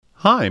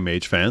Hi,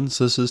 Mage fans.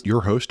 This is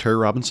your host, Terry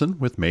Robinson,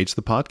 with Mage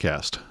the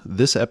Podcast.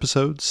 This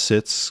episode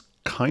sits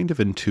kind of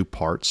in two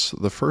parts.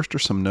 The first are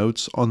some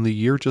notes on the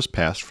year just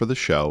passed for the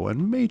show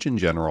and Mage in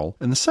general,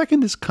 and the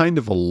second is kind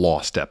of a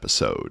lost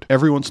episode.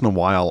 Every once in a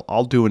while,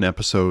 I'll do an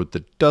episode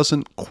that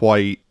doesn't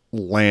quite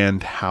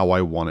land how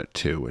I want it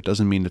to. It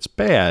doesn't mean it's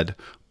bad,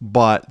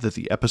 but that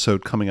the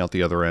episode coming out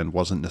the other end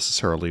wasn't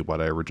necessarily what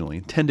I originally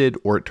intended,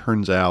 or it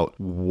turns out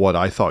what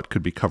I thought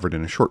could be covered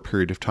in a short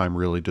period of time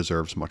really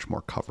deserves much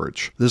more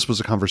coverage. This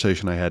was a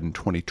conversation I had in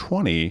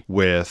 2020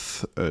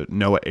 with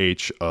Noah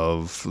H.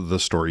 of the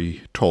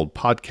Story Told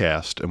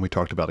podcast, and we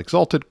talked about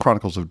Exalted,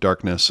 Chronicles of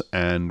Darkness,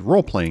 and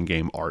role-playing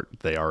game art.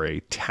 They are a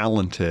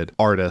talented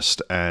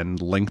artist,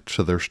 and linked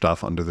to their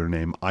stuff under their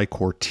name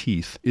Icor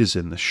Teeth is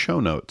in the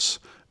show notes.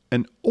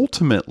 And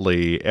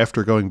ultimately,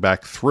 after going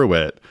back through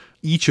it,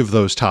 each of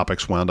those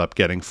topics wound up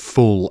getting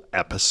full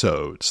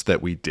episodes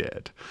that we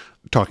did,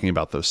 talking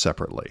about those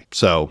separately.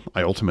 So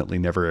I ultimately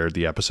never aired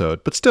the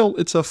episode, but still,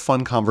 it's a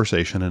fun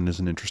conversation and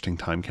is an interesting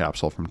time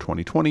capsule from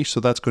 2020,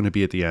 so that's going to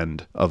be at the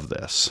end of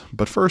this.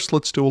 But first,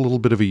 let's do a little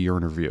bit of a year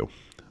in review.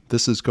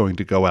 This is going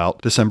to go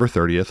out December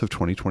 30th of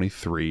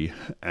 2023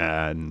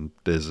 and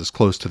is as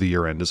close to the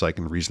year end as I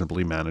can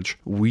reasonably manage.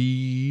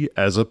 We,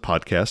 as a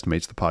podcast,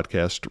 Mates the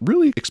Podcast,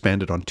 really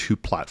expanded on two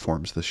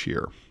platforms this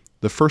year.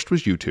 The first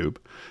was YouTube,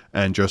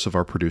 and Joseph,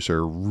 our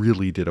producer,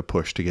 really did a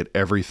push to get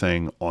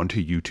everything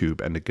onto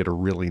YouTube and to get a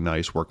really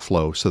nice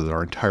workflow so that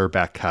our entire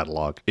back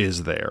catalog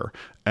is there.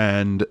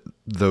 And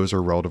those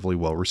are relatively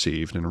well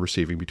received and are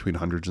receiving between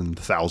hundreds and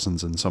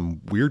thousands, in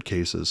some weird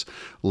cases,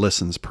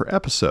 listens per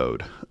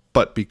episode.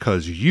 But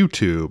because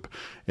YouTube,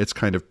 it's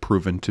kind of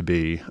proven to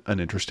be an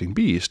interesting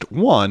beast.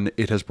 One,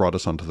 it has brought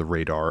us onto the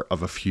radar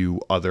of a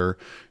few other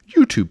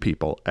YouTube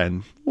people,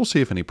 and we'll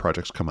see if any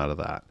projects come out of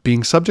that.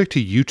 Being subject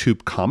to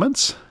YouTube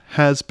comments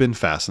has been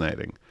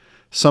fascinating.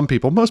 Some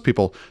people, most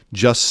people,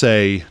 just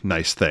say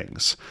nice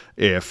things.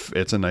 If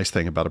it's a nice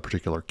thing about a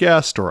particular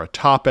guest or a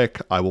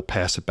topic, I will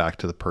pass it back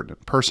to the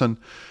pertinent person.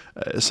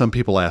 Some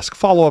people ask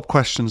follow-up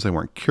questions. They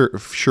weren't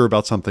sure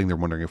about something. They're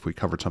wondering if we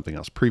covered something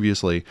else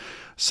previously.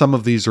 Some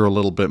of these are a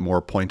little bit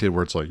more pointed,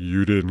 where it's like,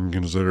 you didn't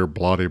consider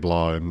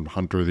blah-de-blah and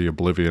Hunter the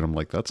Oblivion. I'm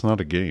like, that's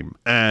not a game.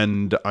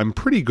 And I'm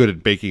pretty good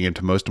at baking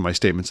into most of my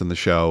statements in the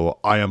show,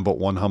 I am but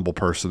one humble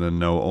person and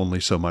know only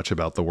so much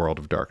about the world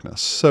of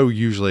darkness. So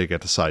usually I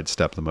get to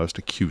sidestep the most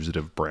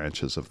accusative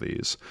branches of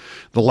these.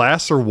 The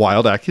last are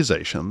wild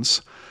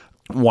accusations.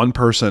 One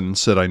person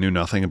said I knew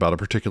nothing about a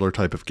particular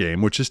type of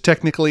game, which is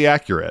technically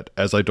accurate,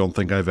 as I don't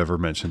think I've ever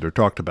mentioned or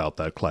talked about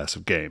that class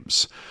of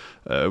games.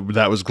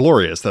 That was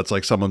glorious. That's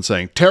like someone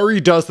saying,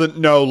 Terry doesn't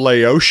know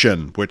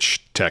Laotian,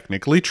 which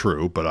technically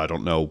true, but I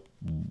don't know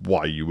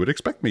why you would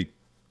expect me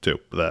to.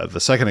 The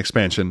second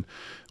expansion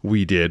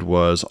we did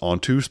was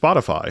onto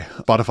Spotify.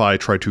 Spotify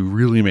tried to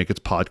really make its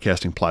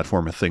podcasting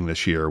platform a thing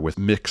this year with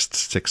mixed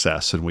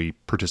success, and we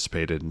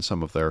participated in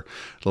some of their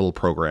little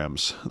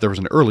programs. There was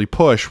an early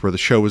push where the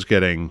show was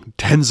getting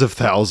tens of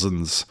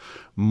thousands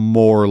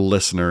more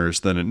listeners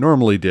than it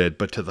normally did,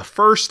 but to the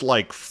first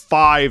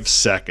 5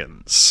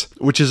 seconds,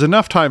 which is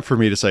enough time for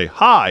me to say,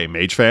 hi,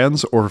 Mage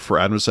fans, or for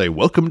Adam to say,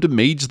 welcome to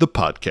Mage the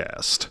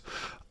Podcast.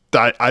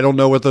 I don't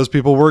know what those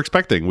people were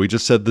expecting. We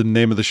just said the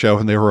name of the show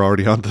and they were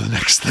already on to the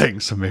next thing.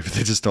 So maybe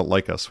they just don't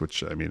like us,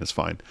 which I mean is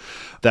fine.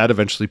 That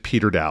eventually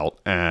petered out,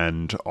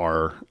 and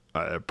our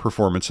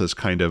performance has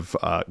kind of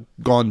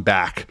gone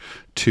back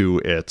to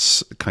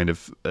its kind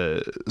of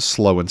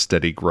slow and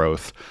steady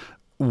growth.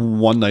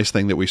 One nice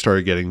thing that we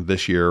started getting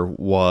this year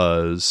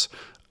was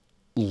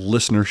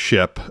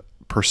listenership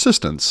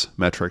persistence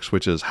metrics,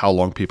 which is how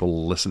long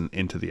people listen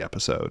into the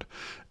episode.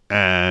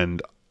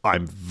 And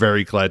I'm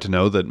very glad to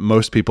know that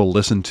most people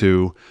listen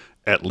to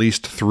at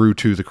least through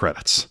to the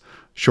credits.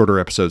 Shorter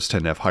episodes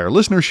tend to have higher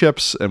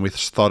listenerships, and we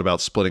thought about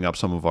splitting up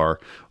some of our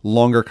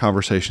longer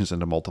conversations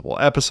into multiple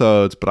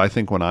episodes, but I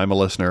think when I'm a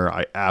listener,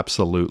 I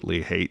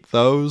absolutely hate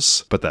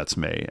those, but that's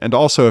me. And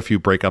also, if you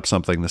break up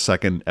something, the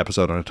second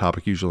episode on a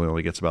topic usually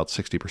only gets about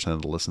 60%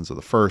 of the listens of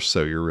the first,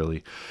 so you're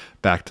really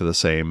back to the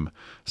same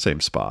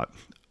spot.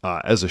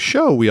 As a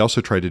show, we also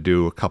tried to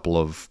do a couple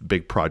of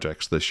big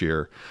projects this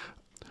year.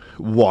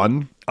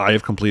 One, I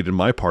have completed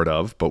my part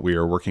of, but we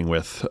are working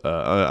with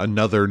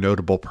another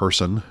notable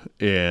person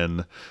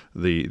in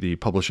the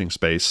publishing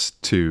space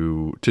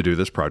to do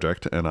this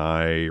project, and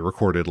I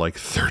recorded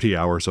 30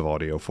 hours of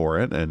audio for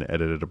it and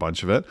edited a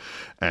bunch of it.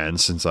 And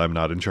since I'm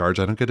not in charge,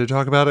 I don't get to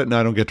talk about it, and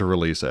I don't get to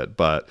release it.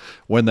 But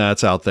when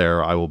that's out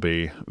there, I will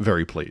be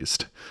very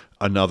pleased.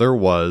 Another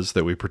was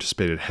that we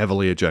participated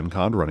heavily at Gen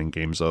Con, running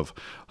games of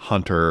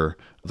Hunter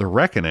the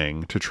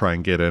Reckoning to try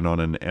and get in on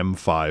an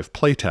M5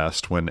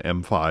 playtest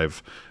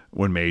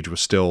when Mage was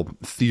still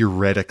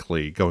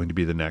theoretically going to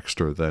be the next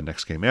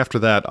game after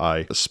that.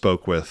 I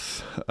spoke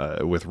with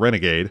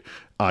Renegade.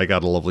 I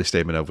got a lovely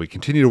statement of, we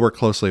continue to work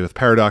closely with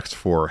Paradox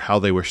for how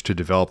they wish to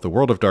develop the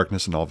world of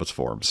darkness in all of its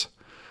forms.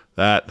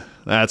 That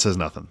says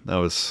nothing. That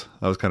was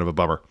kind of a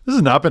bummer. This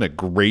has not been a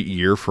great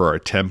year for our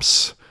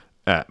attempts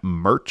at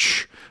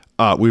merch.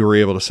 we were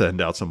able to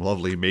send out some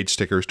lovely Mage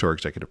stickers to our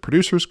executive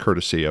producers,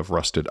 courtesy of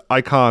Rusted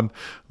Icon,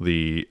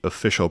 the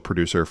official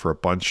producer for a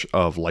bunch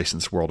of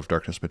licensed World of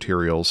Darkness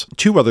materials.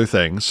 Two other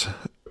things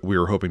we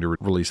were hoping to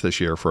release this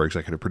year for our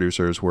executive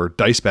producers were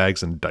dice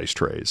bags and dice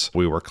trays.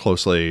 We work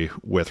closely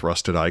with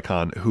Rusted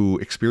Icon, who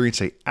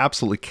experienced a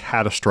absolutely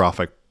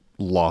catastrophic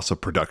loss of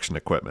production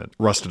equipment.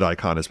 Rusted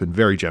Icon has been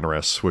very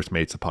generous with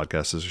Mates the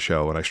Podcast as a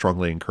show, and I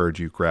strongly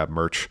encourage you grab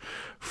merch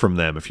from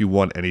them if you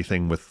want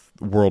anything with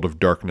World of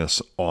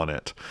Darkness on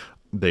it.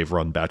 They've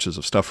run batches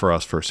of stuff for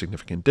us for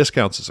significant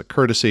discounts as a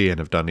courtesy and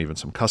have done even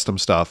some custom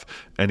stuff.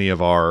 Any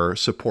of our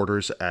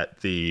supporters at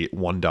the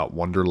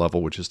 1.Wonder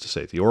level, which is to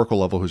say the Oracle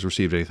level, who's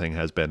received anything,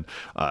 has been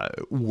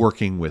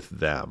working with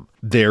them.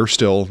 They're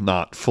still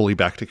not fully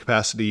back to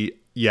capacity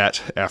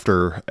yet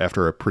after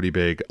a pretty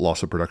big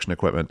loss of production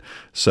equipment.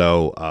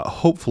 So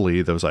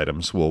hopefully those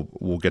items,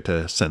 we'll get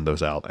to send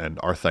those out. And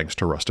our thanks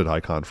to Rusted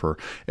Icon for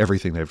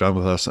everything they've done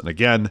with us. And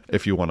again,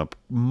 if you want a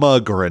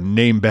mug or a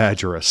name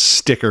badge or a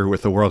sticker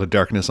with the World of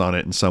Darkness on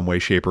it in some way,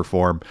 shape, or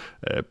form,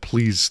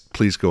 please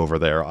go over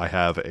there. I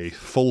have a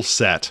full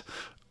set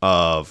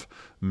of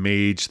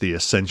Mage the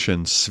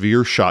Ascension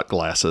sphere shot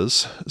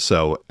glasses.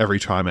 So every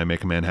time I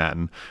make a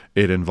Manhattan,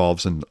 it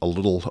involves a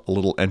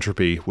little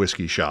entropy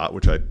whiskey shot,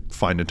 which I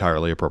find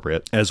entirely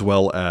appropriate, as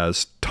well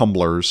as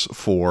tumblers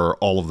for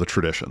all of the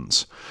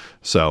traditions.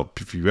 So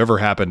if you ever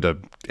happen to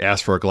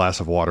ask for a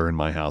glass of water in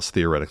my house,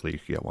 theoretically you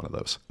can get one of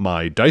those.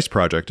 My dice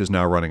project is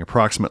now running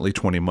approximately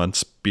 20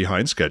 months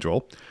behind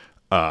schedule.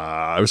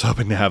 I was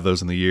hoping to have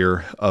those in the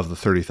year of the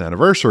 30th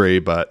anniversary,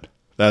 but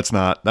that's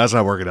not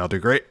working out too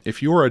great.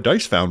 If you are a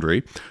dice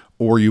foundry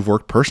or you've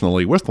worked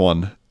personally with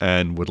one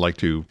and would like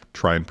to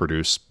try and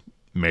produce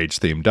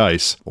Mage-themed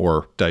dice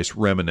or dice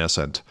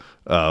reminiscent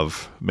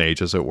of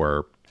Mage, as it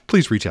were,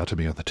 please reach out to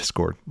me on the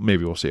Discord.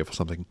 Maybe we'll see if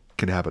something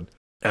can happen.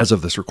 As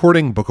of this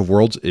recording, Book of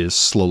Worlds is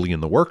slowly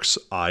in the works.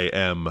 I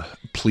am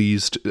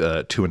pleased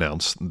to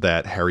announce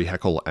that Harry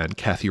Heckle and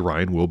Kathy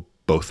Ryan will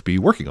both be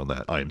working on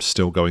that. I'm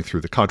still going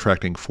through the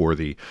contracting for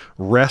the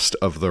rest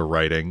of the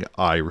writing.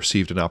 I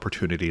received an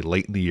opportunity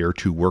late in the year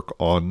to work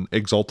on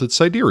Exalted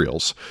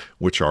Sidereals,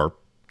 which are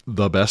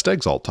the best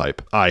Exalt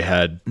type. I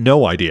had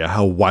no idea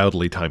how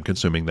wildly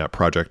time-consuming that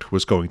project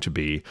was going to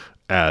be,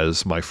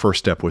 as my first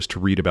step was to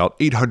read about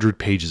 800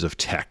 pages of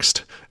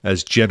text,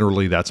 as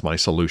generally that's my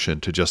solution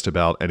to just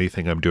about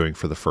anything I'm doing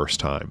for the first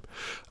time.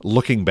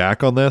 Looking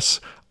back on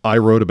this, I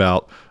wrote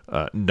about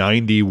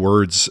 90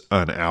 words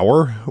an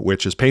hour,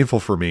 which is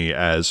painful for me,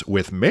 as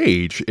with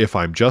Mage, if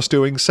I'm just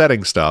doing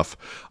setting stuff,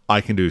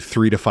 I can do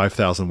 3,000 to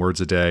 5,000 words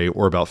a day,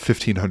 or about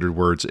 1,500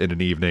 words in an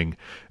evening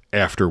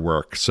after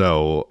work.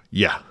 So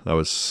yeah, that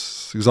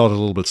was Exalted a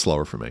little bit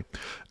slower for me.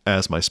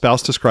 As my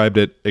spouse described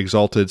it,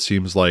 Exalted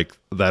seems like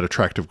that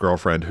attractive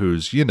girlfriend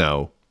who's,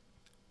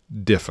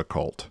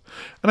 difficult.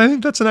 And I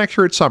think that's an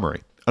accurate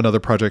summary.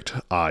 Another project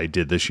I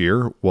did this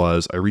year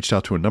was I reached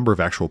out to a number of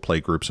actual play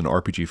groups and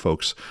RPG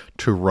folks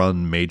to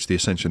run Mage the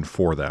Ascension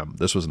for them.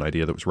 This was an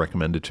idea that was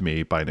recommended to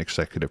me by an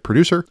executive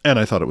producer, and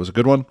I thought it was a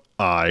good one.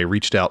 I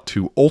reached out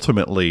to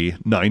ultimately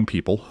 9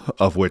 people,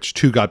 of which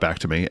 2 got back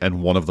to me,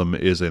 and one of them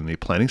is in the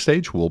planning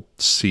stage. We'll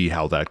see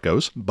how that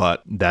goes,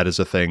 but that is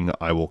a thing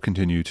I will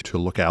continue to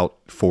look out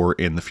for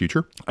in the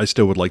future. I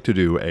still would like to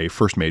do a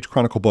First Mage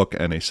Chronicle book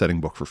and a setting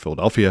book for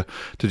Philadelphia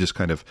to just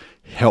kind of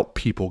help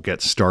people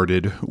get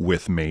started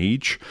with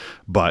Mage,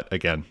 but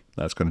again,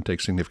 that's going to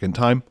take significant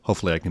time.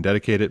 Hopefully I can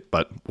dedicate it,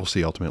 but we'll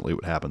see ultimately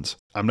what happens.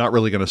 I'm not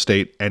really going to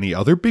state any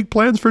other big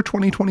plans for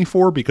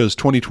 2024 because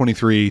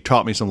 2023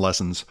 taught me some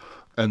lessons,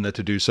 and that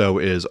to do so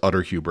is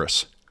utter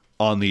hubris.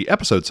 On the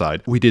episode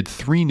side, we did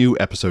 3 new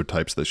episode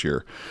types this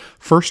year.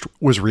 First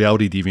was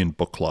Reality Deviant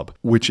Book Club,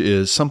 which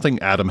is something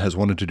Adam has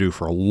wanted to do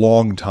for a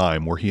long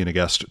time, where he and a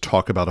guest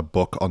talk about a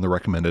book on the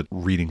recommended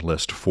reading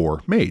list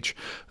for Mage.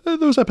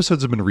 Those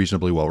episodes have been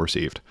reasonably well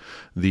received.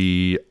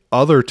 The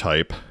other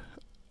type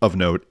of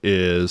note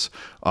is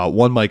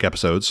one mic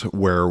episodes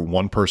where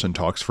one person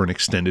talks for an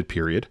extended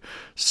period.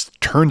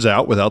 Turns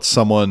out, without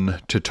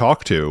someone to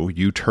talk to,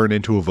 you turn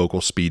into a vocal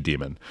speed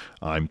demon.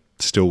 I'm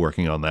still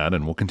working on that,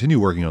 and will continue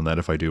working on that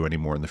if I do any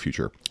more in the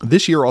future.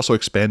 This year also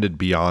expanded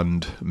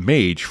beyond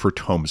Mage for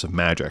Tomes of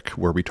Magic,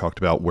 where we talked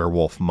about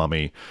Werewolf,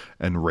 Mummy,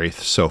 and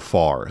Wraith so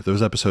far.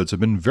 Those episodes have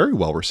been very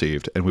well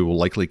received, and we will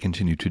likely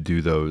continue to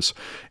do those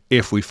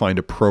if we find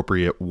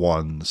appropriate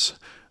ones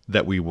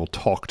that we will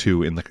talk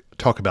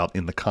about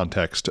in the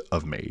context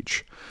of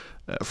Mage.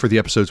 For the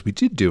episodes we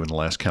did do in the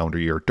last calendar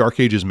year, Dark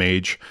Ages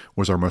Mage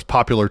was our most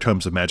popular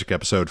Tomes of Magic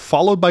episode,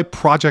 followed by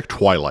Project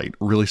Twilight.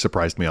 Really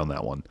surprised me on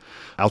that one.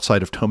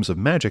 Outside of Tomes of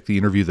Magic, the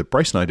interview that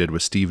Bryce and I did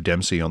with Steve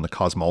Dempsey on the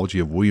cosmology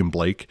of William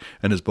Blake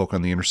and his book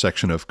on the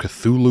intersection of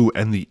Cthulhu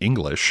and the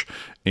English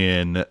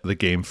in the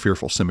game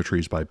Fearful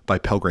Symmetries by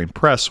Pelgrane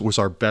Press was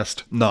our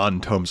best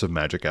non-Tomes of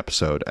Magic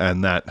episode,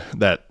 and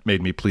that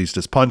made me pleased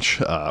as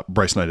punch.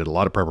 Bryce and I did a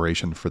lot of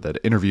preparation for that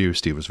interview.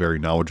 Steve was very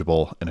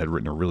knowledgeable and had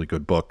written a really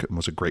good book and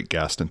was a great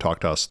guest and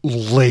talked to us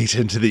late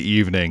into the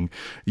evening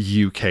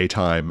UK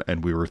time,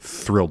 and we were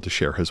thrilled to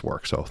share his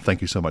work. So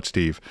thank you so much,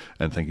 Steve,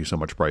 and thank you so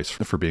much, Bryce,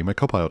 for being my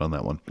co-pilot on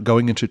that one.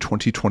 Going into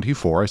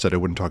 2024, I said I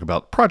wouldn't talk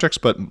about projects,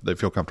 but I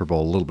feel comfortable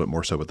a little bit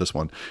more so with this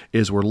one,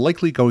 is we're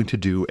likely going to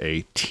do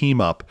a team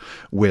up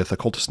with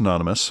Occultist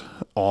Anonymous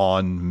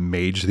on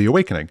Mage the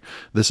Awakening.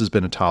 This has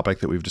been a topic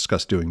that we've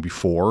discussed doing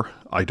before.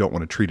 I don't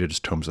want to treat it as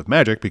Tomes of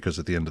Magic because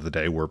at the end of the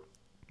day, we're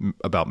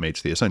about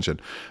Mage the Ascension.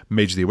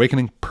 Mage the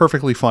Awakening,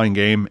 perfectly fine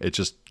game. It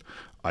just,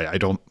 I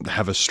don't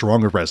have as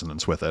strong a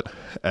resonance with it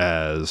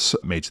as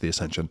Mage the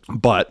Ascension.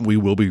 But we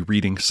will be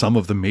reading some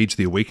of the Mage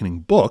the Awakening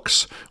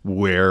books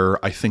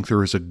where I think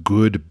there is a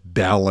good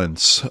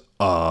balance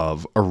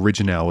of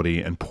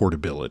originality and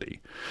portability.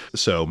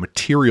 So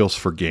materials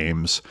for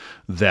games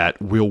that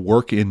will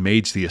work in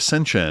Mage the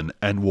Ascension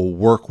and will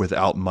work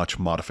without much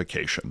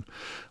modification.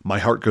 My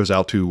heart goes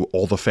out to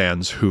all the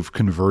fans who've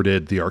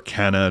converted the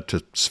Arcana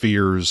to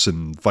spheres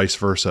and vice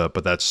versa,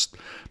 but that's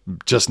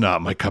just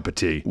not my cup of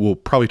tea. We'll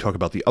probably talk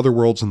about the other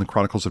worlds in the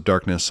Chronicles of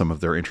Darkness, some of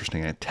their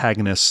interesting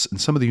antagonists, and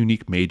some of the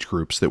unique mage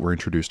groups that were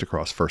introduced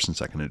across 1st and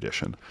 2nd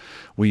edition.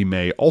 We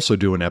may also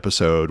do an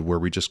episode where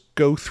we just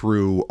go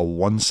through a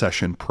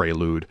one-session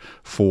prelude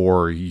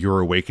for your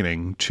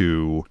awakening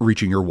to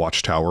reaching your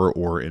watchtower,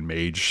 or in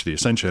Mage the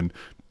Ascension,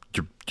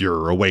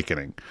 your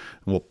awakening.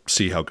 We'll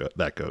see how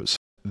that goes.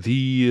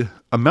 The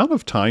amount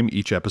of time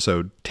each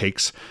episode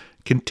takes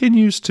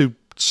continues to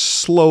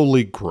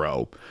slowly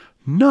grow.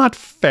 Not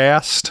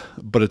fast,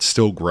 but it's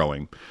still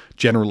growing.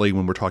 Generally,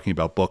 when we're talking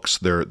about books,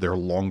 they're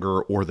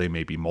longer, or they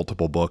may be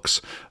multiple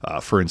books.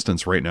 For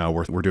instance, right now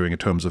we're doing a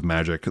Tomes of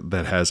Magic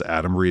that has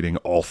Adam reading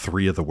all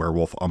 3 of the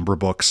Werewolf Umbra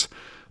books.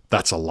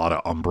 That's a lot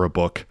of Umbra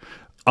book.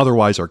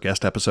 Otherwise, our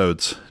guest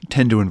episodes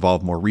tend to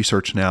involve more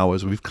research now,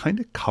 as we've kind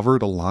of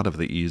covered a lot of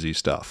the easy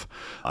stuff.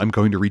 I'm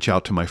going to reach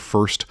out to my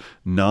first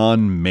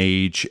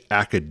non-mage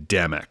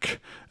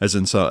academic, as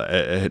in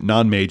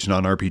non-mage,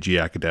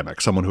 non-RPG academic,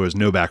 someone who has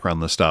no background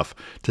in this stuff,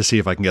 to see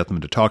if I can get them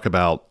to talk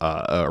about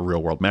a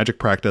real-world magic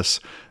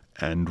practice,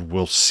 and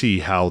we'll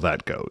see how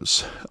that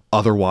goes.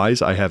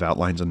 Otherwise, I have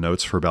outlines and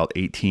notes for about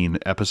 18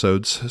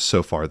 episodes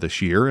so far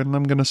this year, and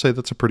I'm going to say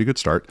that's a pretty good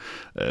start.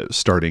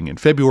 Starting in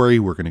February,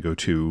 we're going to go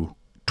to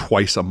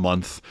twice a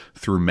month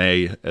through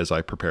May as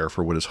I prepare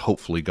for what is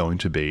hopefully going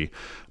to be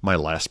my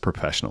last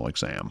professional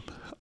exam.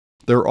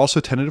 There are also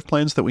tentative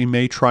plans that we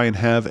may try and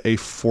have a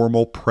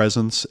formal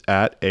presence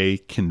at a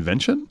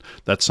convention.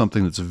 That's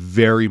something that's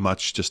very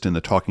much just in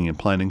the talking and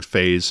planning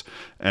phase,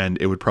 and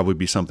it would probably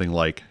be something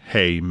like,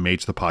 hey,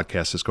 Mage the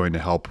Podcast is going to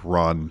help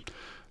run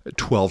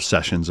 12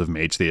 sessions of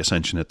Mage the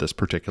Ascension at this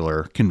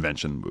particular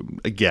convention.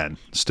 Again,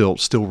 still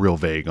real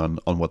vague on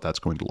what that's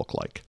going to look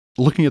like.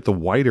 Looking at the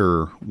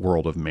wider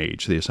world of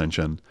Mage the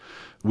Ascension,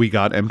 we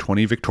got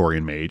M20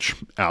 Victorian Mage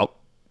out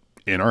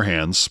in our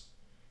hands.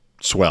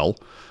 Swell.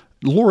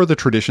 Lore of the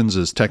Traditions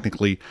is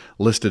technically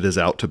listed as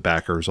out to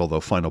backers, although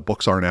final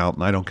books aren't out,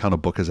 and I don't count a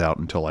book as out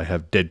until I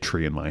have Dead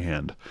Tree in my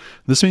hand.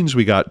 This means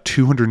we got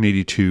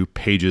 282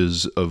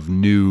 pages of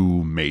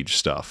new Mage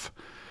stuff.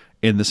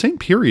 In the same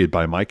period,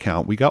 by my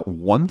count, we got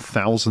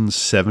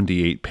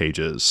 1,078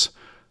 pages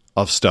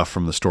of stuff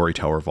from the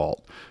Storyteller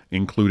Vault,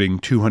 including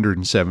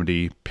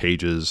 270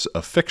 pages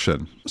of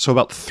fiction. So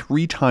about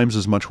 3 times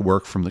as much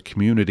work from the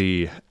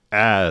community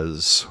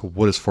as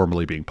what is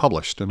formally being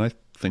published, and I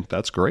think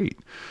that's great.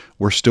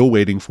 We're still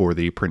waiting for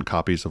the print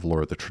copies of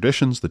Lore of the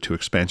Traditions, the 2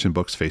 expansion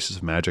books, Faces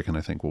of Magic, and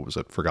I think, what was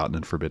it, Forgotten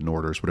and Forbidden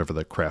Orders, whatever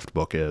the craft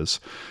book is,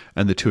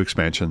 and the 2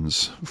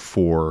 expansions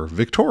for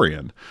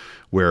Victorian,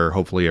 where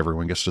hopefully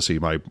everyone gets to see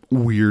my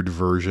weird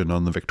version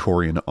on the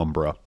Victorian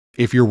Umbra.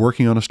 If you're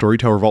working on a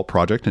Storyteller Vault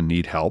project and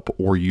need help,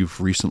 or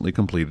you've recently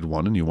completed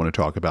one and you want to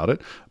talk about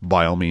it,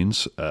 by all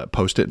means,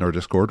 post it in our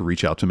Discord,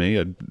 reach out to me.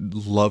 I'd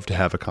love to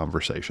have a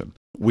conversation.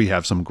 We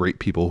have some great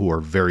people who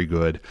are very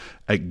good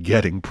at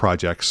getting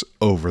projects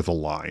over the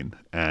line.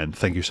 And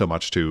thank you so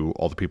much to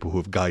all the people who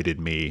have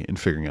guided me in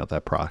figuring out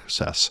that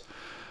process.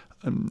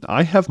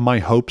 I have my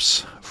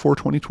hopes for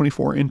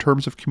 2024 in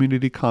terms of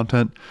community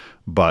content,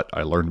 but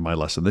I learned my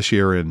lesson this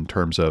year in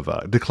terms of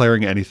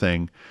declaring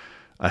anything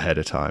ahead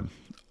of time.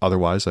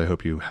 Otherwise, I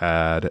hope you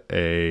had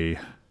a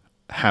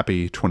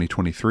happy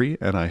 2023,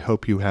 and I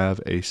hope you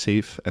have a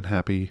safe and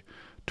happy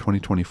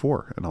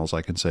 2024. And all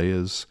I can say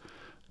is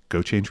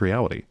go change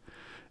reality.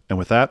 And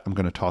with that, I'm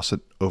going to toss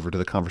it over to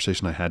the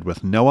conversation I had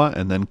with Noah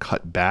and then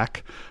cut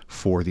back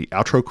for the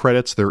outro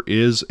credits. There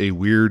is a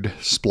weird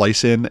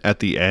splice in at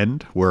the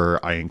end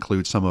where I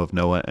include some of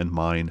Noah and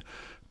mine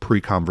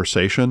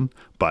pre-conversation,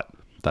 but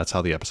that's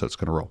how the episode's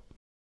going to roll.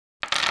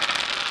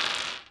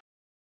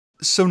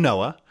 So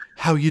Noah,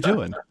 how you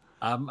doing?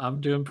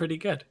 I'm doing pretty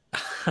good.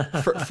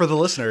 for the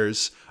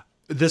listeners,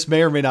 This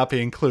may or may not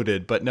be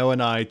included, but Noah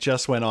and I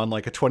just went on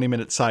like a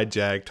 20-minute side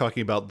jag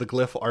talking about the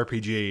Glyph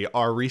RPG,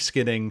 our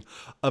reskinning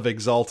of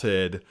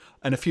Exalted,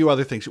 and a few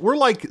other things. We're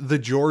like the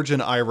George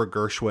and Ira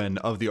Gershwin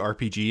of the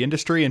RPG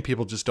industry, and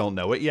people just don't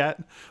know it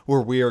yet,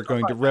 where we are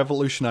going to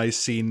revolutionize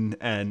scene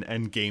and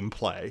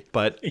gameplay.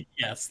 But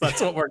yes, that's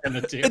what we're going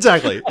to do.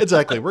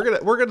 Exactly.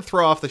 We're gonna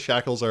throw off the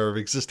shackles of our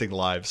existing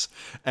lives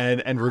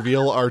and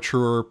reveal our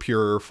truer,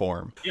 purer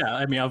form. Yeah,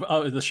 I mean,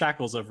 of the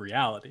shackles of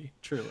reality,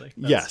 truly.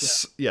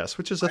 Yes,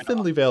 which is a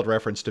thinly veiled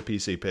reference to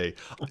PCP.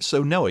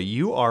 So Noah,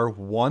 you are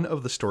one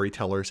of the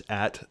storytellers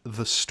at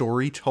The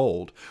Story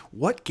Told.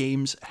 What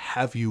games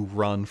have you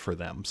run for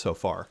them so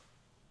far?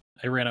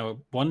 I ran a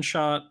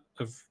one-shot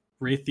of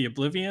Wraith the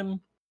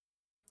Oblivion.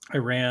 I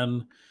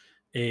ran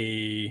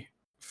a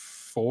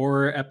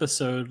 4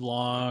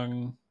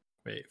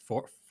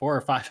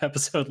 or 5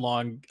 episode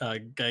long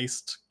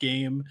Geist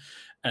game,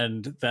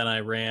 and then I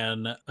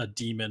ran a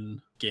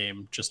Demon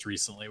game just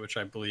recently, which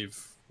I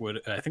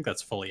think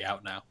that's fully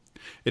out now.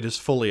 It is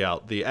fully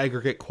out. The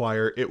Aggregate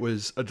Choir, it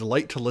was a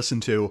delight to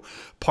listen to,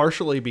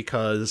 partially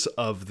because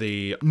of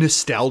the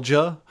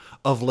nostalgia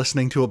of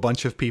listening to a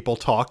bunch of people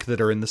talk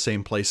that are in the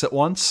same place at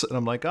once. And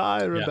I'm like,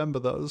 I remember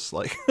those.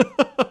 Like,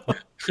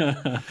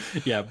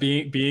 yeah,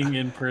 being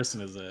in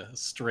person is a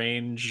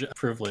strange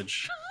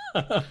privilege.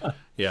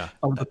 Yeah.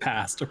 Of the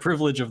past, a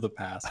privilege of the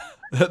past.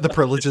 The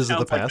privileges of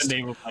the past. Like the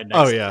name of my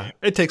next game. Game.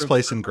 It takes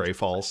place in Grey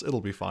Falls.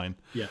 It'll be fine.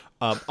 Yeah.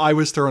 I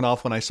was thrown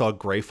off when I saw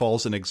Grey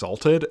Falls and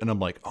Exalted, and I'm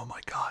like, oh my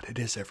god, it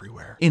is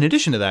everywhere. In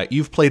addition to that,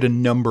 you've played a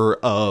number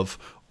of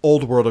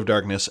Old World of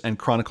Darkness and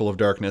Chronicle of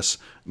Darkness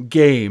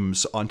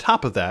games on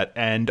top of that,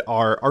 and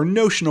our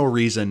notional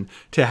reason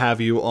to have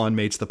you on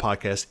Maids the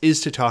Podcast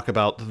is to talk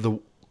about the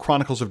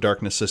Chronicles of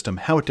Darkness system,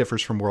 how it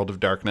differs from World of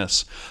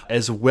Darkness,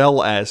 as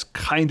well as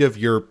kind of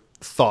your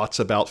thoughts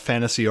about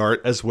fantasy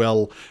art, as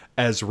well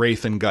as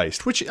Wraith and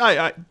Geist, which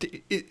I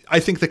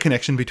think the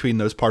connection between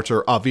those parts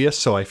are obvious,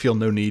 so I feel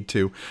no need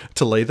to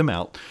lay them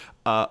out.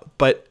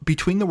 But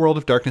between the World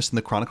of Darkness and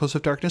the Chronicles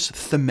of Darkness,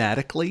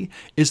 thematically,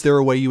 is there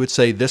a way you would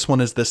say this one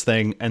is this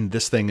thing and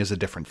this thing is a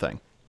different thing?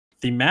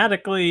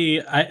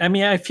 Thematically, I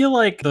mean, I feel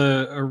like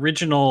the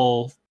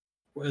original,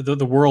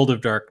 the World of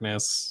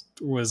Darkness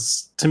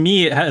was, to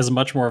me, it has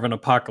much more of an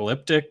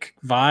apocalyptic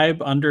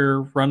vibe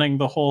under running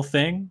the whole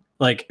thing.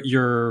 Like,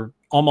 you're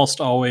almost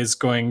always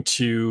going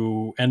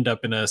to end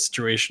up in a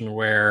situation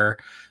where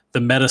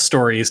the meta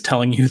story is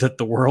telling you that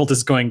the world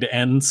is going to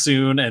end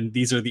soon and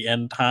these are the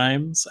end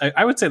times.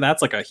 I would say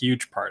that's like a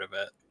huge part of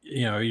it.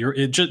 You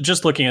know,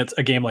 just looking at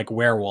a game like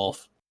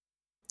Werewolf,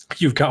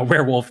 you've got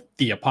Werewolf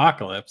the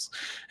Apocalypse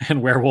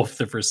and Werewolf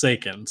the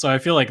Forsaken. So I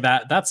feel like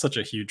that's such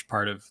a huge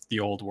part of the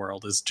old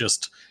world, is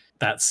just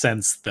that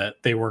sense that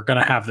they were going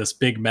to have this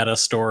big meta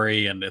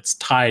story and it's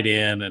tied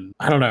in. And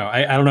I don't know.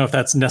 I don't know if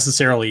that's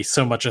necessarily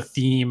so much a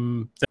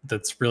theme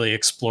that's really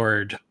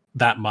explored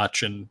that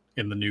much in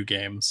the new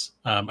games.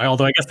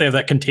 Although I guess they have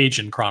that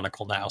Contagion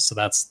Chronicle now, so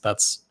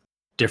that's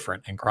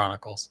different in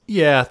Chronicles.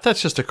 Yeah,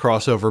 that's just a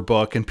crossover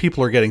book and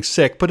people are getting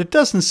sick, but it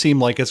doesn't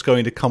seem like it's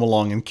going to come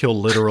along and kill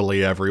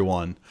literally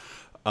everyone.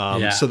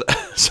 So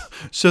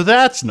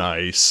that's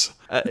nice.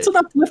 It's an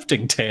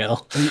uplifting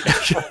tale.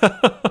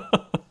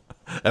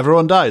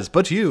 Everyone dies,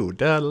 but you.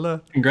 Da-la.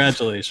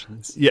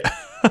 Congratulations. Yeah.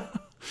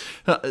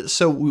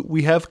 So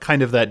we have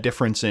kind of that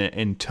difference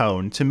in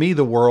tone. To me,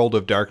 the World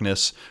of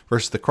Darkness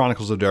versus the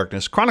Chronicles of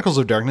Darkness. Chronicles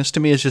of Darkness, to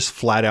me, is just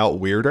flat out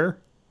weirder.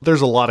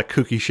 There's a lot of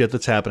kooky shit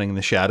that's happening in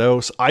the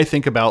shadows. I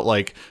think about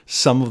like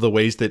some of the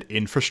ways that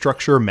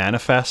infrastructure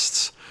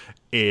manifests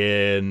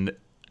in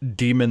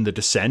Demon the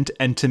Descent,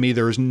 and to me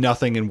there is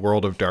nothing in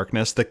World of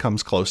Darkness that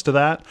comes close to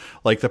that.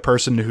 Like the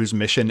person whose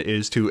mission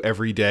is to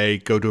every day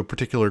go to a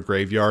particular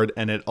graveyard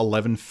and at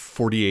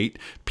 11:48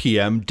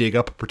 p.m. dig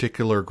up a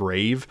particular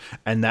grave,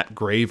 and that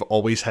grave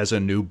always has a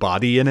new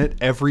body in it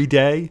every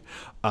day.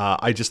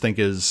 I just think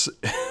is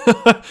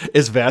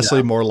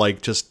vastly more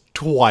like just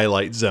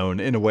Twilight Zone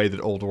in a way that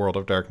Old World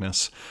of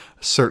Darkness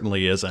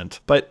certainly isn't.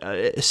 But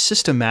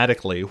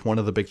systematically, one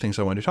of the big things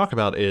I want to talk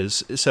about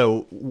is,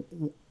 so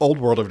Old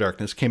World of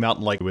Darkness came out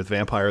like with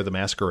Vampire the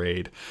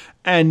Masquerade,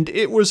 and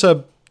it was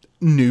a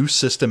new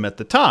system at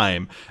the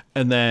time.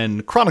 And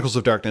then Chronicles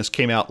of Darkness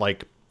came out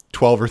like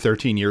 12 or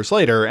 13 years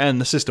later,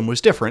 and the system was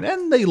different,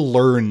 and they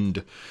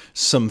learned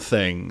some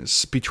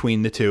things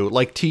between the two.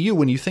 Like, to you,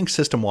 when you think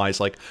system-wise,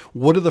 like,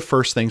 what are the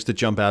first things that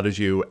jump out at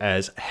you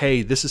as,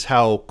 hey, this is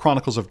how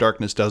Chronicles of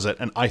Darkness does it,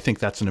 and I think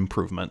that's an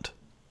improvement?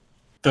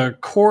 The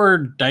core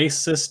dice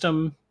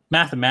system,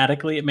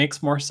 mathematically, it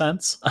makes more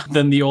sense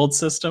than the old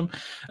system.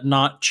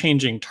 Not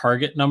changing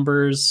target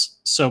numbers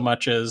so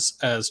much as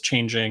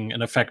changing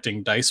and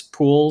affecting dice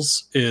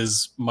pools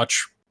is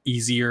much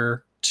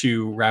easier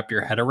to wrap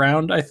your head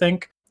around, I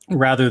think.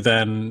 rather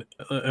than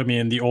I mean,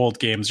 in the old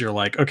games you're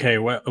like, okay,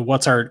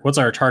 what's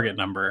our target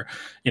number?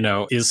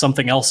 Is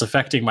something else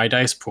affecting my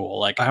dice pool?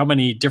 Like, how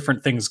many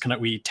different things can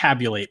we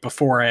tabulate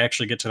before I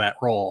actually get to that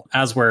roll?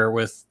 As where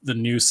with the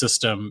new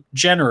system,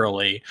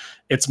 generally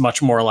it's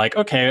much more like,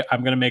 okay,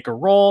 I'm going to make a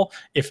roll.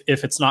 If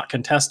it's not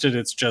contested,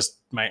 it's just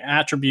my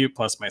attribute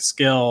plus my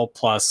skill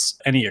plus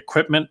any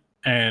equipment,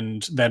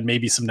 and then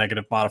maybe some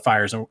negative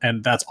modifiers,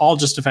 and that's all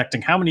just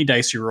affecting how many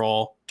dice you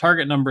roll.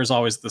 Target number is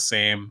always the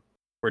same.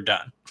 We're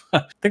done.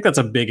 I think that's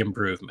a big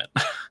improvement.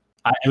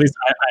 At least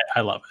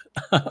I love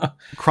it.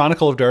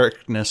 Chronicle of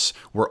Darkness,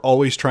 we're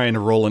always trying to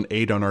roll an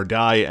 8 on our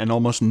die, and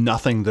almost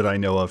nothing that I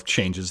know of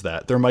changes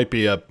that. There might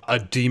be a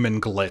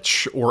demon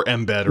glitch or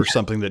embed or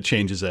something that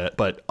changes it,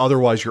 but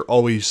otherwise you're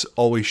always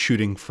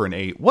shooting for an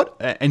 8.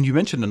 And you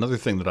mentioned another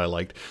thing that I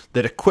liked,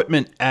 that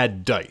equipment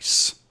add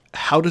dice.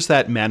 How does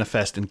that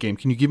manifest in game?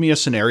 Can you give me a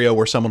scenario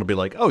where someone will be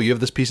like, oh, you have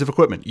this piece of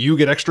equipment, you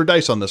get extra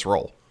dice on this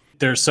roll?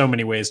 There's so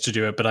many ways to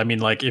do it, but I mean,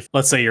 like, if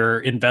let's say you're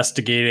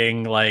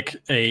investigating like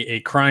a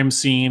crime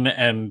scene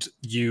and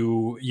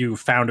you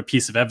found a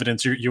piece of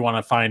evidence, you want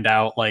to find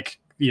out, like,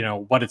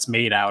 what it's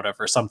made out of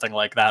or something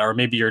like that, or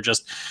maybe you're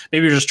just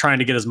trying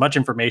to get as much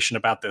information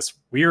about this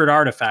weird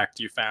artifact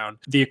you found.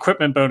 The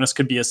equipment bonus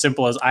could be as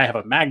simple as, I have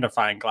a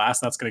magnifying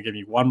glass, that's going to give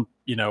you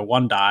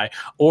one die.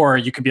 Or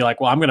you could be like,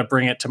 well, I'm going to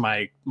bring it to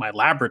my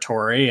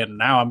laboratory, and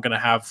now I'm going to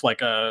have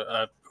like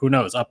a who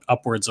knows,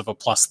 upwards of a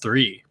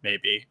 +3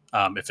 maybe,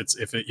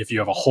 if you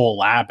have a whole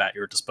lab at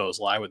your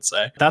disposal. I would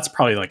say that's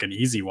probably like an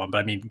easy one. But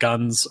I mean,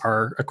 guns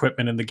are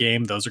equipment in the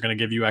game; those are going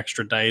to give you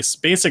extra dice.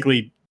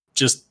 Basically,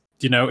 just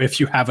if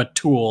you have a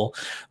tool,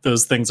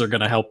 those things are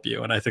going to help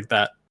you. And I think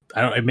that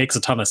it makes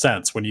a ton of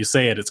sense when you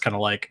say it. It's kind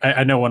of like,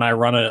 I know when I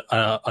run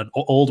an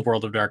old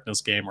World of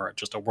Darkness game, or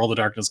just a World of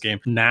Darkness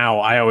game now,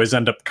 I always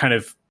end up kind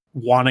of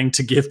wanting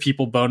to give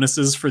people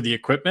bonuses for the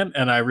equipment,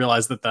 and I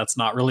realize that that's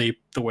not really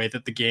the way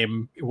that the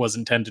game was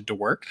intended to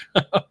work.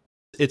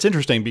 It's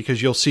interesting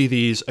because you'll see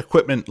these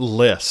equipment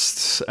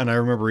lists, and I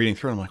remember reading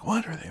through and I'm like,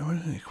 what are they? What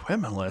is an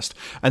equipment list?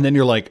 And then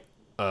you're like,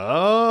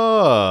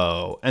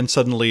 oh, and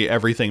suddenly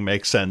everything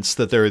makes sense,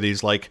 that there are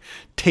these like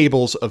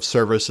tables of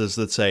services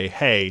that say,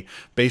 hey,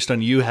 based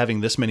on you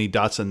having this many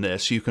dots in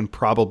this, you can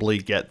probably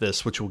get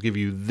this, which will give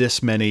you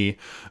this many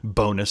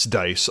bonus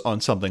dice on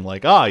something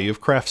like, you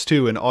have crafts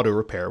 2 and auto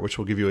repair, which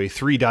will give you a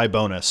 3 die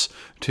bonus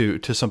to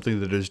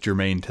something that is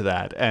germane to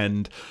that.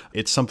 And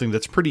it's something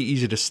that's pretty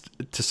easy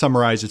to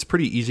summarize. It's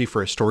pretty easy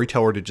for a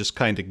storyteller to just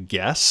kind of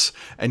guess,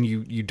 and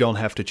you don't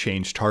have to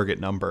change target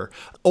number.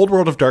 Old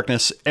World of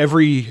Darkness,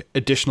 every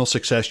additional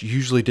success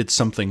usually did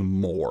something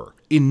more.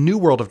 In New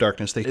World of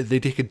Darkness, they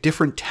take a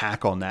different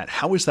tack on that.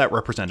 How is that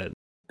represented?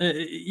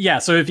 Yeah,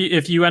 so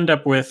if you end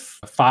up with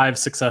 5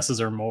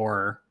 successes or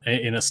more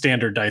in a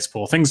standard dice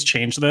pool, things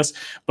change this,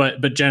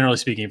 but generally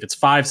speaking, if it's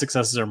 5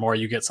 successes or more,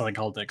 you get something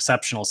called an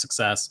exceptional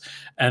success,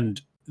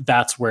 and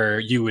that's where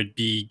you would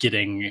be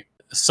getting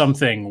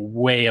something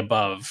way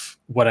above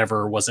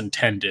whatever was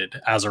intended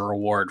as a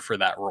reward for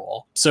that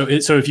role. So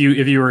if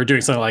you were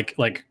doing something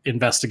like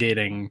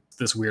investigating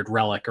this weird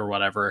relic or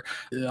whatever,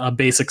 a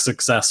basic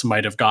success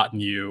might have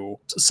gotten you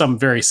some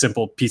very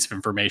simple piece of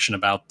information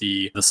about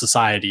the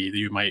society that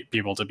you might be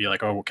able to be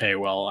like, oh, okay,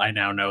 well, I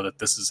now know that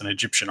this is an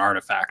Egyptian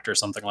artifact or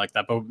something like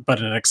that.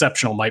 But an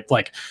exceptional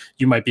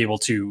you might be able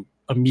to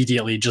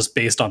immediately, just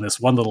based on this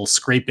one little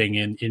scraping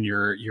in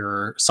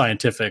your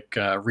scientific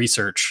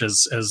research,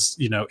 has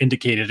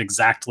indicated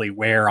exactly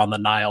where on the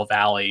Nile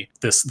Valley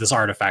this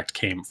artifact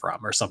came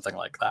from or something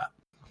like that.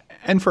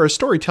 And for a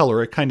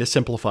storyteller, it kind of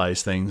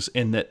simplifies things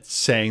in that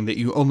saying that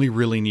you only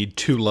really need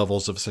 2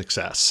 levels of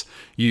success.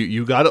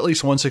 You got at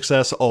least 1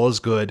 success, all is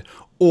good,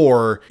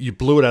 or you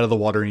blew it out of the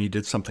water and you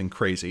did something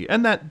crazy.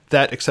 And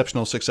that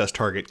exceptional success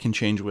target can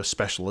change with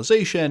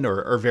specialization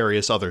or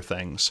various other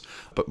things.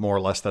 But more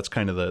or less, that's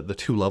kind of the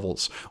 2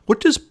 levels.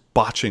 What does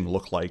botching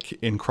look like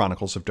in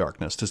Chronicles of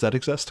Darkness? Does that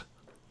exist?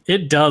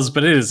 It does,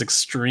 but it is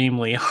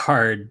extremely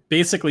hard.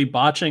 Basically,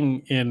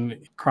 botching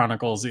in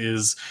Chronicles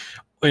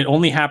it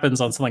only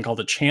happens on something called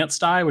a chance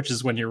die, which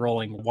is when you're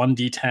rolling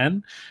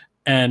 1d10.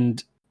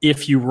 And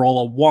if you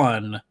roll a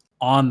 1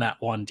 on that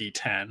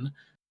 1d10,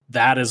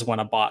 that is when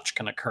a botch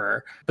can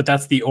occur. But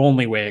that's the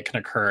only way it can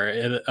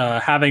occur.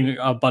 Having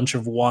a bunch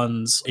of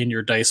 1s in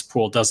your dice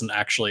pool doesn't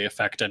actually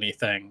affect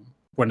anything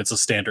when it's a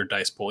standard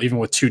dice pool. Even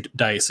with 2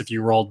 dice, if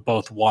you rolled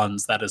both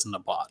 1s, that isn't a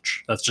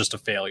botch. That's just a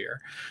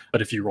failure.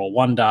 But if you roll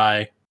 1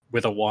 die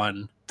with a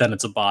 1, then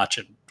it's a botch,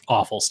 and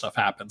awful stuff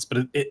happens.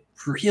 But it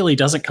really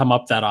doesn't come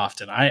up that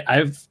often.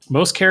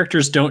 Most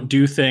characters don't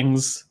do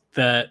things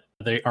that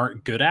they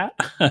aren't good at,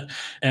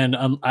 and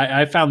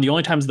I found the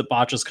only times that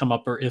botches come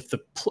up are if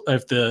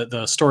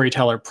the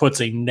storyteller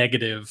puts a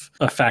negative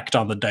effect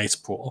on the dice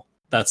pool.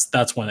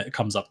 That's when it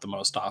comes up the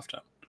most often.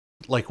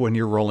 Like when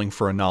you're rolling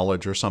for a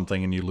knowledge or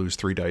something and you lose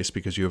 3 dice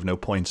because you have no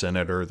points in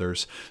it, or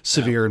there's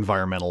severe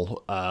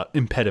environmental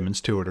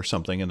impediments to it or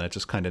something, and that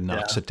just kind of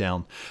knocks it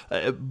down.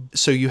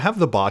 So you have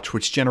the botch,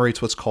 which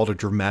generates what's called a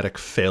dramatic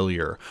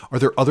failure. Are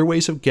there other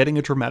ways of getting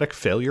a dramatic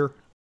failure?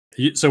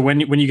 So when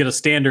you get a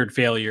standard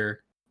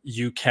failure,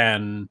 you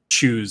can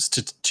choose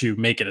to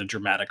make it a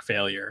dramatic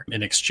failure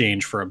in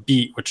exchange for a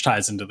beat, which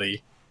ties into the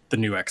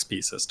new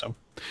XP system.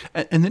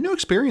 And the new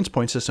experience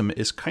point system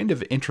is kind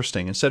of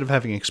interesting. Instead of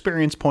having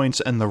experience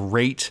points and the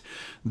rate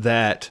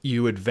that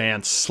you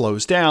advance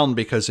slows down,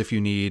 because if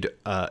you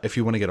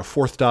want to get a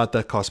fourth dot,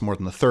 that costs more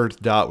than the third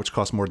dot, which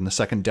costs more than the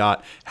second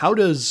dot. How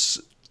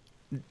does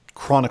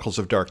Chronicles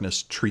of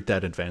Darkness treat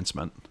that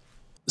advancement?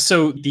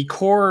 So the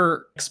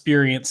core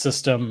experience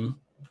system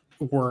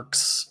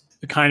works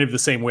kind of the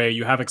same way.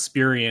 You have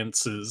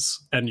experiences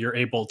and you're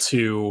able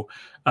to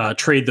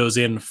trade those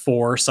in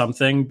for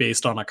something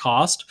based on a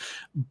cost.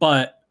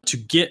 But to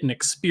get an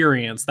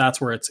experience,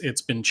 that's where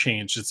it's been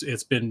changed.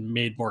 It's been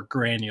made more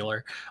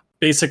granular.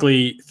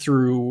 Basically,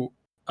 through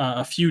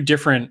a few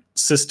different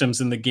systems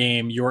in the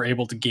game, you're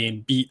able to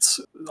gain beats.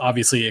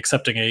 Obviously,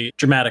 accepting a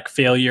dramatic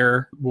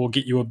failure will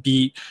get you a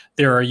beat.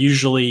 There are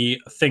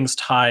usually things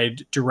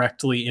tied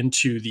directly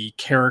into the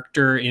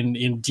character.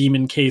 In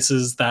demon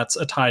cases, that's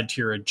tied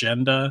to your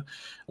agenda,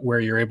 where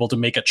you're able to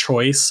make a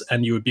choice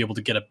and you would be able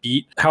to get a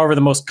beat. However,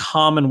 the most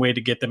common way to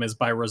get them is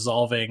by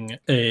resolving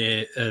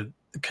a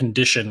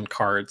condition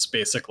cards,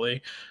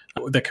 basically,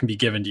 that can be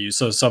given to you.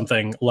 So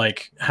something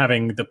like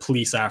having the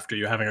police after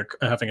you,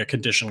 having a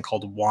condition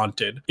called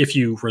wanted. If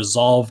you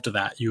resolved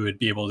that, you would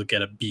be able to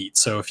get a beat.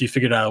 So if you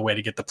figured out a way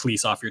to get the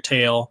police off your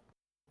tail,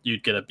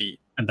 you'd get a beat.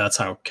 And that's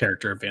how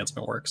character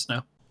advancement works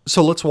now.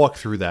 So let's walk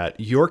through that.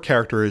 Your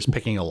character is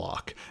picking a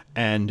lock,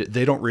 and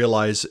they don't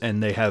realize,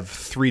 and they have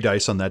 3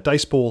 dice on that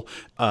dice pool.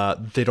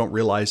 They don't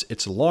realize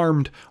it's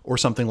alarmed or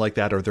something like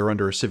that, or they're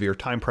under a severe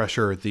time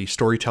pressure. The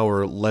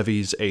storyteller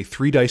levies a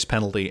 3 dice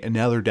penalty, and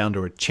now they're down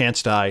to a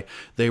chance die.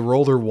 They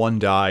roll their 1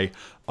 die.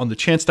 On the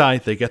chance die,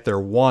 they get their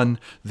 1.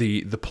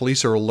 The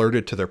police are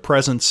alerted to their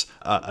presence.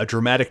 A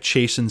dramatic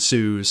chase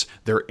ensues.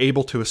 They're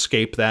able to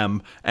escape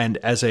them. And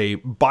as a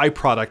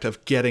byproduct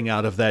of getting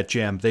out of that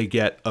jam, they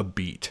get a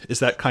beat. Is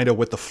that kind of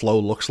what the flow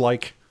looks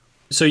like?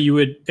 So you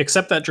would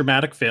accept that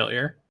dramatic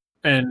failure.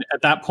 And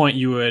at that point,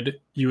 you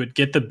would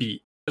get the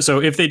beat.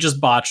 So if they just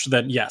botched,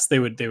 then yes, they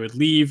would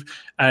leave.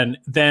 And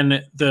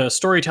then the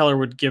storyteller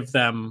would give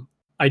them,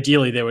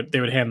 ideally they would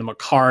hand them a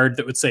card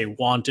that would say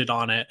wanted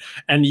on it.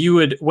 And you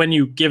would, when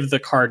you give the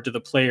card to the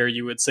player,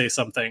 you would say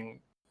something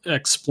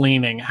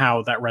explaining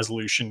how that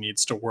resolution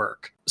needs to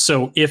work.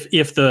 So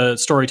if the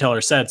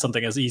storyteller said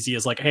something as easy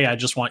as like, hey, I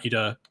just want you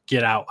to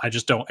get out.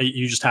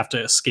 You just have to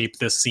escape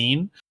this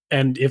scene.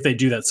 And if they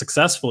do that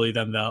successfully,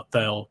 then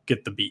they'll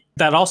get the beat.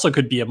 That also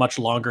could be a much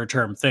longer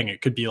term thing.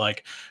 It could be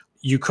like,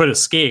 you could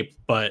escape,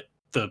 but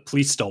the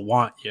police still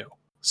want you.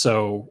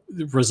 So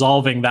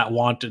resolving that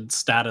wanted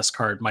status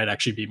card might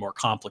actually be more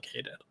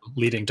complicated,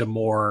 leading to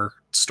more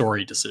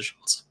story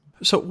decisions.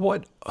 So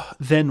what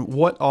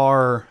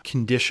are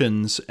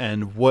conditions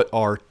and what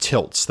are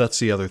tilts? That's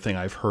the other thing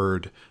I've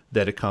heard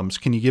that it comes.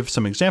 Can you give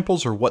some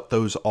examples or what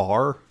those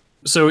are?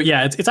 So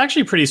yeah, it's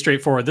actually pretty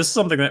straightforward. This is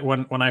something that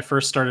when I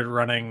first started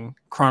running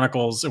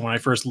Chronicles and when I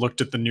first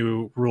looked at the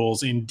new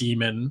rules in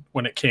Demon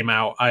when it came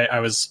out, I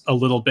was a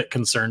little bit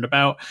concerned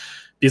about,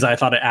 because I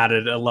thought it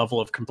added a level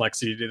of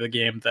complexity to the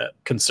game that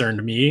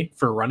concerned me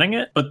for running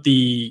it. But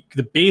the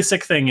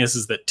basic thing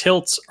is that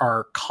tilts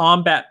are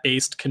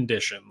combat-based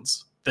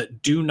conditions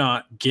that do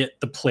not get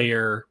the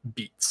player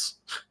beats.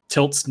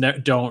 Tilts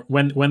don't,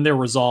 when they're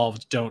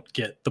resolved, don't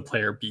get the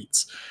player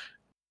beats.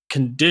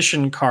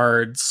 Condition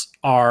cards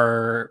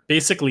are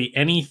basically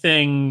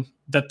anything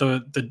that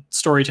the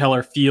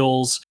storyteller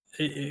feels,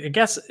 I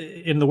guess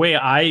in the way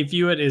I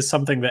view it, is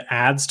something that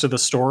adds to the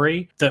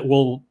story that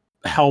will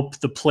help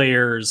the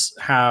players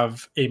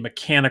have a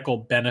mechanical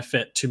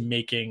benefit to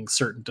making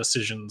certain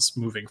decisions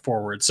moving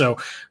forward. So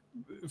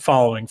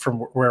following from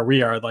where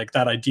we are, like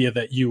that idea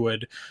that you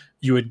would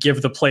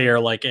give the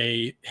player like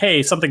a,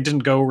 hey, something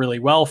didn't go really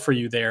well for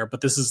you there, but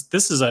this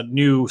is a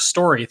new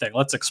story thing.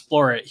 Let's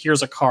explore it.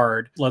 Here's a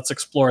card. Let's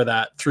explore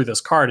that through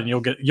this card, and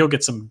you'll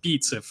get some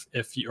beats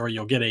or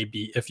you'll get a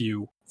beat if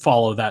you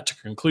follow that to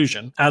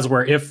conclusion. As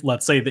where if,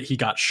 let's say that he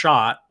got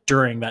shot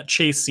during that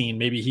chase scene,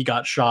 maybe he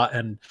got shot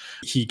and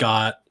he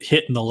got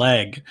hit in the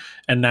leg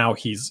and now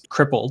he's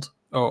crippled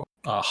or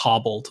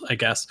hobbled, I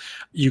guess.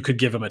 You could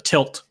give him a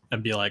tilt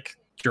and be like,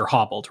 you're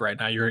hobbled right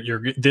now.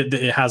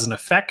 It has an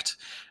effect.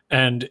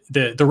 And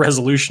the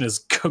resolution is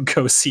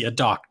go see a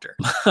doctor.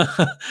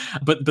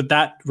 but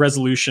that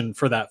resolution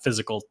for that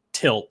physical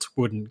tilt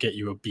wouldn't get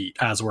you a beat,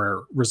 as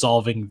where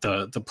resolving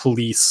the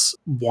police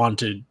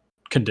wanted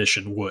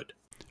condition would.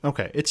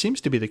 Okay, it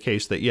seems to be the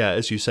case that, yeah,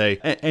 as you say,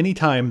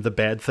 anytime the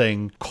bad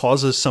thing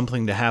causes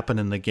something to happen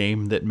in the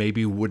game that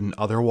maybe wouldn't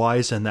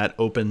otherwise, and that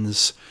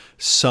opens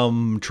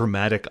some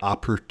dramatic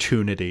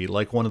opportunity,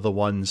 like one of the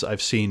ones I've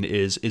seen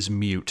is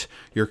mute.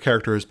 Your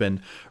character has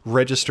been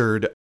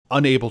registered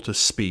unable to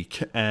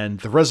speak, and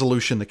the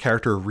resolution, the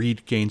character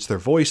regains their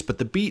voice, but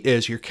the beat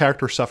is your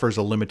character suffers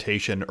a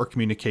limitation or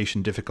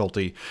communication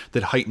difficulty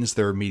that heightens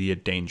their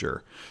immediate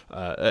danger.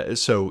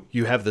 So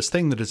you have this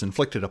thing that is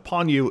inflicted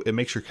upon you. It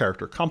makes your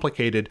character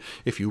complicated.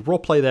 If you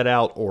roleplay that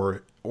out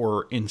or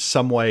or in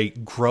some way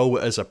grow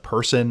as a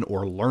person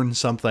or learn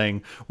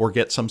something or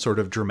get some sort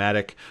of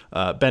dramatic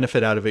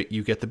benefit out of it,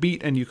 you get the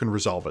beat and you can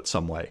resolve it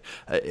some way.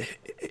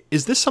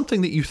 Is this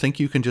something that you think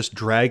you can just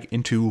drag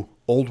into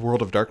Old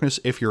World of Darkness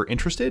if you're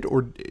interested,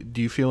 or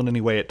do you feel in any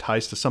way it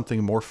ties to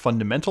something more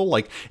fundamental?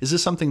 Like, is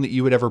this something that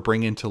you would ever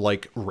bring into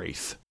like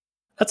Wraith?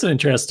 That's an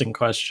interesting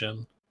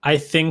question. I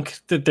think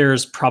that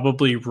there's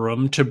probably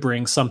room to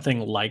bring something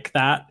like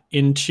that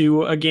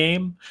into a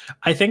game.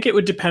 I think it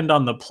would depend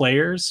on the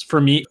players. For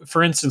me,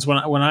 for instance, when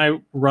I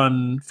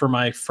run for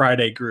my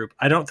Friday group,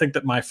 I don't think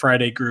that my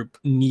Friday group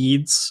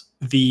needs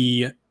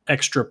the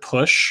extra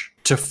push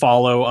to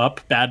follow up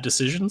bad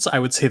decisions. I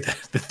would say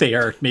that they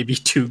are maybe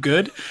too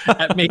good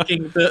at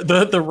making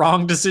the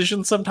wrong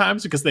decisions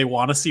sometimes because they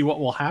want to see what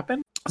will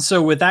happen.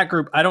 So with that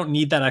group, I don't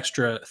need that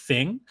extra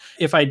thing.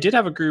 If I did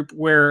have a group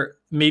where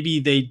maybe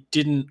they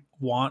didn't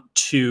want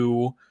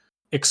to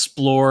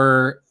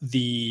explore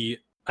the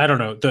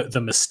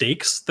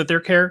mistakes that their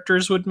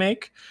characters would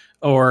make,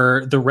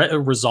 or the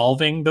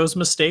resolving those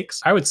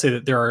mistakes, I would say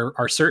that there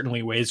are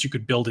certainly ways you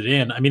could build it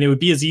in. I mean, it would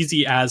be as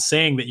easy as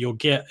saying that you'll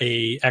get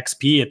a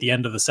XP at the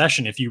end of the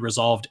session if you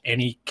resolved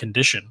any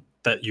condition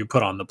that you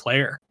put on the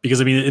player. Because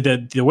I mean,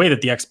 the way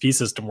that the XP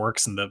system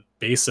works in the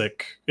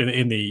basic,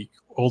 in the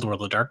Old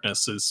World of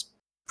Darkness, is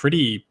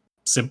pretty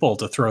simple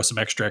to throw some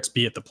extra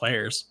XP at the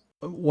players.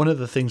 One of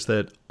the things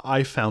that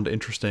I found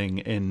interesting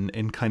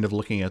in kind of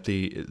looking at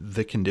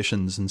the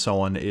conditions and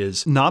so on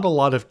is not a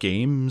lot of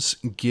games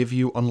give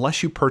you,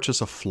 unless you purchase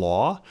a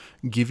flaw,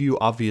 give you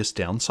obvious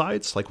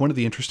downsides. Like, one of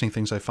the interesting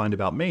things I find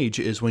about Mage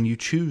is when you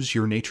choose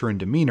your nature and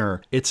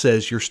demeanor, it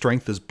says your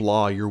strength is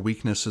blah, your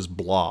weakness is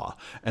blah.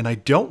 And I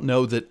don't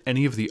know that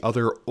any of the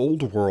other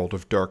Old World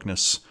of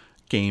Darkness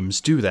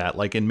games do that.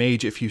 Like in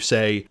Mage, if you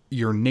say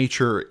your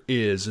nature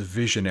is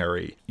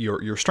visionary,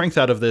 your strength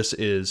out of this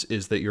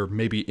is that you're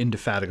maybe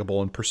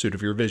indefatigable in pursuit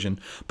of your vision,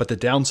 but the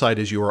downside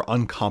is you are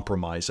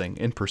uncompromising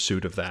in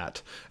pursuit of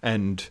that.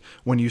 And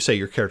when you say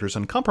your character is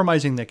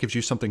uncompromising, that gives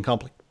you something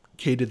complicated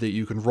that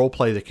you can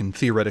roleplay that can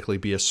theoretically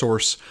be a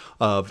source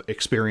of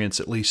experience,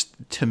 at least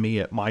to me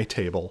at my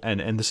table.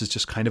 And this is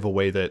just kind of a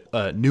way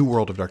that New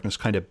World of Darkness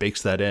kind of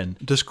bakes that in.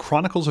 Does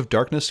Chronicles of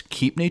Darkness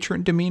keep nature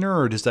and demeanor,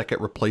 or does that get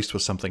replaced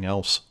with something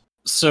else?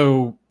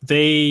 So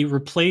they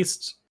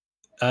replaced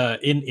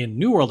in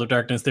New World of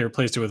Darkness, they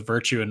replaced it with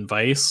virtue and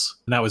vice,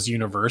 and that was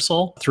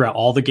universal throughout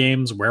all the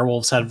games.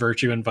 Werewolves had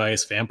virtue and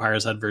vice,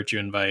 vampires had virtue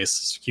and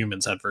vice,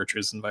 humans had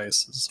virtues and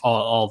vices,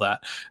 all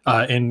that.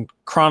 In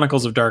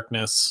Chronicles of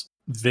Darkness,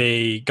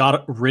 they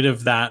got rid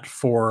of that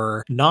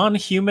for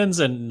non-humans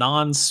and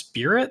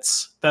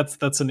non-spirits.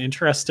 That's an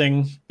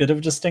interesting bit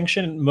of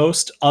distinction.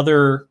 Most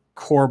other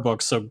core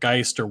books, so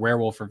Geist or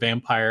Werewolf or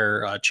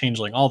Vampire,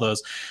 Changeling, all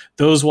those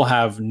will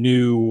have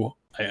new,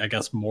 I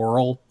guess,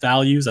 moral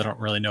values. I don't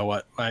really know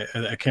what, I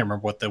can't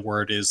remember what the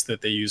word is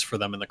that they use for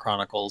them in the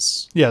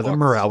Chronicles. Yeah, the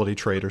morality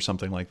trait or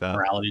something like that.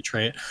 Morality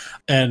trait.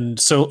 And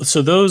so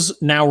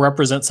those now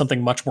represent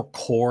something much more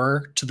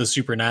core to the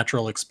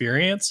supernatural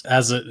experience.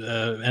 As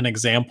an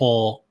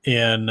example,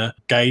 in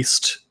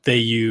Geist, they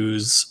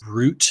use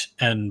root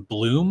and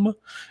bloom.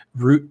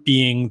 Root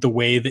being the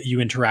way that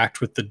you interact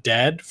with the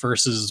dead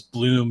versus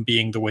bloom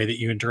being the way that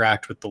you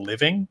interact with the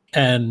living.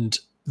 And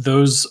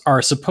those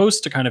are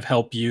supposed to kind of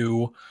help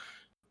you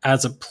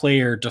as a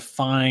player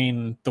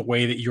define the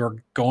way that you're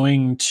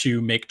going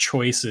to make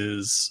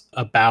choices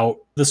about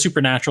the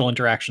supernatural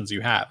interactions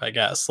you have, I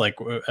guess. Like,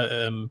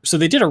 so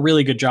they did a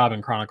really good job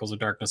in Chronicles of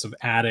Darkness of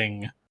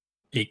adding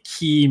a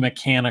key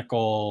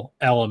mechanical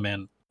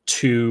element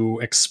to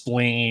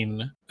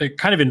explain,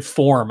 kind of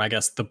inform, I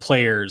guess, the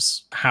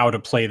players how to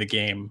play the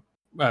game,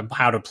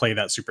 how to play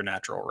that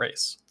supernatural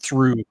race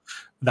through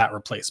that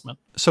replacement.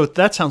 So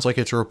that sounds like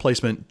it's a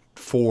replacement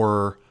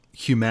for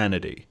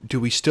humanity. Do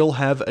we still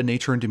have a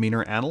nature and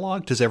demeanor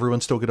analog? Does everyone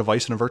still get a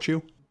vice and a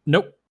virtue?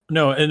 Nope.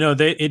 No.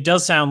 It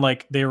does sound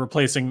like they're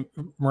replacing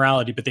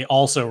morality, but they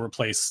also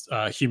replace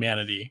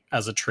humanity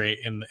as a trait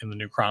in the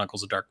new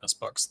Chronicles of Darkness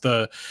books.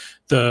 The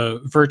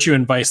virtue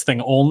and vice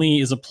thing only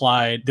is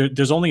applied.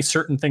 There's only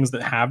certain things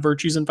that have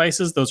virtues and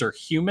vices. Those are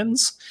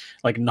humans,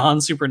 like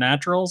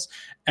non-supernaturals,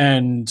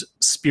 and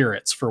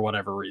spirits for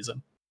whatever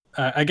reason.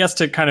 I guess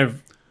to kind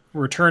of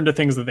return to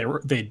things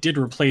that they did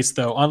replace,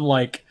 though,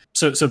 unlike.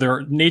 So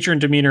their nature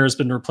and demeanor has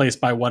been replaced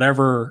by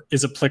whatever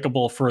is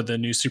applicable for the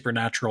new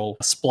supernatural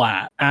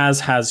splat, as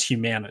has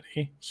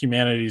humanity.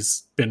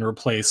 Humanity's been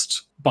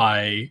replaced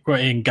by,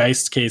 in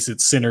Geist's case,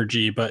 it's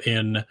synergy, but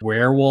in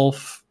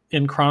Werewolf,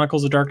 in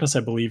Chronicles of Darkness,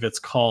 I believe it's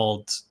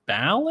called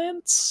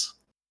balance.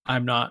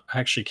 I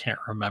actually can't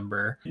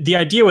remember. The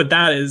idea with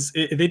that is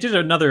they did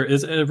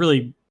is a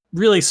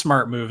really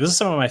smart move. This is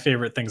some of my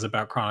favorite things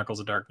about Chronicles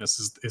of Darkness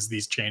is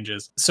these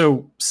changes.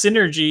 So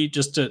synergy,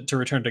 just to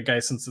return to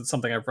Geist, since it's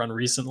something I've run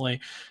recently,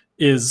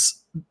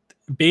 is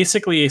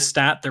basically a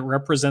stat that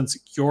represents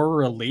your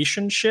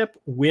relationship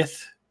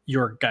with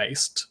your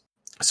Geist.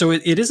 So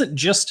it isn't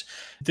just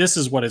this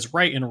is what is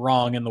right and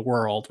wrong in the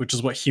world, which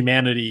is what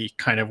humanity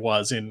kind of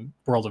was in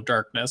World of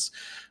Darkness.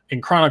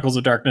 in Chronicles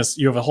of Darkness,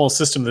 you have a whole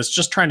system that's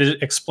just trying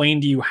to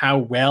explain to you how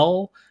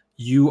well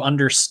you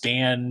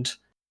understand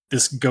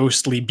this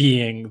ghostly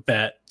being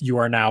that you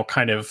are now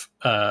kind of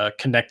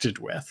connected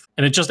with,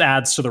 and it just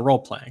adds to the role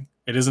playing.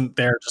 It isn't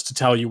there just to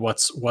tell you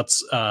what's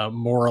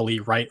morally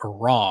right or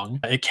wrong.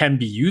 It can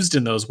be used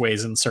in those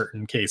ways in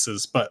certain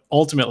cases, but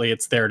ultimately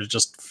it's there to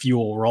just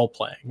fuel role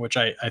playing, which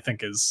I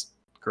think is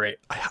great.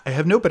 I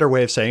have no better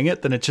way of saying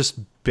it than it's just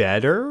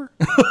better.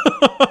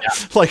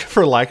 Like,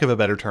 for lack of a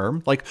better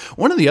term. Like,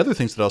 one of the other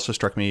things that also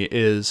struck me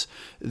is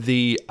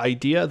the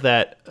idea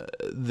that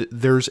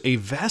there's a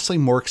vastly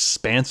more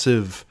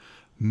expansive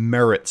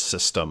merit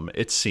system,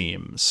 it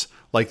seems.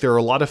 Like, there are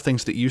a lot of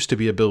things that used to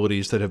be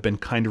abilities that have been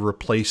kind of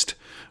replaced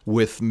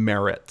with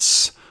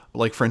merits.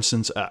 Like, for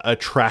instance, a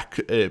track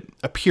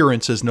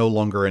appearance is no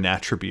longer an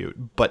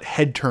attribute, but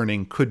head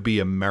turning could be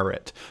a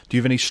merit. Do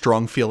you have any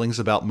strong feelings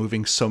about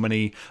moving so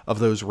many of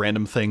those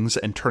random things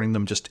and turning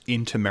them just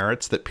into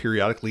merits that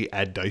periodically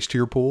add dice to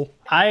your pool?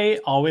 I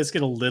always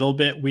get a little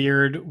bit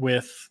weird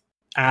with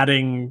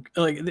adding,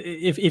 like,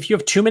 if you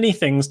have too many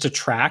things to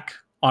track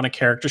on a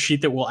character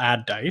sheet that will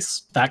add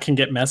dice, that can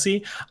get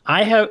messy.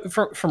 I have,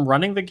 from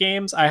running the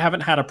games, I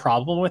haven't had a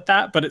problem with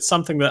that, but it's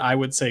something that I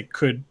would say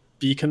could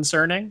be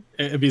concerning,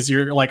 because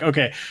you're like,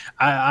 okay,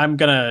 I'm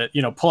gonna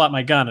pull out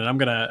my gun and I'm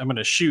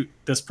gonna shoot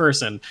this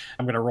person.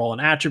 I'm gonna roll an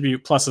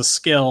attribute plus a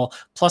skill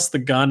plus the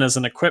gun as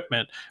an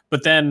equipment,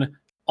 but then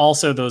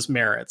also those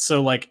merits.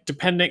 So, like,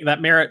 depending,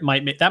 that merit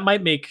might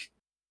make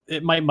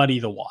it might muddy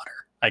the water,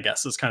 I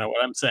guess, is kind of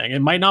what I'm saying.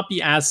 It might not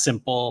be as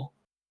simple,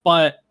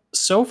 but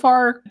so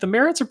far the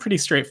merits are pretty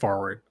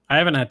straightforward. I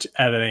haven't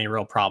had any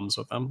real problems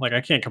with them. Like,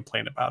 I can't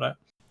complain about it.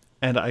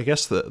 And I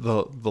guess the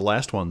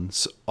last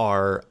ones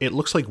are, it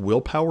looks like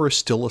willpower is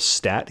still a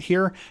stat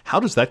here.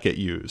 How does that get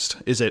used?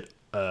 Is it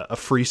a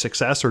free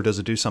success, or does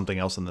it do something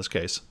else in this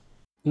case?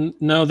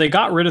 No, they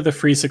got rid of the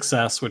free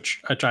success,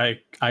 which I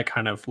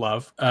kind of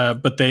love.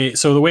 But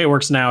so the way it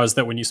works now is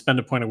that when you spend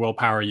a point of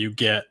willpower, you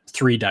get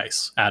 3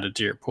 dice added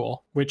to your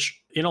pool,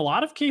 which in a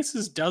lot of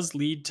cases does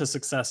lead to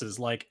successes.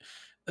 Like,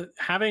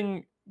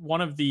 having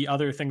one of the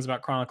other things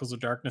about Chronicles of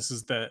Darkness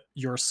is that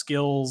your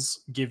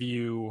skills give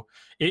you,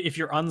 if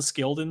you're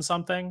unskilled in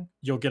something,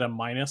 you'll get a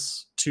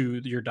minus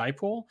to your die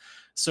pool.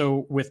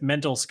 So with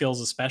mental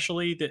skills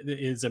especially, that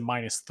is a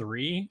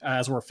 -3,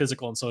 as where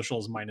physical and social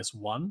is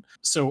 -1.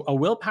 So a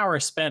willpower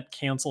spent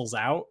cancels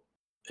out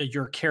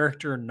your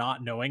character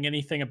not knowing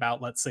anything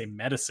about, let's say,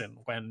 medicine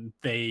when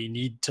they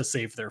need to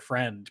save their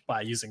friend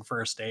by using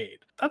first aid.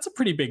 That's a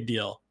pretty big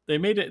deal. They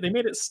made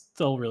it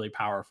still really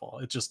powerful.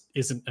 It just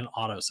isn't an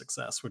auto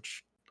success,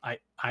 which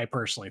I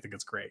personally think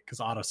it's great, because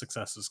auto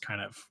success is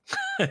kind of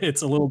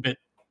it's a little bit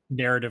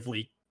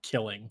narratively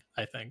killing,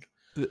 I think.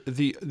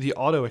 The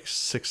auto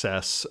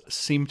success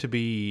seemed to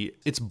be,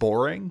 it's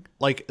boring.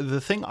 Like, the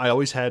thing I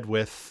always had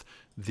with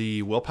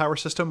the willpower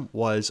system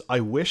was,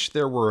 I wish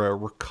there were a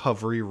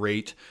recovery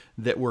rate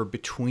that were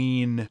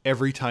between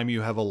every time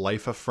you have a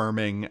life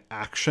affirming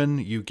action,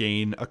 you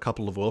gain a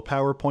couple of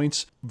willpower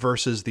points,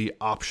 versus the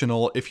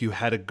optional, if you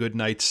had a good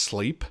night's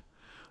sleep,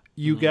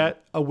 you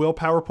get a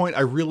willpower point.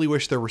 I really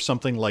wish there was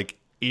something like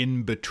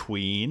in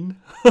between.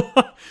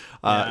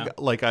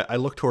 Like, I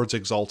look towards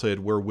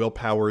Exalted, where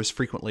willpower is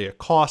frequently a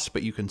cost,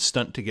 but you can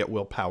stunt to get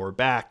willpower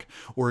back.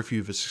 Or if you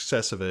have a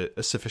success of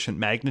a sufficient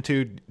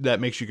magnitude, that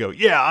makes you go,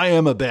 yeah, I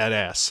am a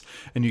badass,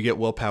 and you get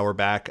willpower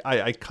back.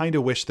 I kind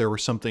of wish there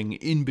was something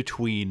in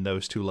between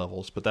those two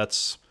levels, but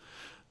that's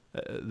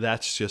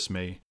just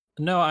me.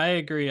 No, I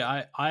agree.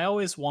 I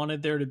always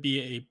wanted there to be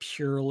a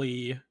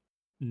purely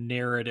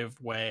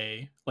narrative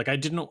way. Like,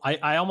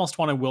 I almost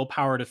wanted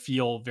willpower to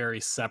feel very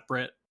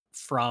separate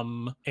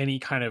from any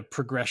kind of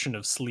progression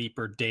of sleep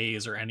or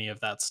days or any of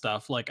that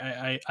stuff. Like,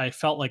 I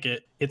felt like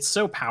it's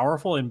so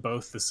powerful in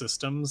both the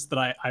systems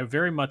that I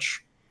very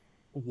much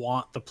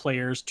want the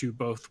players to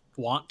both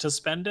want to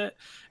spend it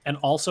and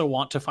also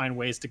want to find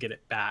ways to get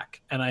it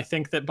back. And I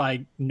think that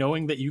by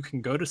knowing that you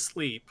can go to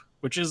sleep,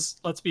 which is,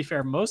 let's be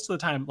fair, most of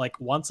the time like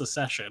once a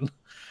session,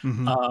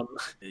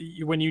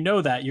 when you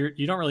know that,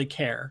 you don't really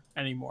care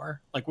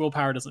anymore. Like,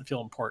 willpower doesn't feel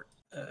important.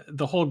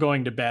 The whole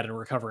going to bed and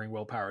recovering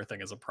willpower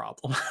thing is a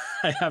problem.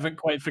 I haven't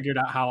quite figured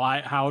out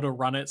how to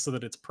run it so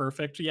that it's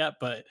perfect yet,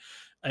 but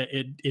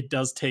it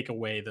does take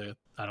away the,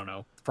 I don't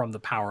know, from the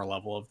power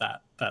level of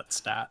that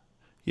stat.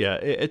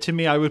 Yeah, to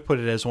me, I would put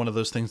it as one of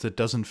those things that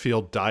doesn't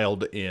feel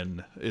dialed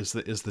in. Is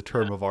the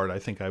term of art I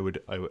think I would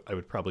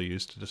probably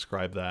use to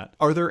describe that.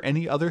 Are there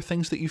any other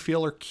things that you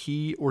feel are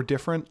key or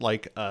different?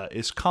 Like,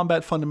 is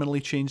combat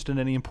fundamentally changed in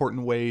any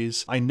important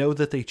ways? I know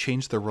that they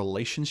changed the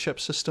relationship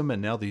system,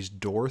 and now these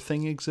door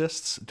thing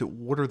exists.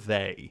 What are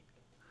they?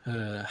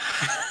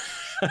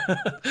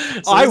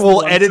 So I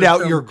will edit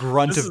out your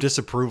grunt of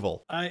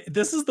disapproval.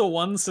 This is the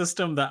one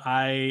system that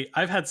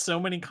I've had so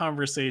many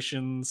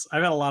conversations.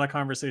 I've had a lot of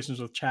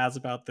conversations with Chaz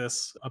about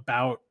this,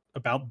 about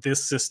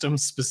this system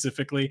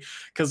specifically,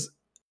 because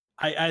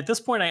at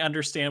this point I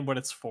understand what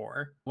it's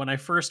for. When I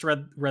first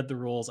read the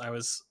rules, I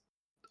was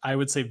I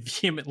would say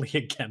vehemently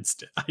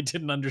against it. I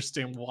didn't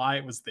understand why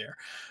it was there.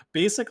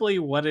 Basically,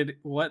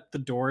 what the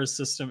doors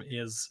system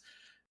is,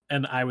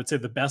 and I would say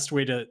the best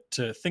way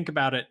to think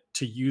about it,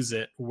 to use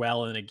it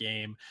well in a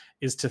game,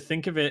 is to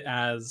think of it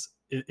as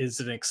is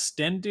an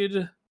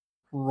extended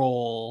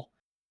role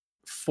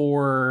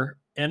for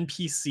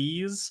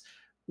NPCs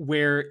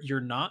where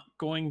you're not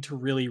going to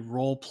really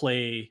role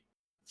play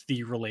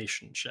the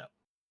relationship.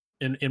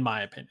 In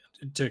my opinion,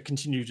 to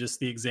continue just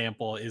the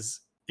example,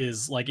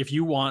 is like if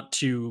you want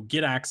to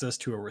get access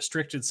to a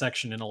restricted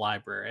section in a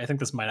library. I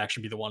think this might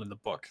actually be the one in the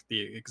book, the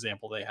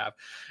example they have.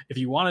 If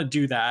you want to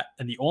do that,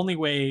 and the only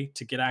way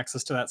to get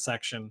access to that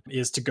section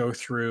is to go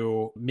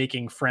through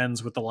making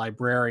friends with the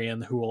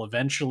librarian, who will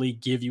eventually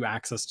give you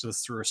access to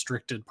this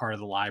restricted part of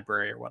the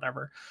library or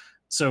whatever.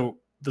 So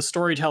the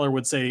storyteller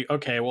would say,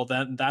 okay, well,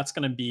 then that's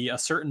going to be a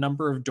certain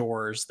number of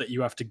doors that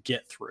you have to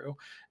get through.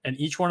 And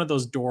each one of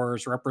those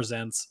doors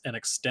represents an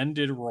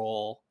extended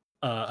role,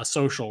 a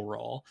social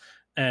role.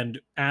 And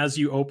as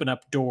you open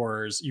up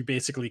doors, you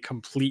basically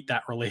complete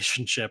that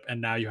relationship. And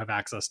now you have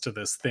access to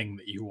this thing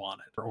that you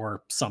wanted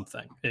or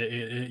something.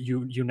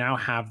 You now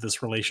have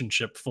this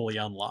relationship fully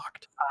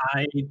unlocked.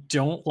 I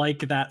don't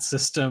like that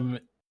system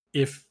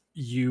if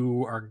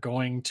you are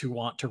going to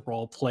want to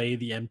role play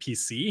the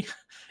NPC.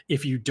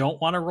 If you don't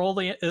want to roll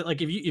the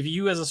like, if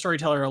you as a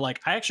storyteller are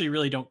like, I actually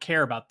really don't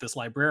care about this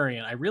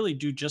librarian, I really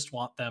do just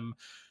want them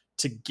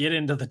to get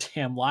into the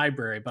damn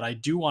library, but I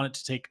do want it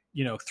to take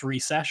 3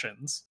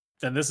 sessions,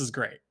 then this is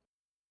great.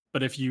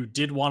 But if you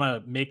did want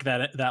to make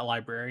that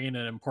librarian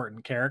an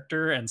important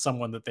character and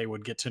someone that they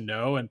would get to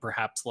know and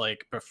perhaps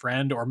like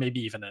befriend, or maybe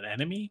even an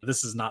enemy,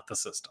 this is not the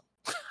system.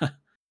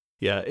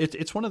 Yeah,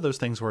 it's one of those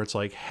things where it's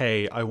like,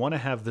 hey, I want to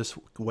have this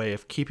way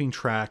of keeping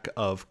track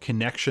of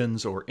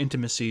connections or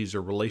intimacies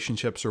or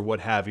relationships or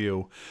what have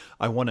you.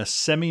 I want a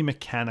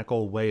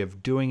semi-mechanical way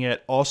of doing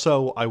it.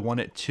 Also, I want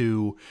it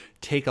to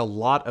take a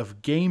lot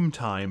of game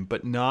time,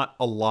 but not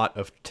a lot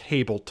of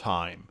table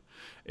time.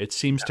 It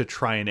seems to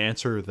try and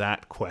answer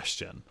that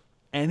question.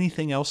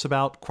 Anything else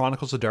about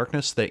Chronicles of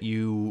Darkness that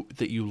you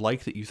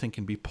like, that you think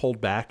can be pulled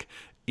back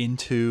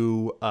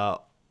into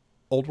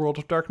Old World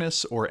of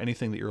Darkness, or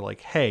anything that you're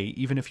like, hey,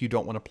 even if you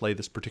don't want to play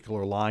this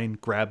particular line,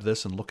 grab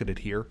this and look at it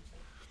here?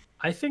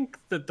 I think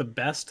that the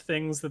best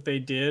things that they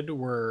did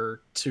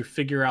were to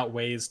figure out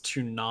ways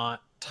to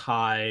not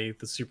tie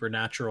the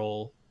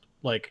supernatural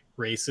like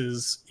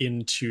races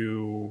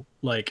into,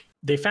 like,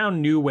 they found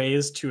new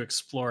ways to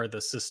explore the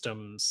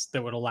systems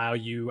that would allow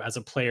you as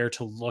a player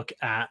to look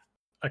at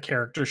a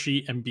character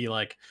sheet and be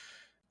like,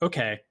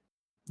 okay,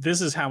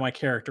 this is how my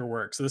character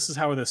works. This is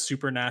how this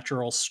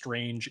supernatural,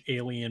 strange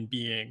alien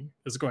being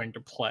is going to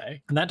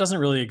play. And that doesn't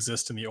really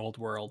exist in the Old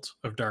World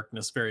of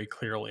Darkness very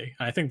clearly.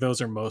 I think those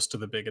are most of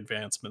the big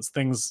advancements.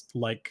 Things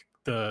like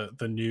the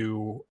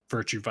new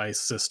Virtue Vice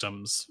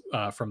systems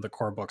from the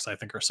core books, I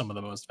think, are some of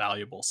the most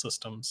valuable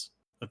systems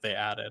that they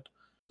added.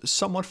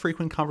 Somewhat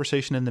frequent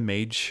conversation in the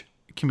mage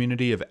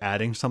community of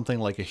adding something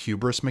like a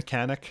hubris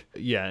mechanic.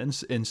 Yeah,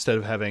 instead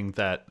of having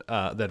that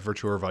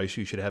virtue or vice,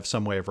 you should have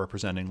some way of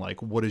representing,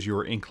 like, what is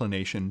your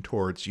inclination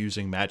towards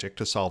using magic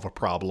to solve a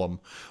problem,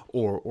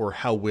 or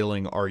how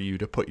willing are you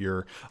to put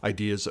your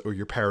ideas or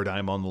your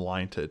paradigm on the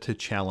line to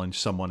challenge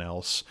someone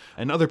else.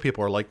 And other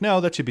people are like,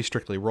 no, that should be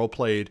strictly role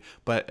played.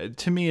 But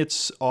to me,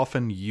 it's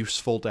often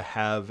useful to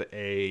have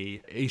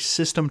a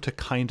system to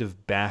kind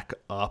of back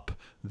up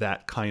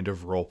that kind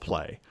of role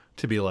play.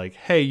 To be like,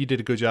 hey, you did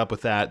a good job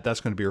with that.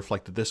 That's going to be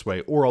reflected this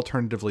way. Or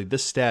alternatively,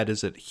 this stat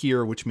is at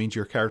here, which means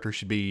your character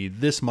should be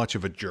this much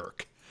of a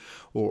jerk,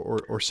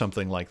 or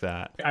something like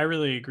that. I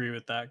really agree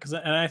with that,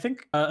 and I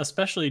think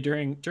especially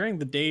during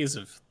the days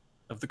of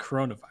the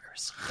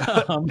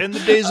coronavirus, in the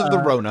days of the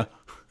Rona,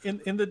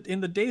 in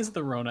the days of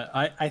the Rona,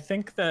 I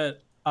think that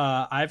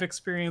I've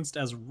experienced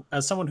as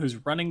someone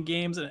who's running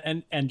games,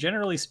 and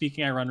generally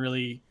speaking, I run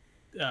really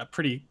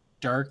pretty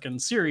dark and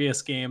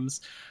serious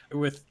games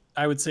with,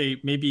 I would say,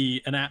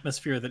 maybe an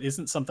atmosphere that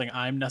isn't something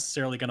I'm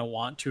necessarily going to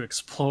want to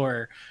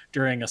explore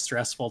during a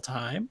stressful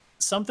time.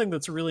 Something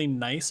that's really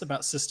nice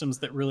about systems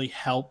that really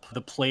help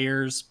the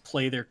players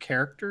play their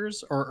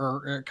characters,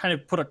 or kind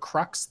of put a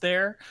crux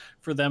there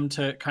for them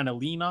to kind of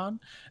lean on,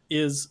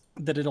 is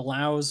that it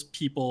allows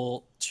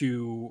people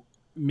to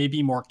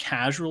maybe more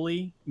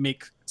casually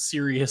make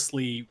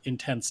seriously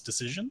intense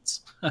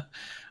decisions.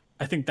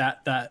 I think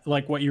that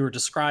like what you were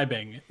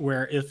describing,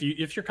 where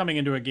if you're coming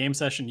into a game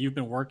session, you've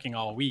been working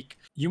all week,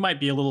 you might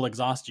be a little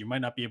exhausted. You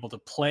might not be able to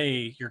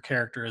play your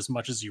character as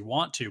much as you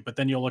want to, but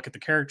then you'll look at the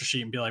character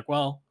sheet and be like,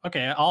 well,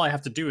 okay, all I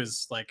have to do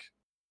is, like,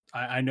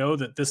 I know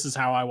that this is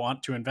how I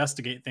want to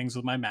investigate things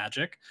with my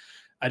magic.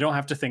 I don't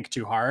have to think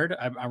too hard.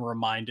 I'm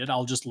reminded.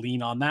 I'll just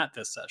lean on that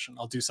this session.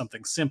 I'll do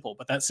something simple,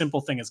 but that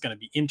simple thing is going to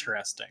be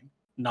interesting.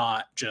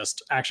 Not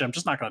just, actually, I'm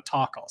just not going to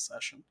talk all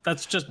session.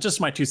 That's just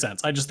my 2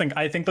 cents.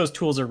 I think those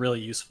tools are really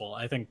useful.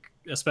 I think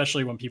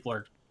especially when people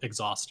are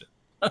exhausted.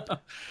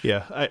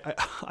 Yeah,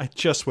 I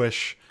just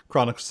wish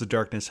Chronicles of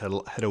Darkness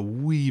had a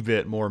wee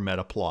bit more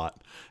meta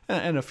plot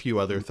and a few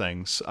other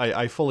things.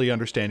 I fully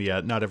understand,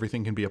 not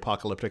everything can be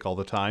apocalyptic all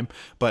the time,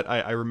 but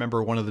I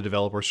remember one of the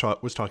developers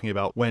was talking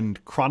about when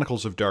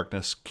Chronicles of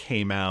Darkness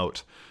came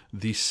out,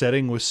 the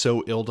setting was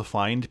so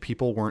ill-defined,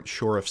 people weren't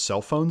sure if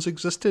cell phones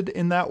existed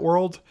in that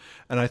world.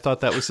 And I thought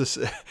that was this,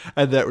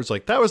 and that was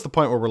the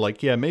point where we're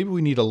like, yeah, maybe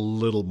we need a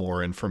little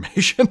more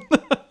information.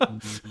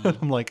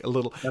 I'm like,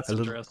 That's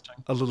interesting.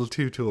 A little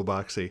too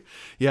toolboxy.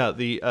 Yeah,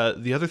 the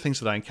other things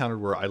that I encountered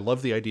were, I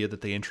love the idea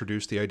that they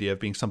introduced the idea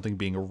of something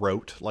being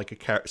rote,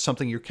 like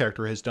something your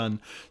character has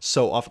done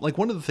so often. Like,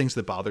 one of the things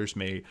that bothers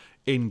me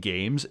in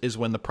games is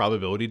when the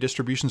probability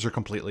distributions are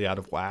completely out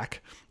of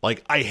whack.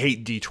 Like, I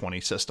hate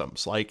D20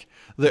 systems. Like,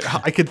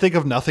 I could think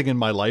of nothing in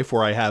my life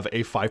where I have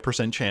a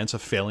 5% chance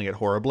of failing it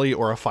horribly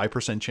or a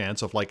 5%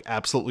 chance of like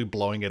absolutely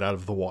blowing it out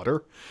of the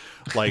water.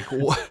 Like,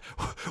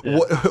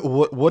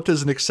 what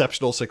does an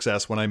exceptional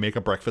success when I make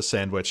a breakfast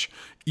sandwich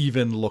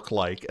even look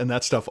like? And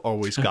that stuff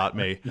always got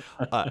me.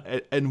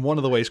 And one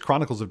of the ways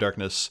Chronicles of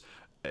Darkness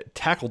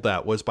tackled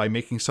that was by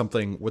making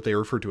something what they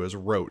refer to as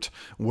rote,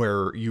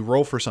 where you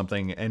roll for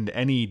something and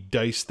any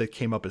dice that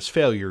came up as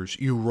failures,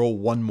 you roll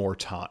one more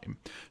time.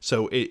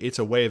 So it's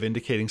a way of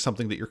indicating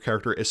something that your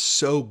character is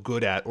so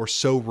good at or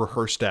so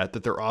rehearsed at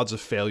that their odds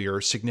of failure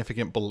are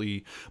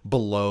significantly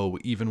below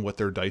even what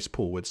their dice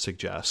pool would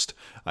suggest.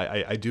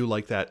 I do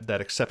like that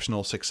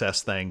exceptional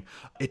success thing.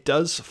 It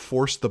does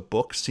force the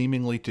book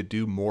seemingly to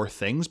do more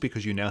things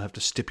because you now have to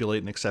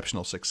stipulate an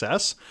exceptional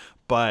success,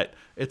 but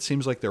it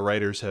seems like the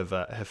writers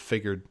have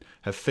figured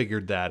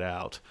that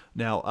out.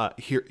 Now,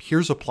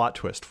 here's a plot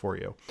twist for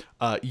you.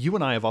 You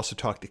and I have also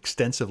talked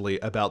extensively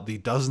about the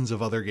dozens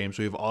of other games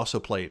we've also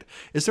played.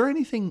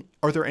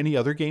 Are there any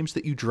other games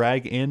that you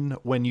drag in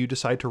when you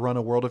decide to run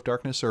a World of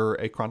Darkness or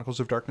a Chronicles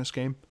of Darkness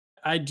game?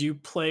 I do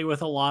play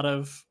with a lot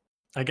of,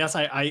 I guess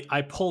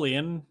I pull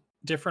in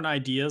different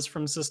ideas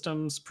from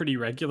systems pretty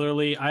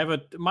regularly. I have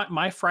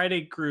my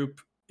Friday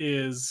group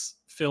is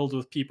filled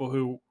with people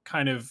who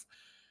kind of,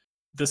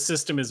 the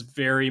system is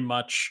very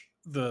much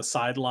the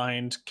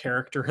sidelined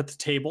character at the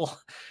table.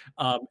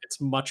 It's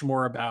much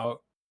more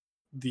about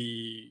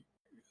the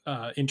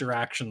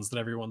interactions that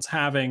everyone's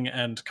having,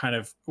 and kind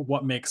of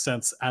what makes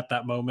sense at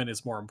that moment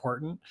is more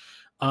important.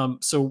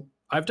 So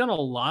I've done a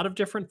lot of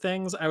different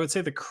things. I would say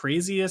the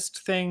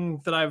craziest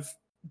thing that I've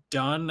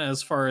done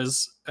as far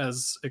as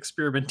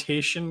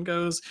experimentation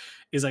goes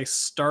is I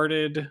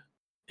started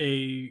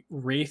a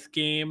Wraith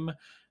game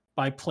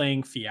by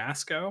playing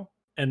Fiasco,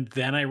 and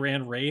then I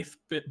ran Wraith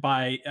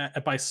by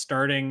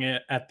starting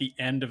it at the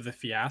end of the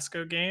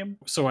Fiasco game.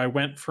 So I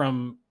went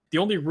from, the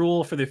only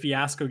rule for the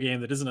Fiasco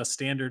game that isn't a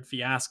standard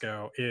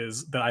Fiasco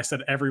is that I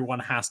said everyone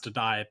has to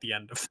die at the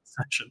end of the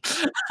session.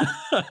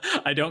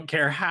 I don't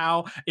care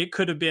how. It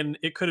could have been,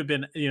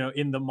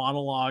 in the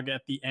monologue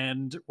at the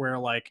end where,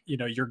 like,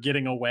 you're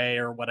getting away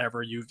or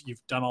whatever,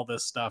 you've done all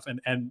this stuff,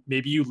 and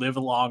maybe you live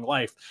a long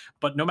life,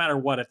 but no matter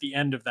what, at the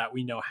end of that,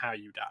 we know how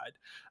you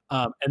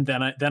died. And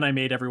then I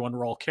made everyone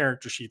roll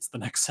character sheets the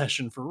next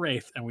session for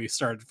Wraith, and we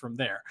started from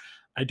there.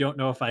 I don't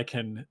know if I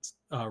can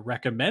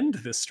recommend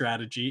this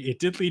strategy. It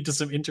did lead to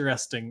some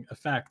interesting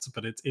effects,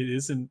 but it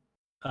isn't.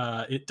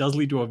 It does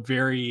lead to a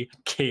very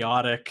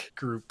chaotic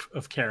group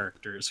of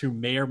characters who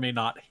may or may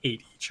not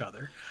hate each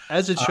other.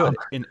 As it should.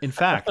 In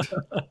fact,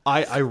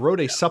 I wrote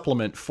a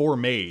supplement for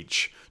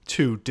Mage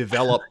to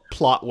develop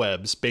plot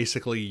webs,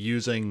 basically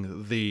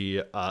using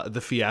the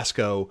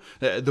Fiasco,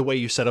 the way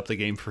you set up the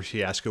game for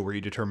Fiasco, where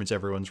you determines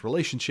everyone's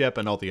relationship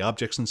and all the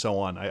objects and so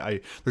on.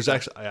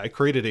 I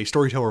created a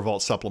Storyteller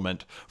Vault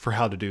supplement for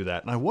how to do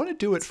that, and I want to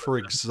do it for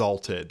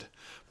Exalted,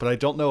 but I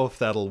don't know if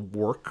that'll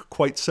work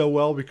quite so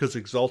well because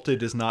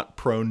Exalted is not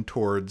prone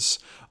towards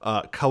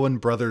Coen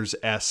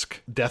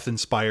Brothers-esque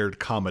death-inspired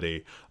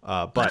comedy.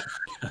 But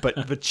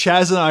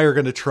Chaz and I are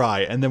going to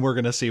try, and then we're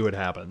going to see what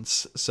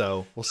happens.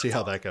 So we'll see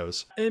how that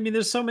goes. I mean,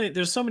 there's so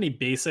many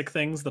basic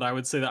things that I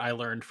would say that I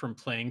learned from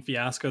playing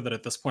Fiasco that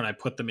at this point I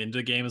put them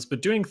into games.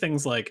 But doing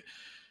things like,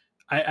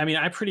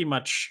 I pretty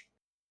much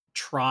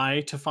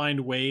try to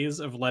find ways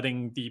of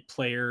letting the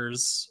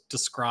players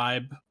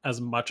describe as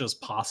much as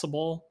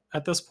possible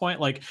at this point.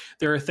 Like,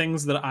 there are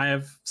things that I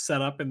have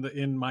set up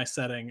in my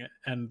setting,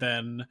 and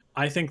then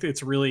I think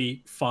it's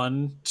really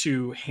fun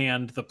to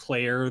hand the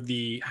player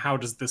the how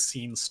does this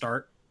scene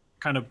start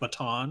kind of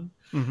baton,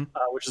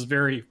 which is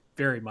very,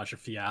 very much a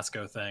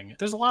Fiasco thing.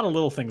 There's a lot of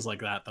little things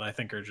like that I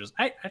think are just,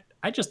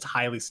 I just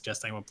highly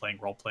suggest anyone playing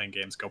role-playing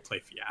games go play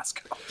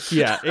Fiasco.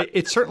 Yeah,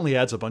 it certainly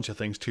adds a bunch of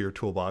things to your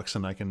toolbox,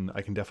 and I can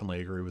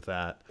definitely agree with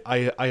that.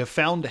 I have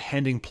found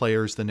handing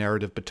players the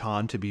narrative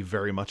baton to be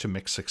very much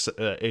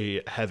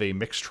have a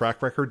mixed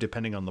track record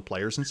depending on the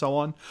players and so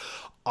on.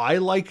 I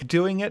like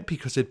doing it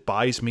because it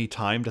buys me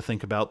time to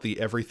think about the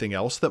everything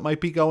else that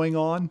might be going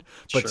on.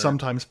 But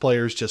sometimes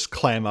players just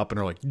clam up and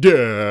are like,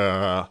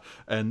 "Duh,"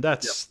 and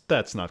that's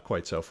not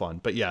quite so fun.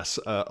 But yes,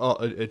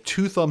 a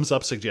 2 thumbs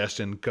up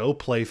suggestion: go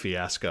play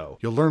Fiasco.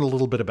 You'll learn a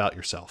little bit about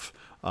yourself.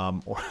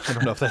 Or I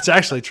don't know if that's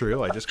actually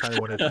true. I just kind of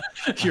wanted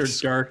Your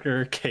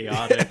darker,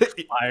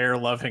 chaotic,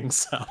 fire-loving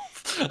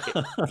self.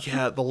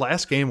 Yeah, the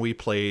last game we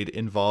played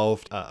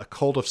involved a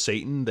cult of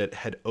Satan that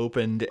had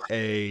opened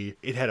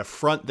it had a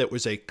front that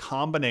was a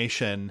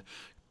combination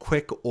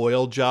quick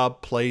oil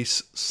job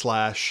place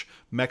slash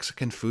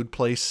Mexican food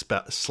place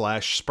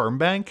slash sperm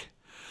bank.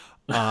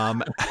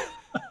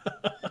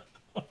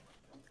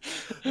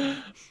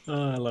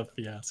 Oh, I love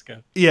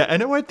Fiasco. Yeah,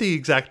 and it went the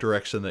exact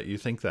direction that you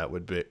think that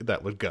would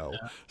go.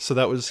 Yeah. So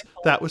that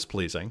was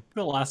pleasing.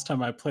 The last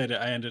time I played it,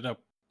 I ended up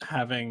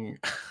having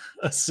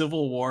a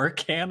Civil War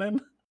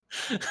cannon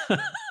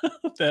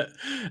that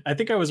I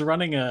think I was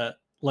running an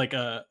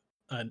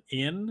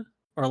inn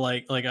or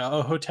like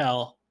a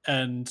hotel,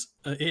 and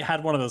it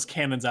had one of those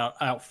cannons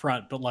out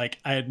front, but like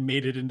I had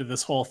made it into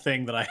this whole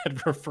thing that I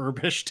had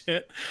refurbished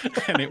it,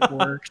 and it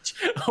worked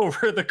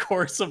over the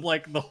course of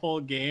like the whole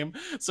game.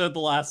 So at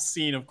the last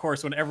scene, of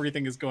course, when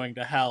everything is going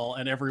to hell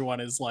and everyone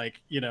is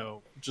like,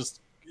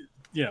 just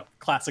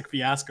classic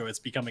Fiasco, it's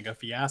becoming a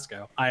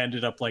fiasco, I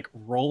ended up like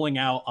rolling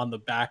out on the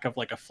back of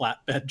like a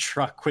flatbed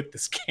truck with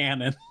this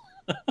cannon.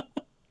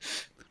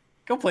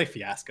 Go play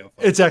Fiasco,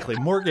 folks. Exactly.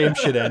 More games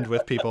should end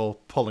with people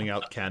pulling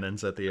out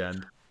cannons at the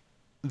end.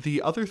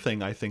 The other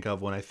thing I think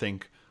of when I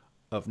think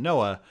of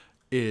Noah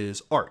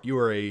is art. You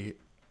are a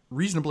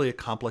reasonably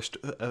accomplished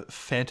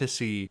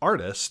fantasy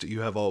artist.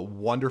 You have a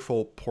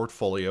wonderful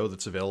portfolio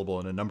that's available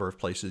in a number of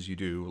places. You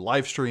do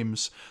live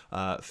streams.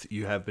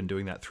 You have been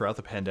doing that throughout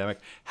the pandemic.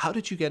 How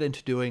did you get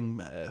into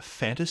doing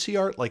fantasy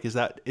art? Like, is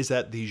that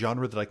the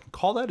genre that I can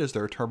call that? Is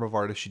there a term of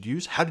art I should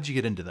use? How did you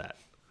get into that?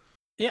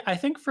 Yeah, I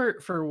think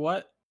for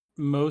what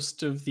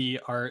most of the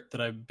art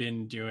that I've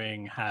been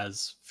doing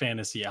has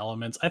fantasy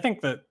elements. I think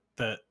that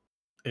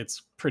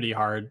it's pretty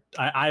hard.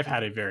 I've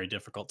had a very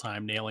difficult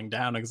time nailing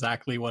down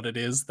exactly what it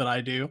is that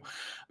I do,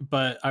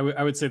 but I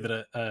would say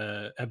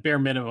that a bare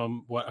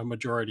minimum, what a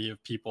majority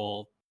of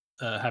people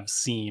have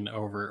seen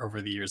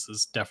over the years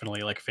is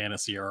definitely like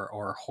fantasy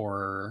or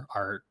horror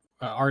art,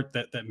 art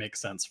that makes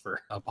sense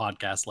for a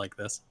podcast like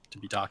this to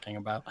be talking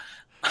about.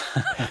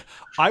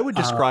 I would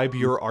describe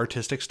your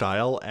artistic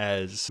style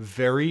as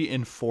very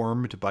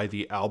informed by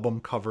the album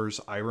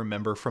covers I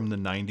remember from the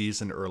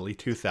 90s and early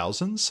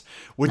 2000s,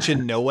 which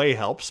in no way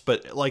helps.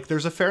 But like,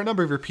 there's a fair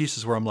number of your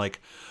pieces where I'm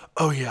like,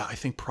 oh yeah, I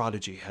think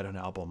Prodigy had an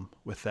album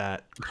with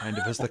that kind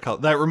of as the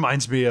color. That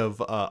reminds me of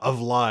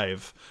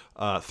Live,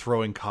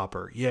 Throwing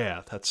Copper.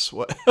 Yeah, that's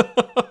what.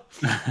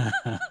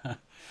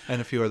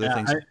 And a few other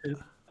things.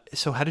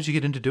 So how did you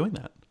get into doing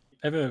that?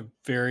 I have a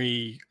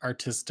very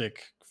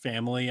artistic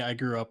family. I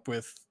grew up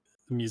with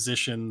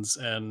musicians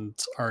and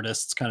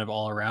artists kind of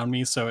all around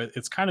me, so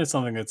it's kind of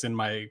something that's in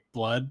my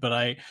blood. But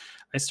I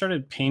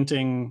started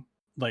painting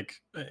like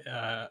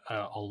a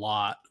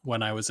lot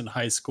when I was in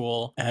high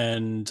school,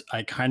 and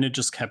I kind of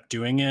just kept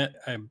doing it.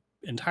 I'm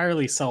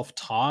entirely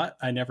self-taught.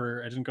 I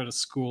didn't go to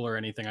school or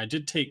anything. I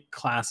did take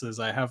classes.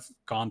 I have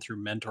gone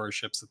through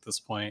mentorships at this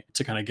point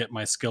to kind of get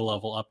my skill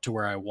level up to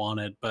where I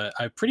wanted, but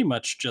I pretty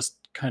much just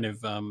kind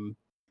of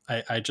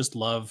I just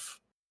love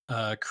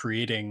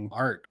creating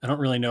art. I don't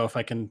really know if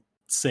I can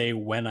say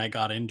when I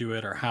got into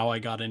it or how I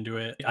got into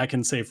it. I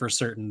can say for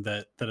certain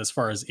that as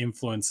far as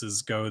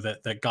influences go,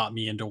 that got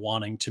me into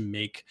wanting to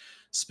make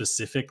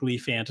specifically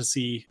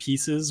fantasy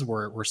pieces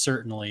were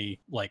certainly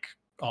like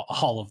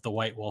all of the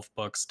White Wolf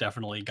books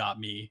definitely got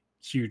me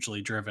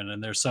hugely driven.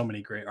 And there's so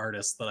many great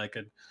artists that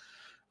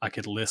I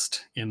could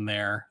list in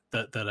there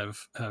that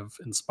have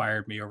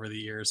inspired me over the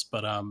years.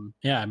 But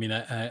yeah, I mean,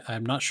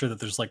 I'm not sure that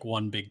there's like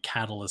one big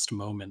catalyst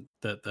moment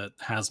that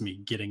has me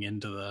getting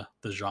into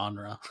the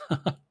genre.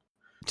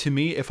 To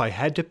me, if I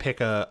had to pick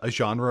a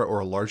genre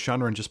or a large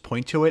genre and just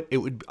point to it,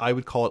 I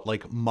would call it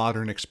like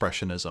modern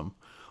expressionism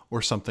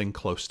or something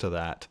close to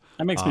that.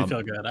 That makes me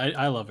feel good.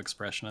 I love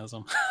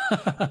expressionism.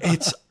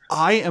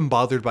 I am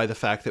bothered by the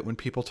fact that when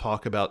people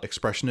talk about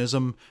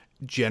expressionism,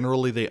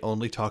 generally they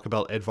only talk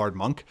about Edvard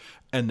Munch,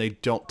 and they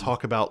don't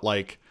talk about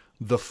like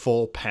the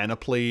full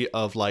panoply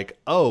of like,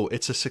 oh,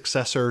 it's a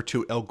successor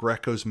to El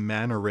Greco's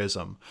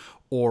mannerism.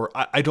 Or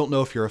I don't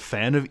know if you're a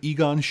fan of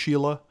Egon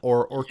Schiele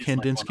or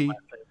Kandinsky. Like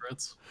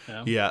favorites.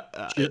 Yeah.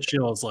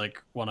 Schiele's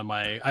like one of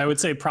my, I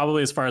would say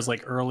probably as far as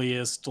like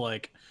earliest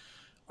like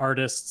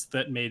artists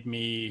that made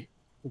me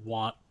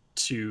want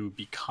to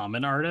become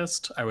an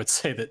artist, I would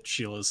say that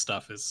Sheila's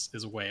stuff is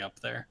way up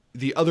there.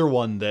 The other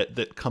one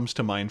that comes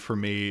to mind for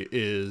me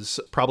is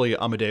probably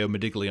Amedeo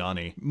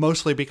Modigliani,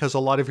 mostly because a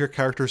lot of your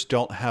characters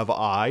don't have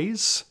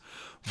eyes,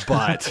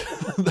 but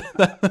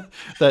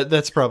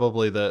that's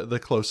probably the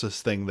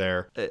closest thing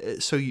there.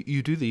 So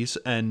you do these,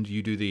 and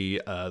you do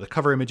the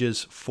cover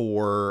images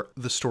for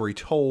the story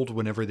told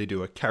whenever they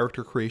do a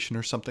character creation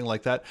or something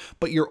like that,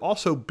 but you're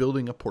also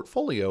building a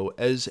portfolio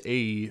as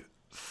a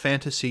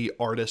fantasy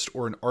artist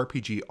or an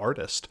RPG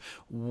artist.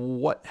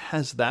 What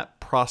has that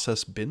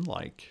process been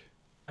like?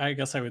 I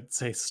guess I would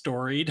say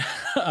storied.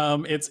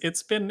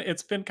 It's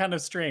been kind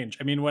of strange.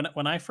 I mean,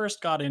 when I first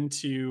started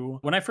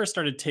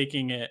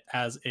taking it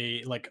as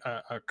a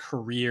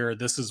career,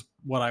 this is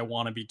what I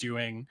want to be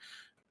doing.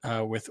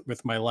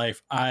 with my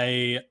life.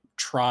 I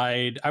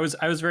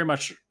was very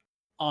much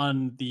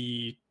on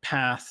the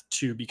path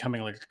to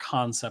becoming like a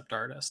concept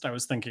artist. I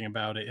was thinking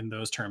about it in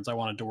those terms. I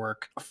wanted to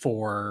work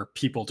for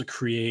people to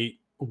create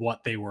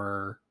what they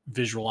were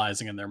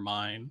visualizing in their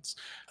minds.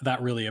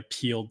 That really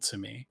appealed to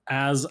me.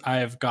 As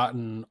I've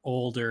gotten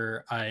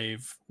older,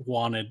 I've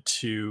wanted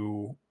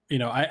to,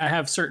 I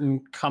have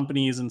certain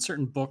companies and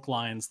certain book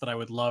lines that I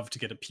would love to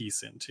get a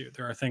piece into.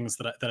 There are things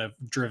that have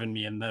driven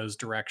me in those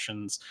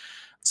directions.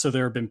 So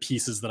there have been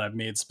pieces that I've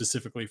made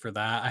specifically for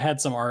that. I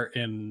had some art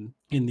in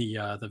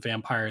the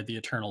Vampire: The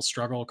Eternal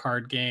Struggle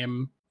card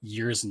game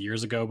years and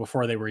years ago,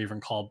 before they were even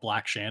called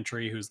Black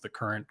Chantry, who's the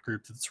current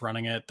group that's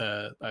running it.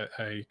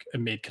 I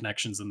made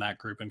connections in that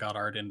group and got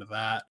art into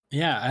that.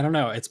 Yeah, I don't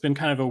know. It's been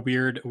kind of a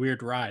weird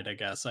ride, I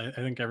guess. I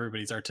think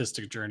everybody's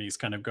artistic journeys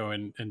kind of go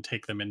in and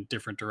take them in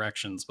different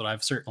directions, but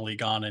I've certainly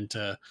gone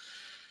into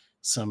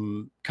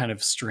some kind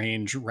of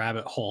strange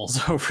rabbit holes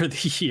over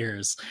the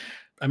years.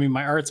 I mean,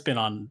 my art's been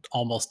on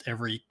almost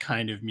every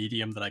kind of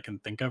medium that I can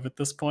think of at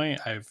this point.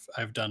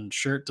 I've done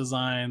shirt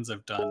designs,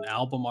 I've done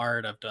album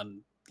art, I've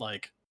done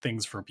like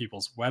things for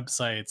people's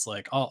websites,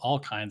 like all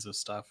kinds of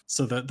stuff.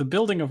 So the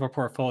building of a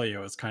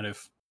portfolio is kind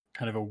of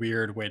a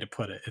weird way to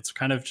put it. It's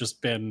kind of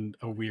just been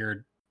a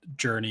weird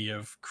journey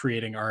of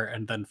creating art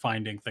and then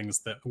finding things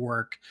that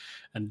work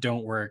and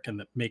don't work and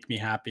that make me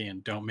happy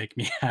and don't make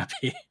me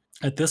happy.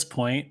 At this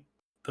point,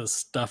 the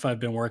stuff I've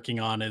been working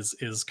on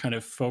is kind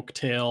of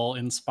folktale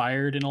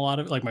inspired in a lot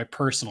of it. Like my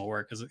personal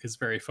work is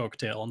very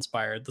folktale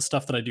inspired. The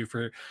stuff that I do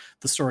for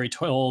the Story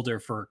Told or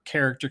for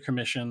character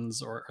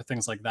commissions or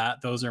things like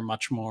that, those are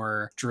much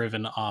more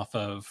driven off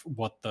of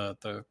what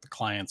the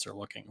clients are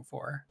looking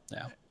for.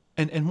 Yeah.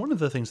 And one of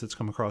the things that's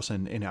come across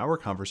in our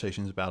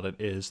conversations about it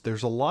is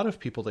there's a lot of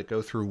people that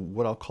go through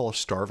what I'll call a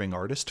starving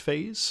artist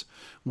phase,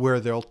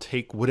 where they'll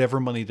take whatever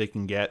money they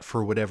can get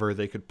for whatever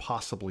they could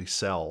possibly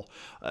sell.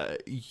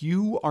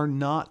 You are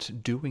not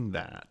doing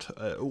that.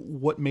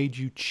 What made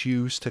you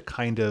choose to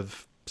kind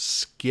of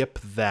skip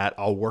that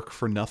I'll work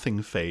for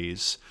nothing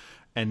phase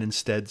and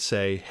instead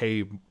say,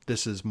 hey,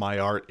 this is my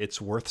art,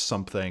 it's worth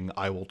something,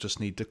 I will just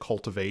need to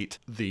cultivate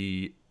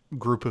the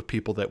group of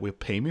people that will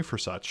pay me for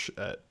such?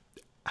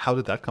 How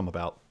did that come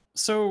about?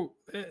 So,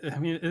 I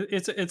mean,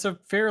 it's a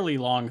fairly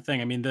long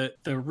thing. I mean,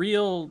 the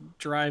real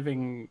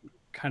driving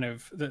kind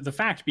of the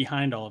fact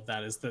behind all of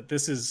that is that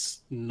this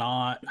is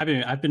not.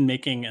 I've been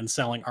making and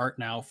selling art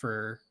now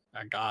for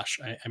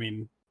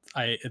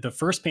the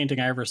first painting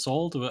I ever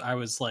sold, I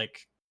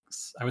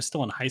was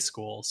still in high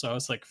school, so I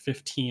was like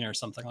 15 or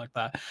something like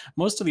that.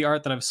 Most of the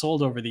art that I've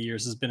sold over the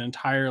years has been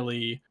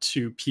entirely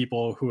to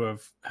people who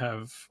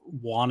have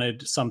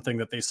wanted something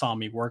that they saw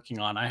me working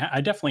on.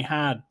 I definitely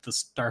had the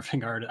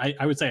starving art.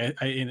 I would say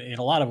in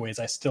a lot of ways,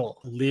 I still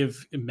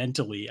live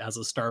mentally as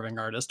a starving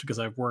artist because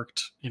I've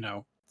worked,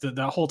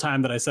 the whole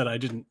time that I said I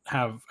didn't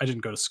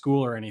go to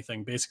school or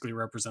anything basically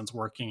represents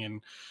working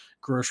in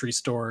grocery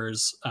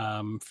stores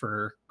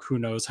for who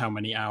knows how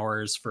many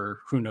hours for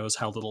who knows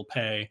how little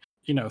pay.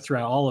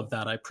 Throughout all of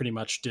that, I pretty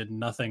much did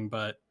nothing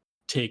but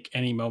take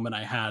any moment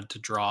I had to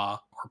draw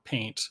or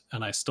paint,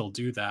 and I still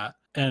do that.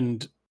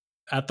 And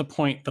at the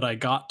point that I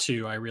got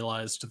to, I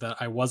realized that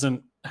I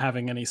wasn't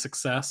having any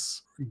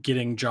success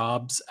getting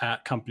jobs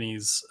at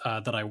companies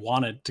that I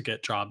wanted to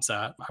get jobs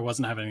at. I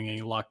wasn't having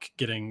any luck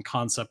getting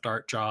concept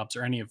art jobs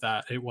or any of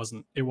that. It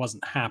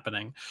wasn't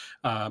happening.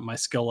 My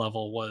skill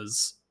level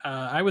was,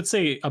 I would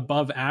say,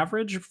 above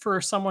average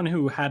for someone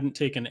who hadn't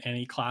taken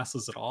any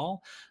classes at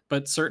all,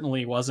 but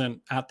certainly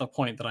wasn't at the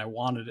point that I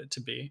wanted it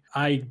to be.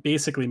 I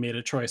basically made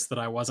a choice that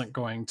I wasn't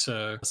going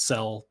to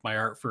sell my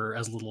art for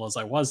as little as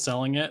I was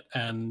selling it.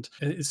 And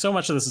so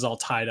much of this is all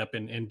tied up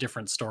in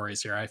different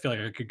stories here. I feel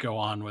like I could go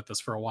on with this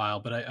for a while,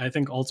 but I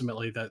think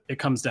ultimately that it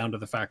comes down to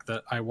the fact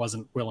that I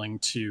wasn't willing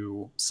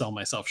to sell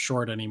myself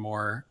short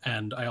anymore.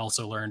 And I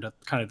also learned at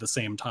kind of the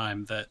same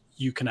time that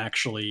you can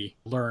actually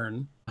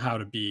learn how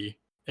to be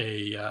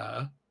a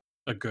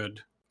good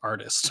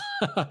artist,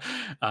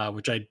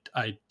 which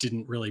I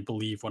didn't really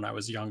believe when I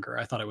was younger.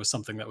 I thought it was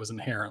something that was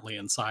inherently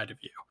inside of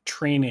you.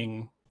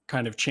 Training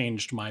kind of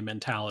changed my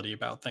mentality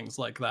about things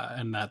like that,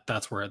 and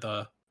that's where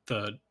the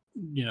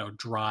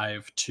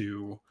drive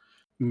to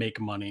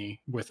make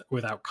money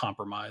without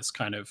compromise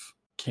kind of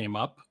came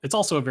up. It's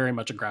also very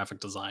much a graphic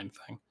design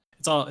thing.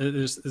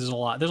 There's a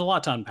lot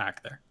to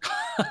unpack there.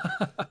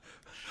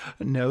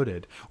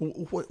 Noted.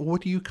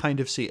 What do you kind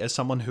of see as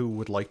someone who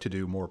would like to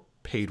do more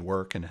paid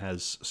work and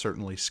has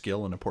certainly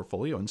skill in a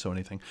portfolio and so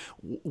anything?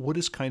 What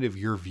is kind of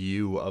your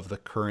view of the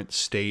current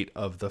state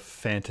of the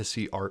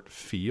fantasy art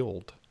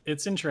field?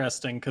 It's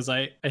interesting because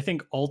I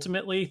think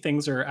ultimately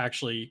things are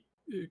actually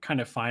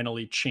kind of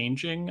finally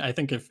changing. I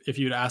think if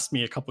you'd asked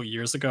me a couple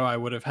years ago, I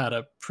would have had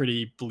a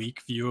pretty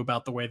bleak view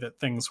about the way that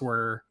things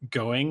were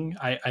going.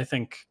 I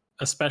think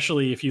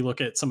especially if you look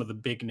at some of the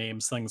big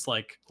names, things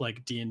like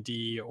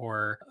D&D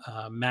or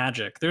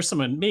Magic. There's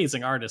some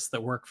amazing artists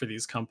that work for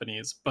these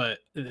companies, but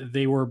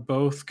they were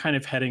both kind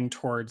of heading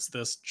towards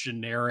this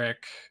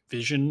generic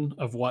vision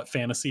of what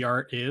fantasy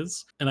art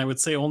is. And I would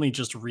say only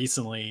just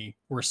recently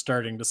we're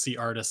starting to see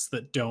artists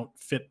that don't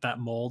fit that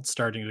mold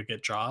starting to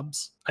get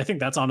jobs. I think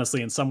that's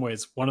honestly in some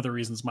ways one of the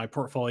reasons my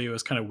portfolio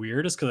is kind of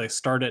weird, is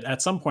because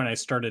at some point I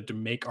started to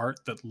make art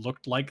that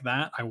looked like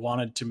that. I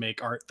wanted to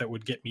make art that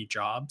would get me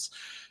jobs.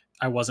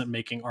 I wasn't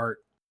making art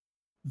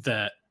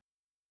that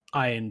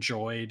I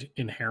enjoyed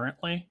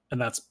inherently. And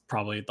that's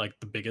probably like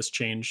the biggest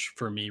change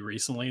for me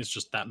recently, is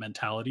just that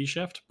mentality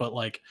shift. But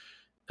like,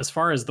 as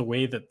far as the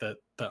way that the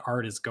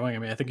art is going, I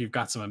mean, I think you've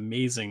got some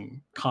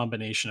amazing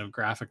combination of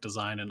graphic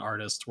design and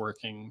artists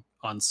working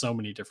on so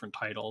many different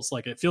titles.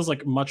 Like, it feels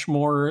like much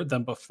more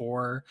than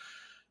before.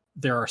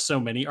 There are so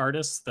many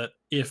artists that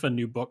if a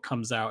new book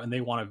comes out and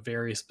they want a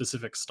very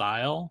specific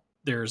style,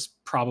 there's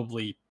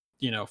probably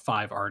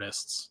 5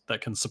 artists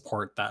that can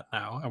support that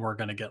now, and we're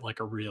going to get like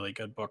a really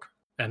good book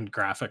and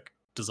graphic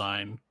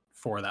design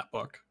for that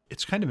book.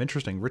 It's kind of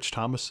interesting. Rich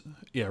Thomas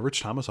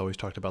always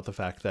talked about the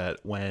fact that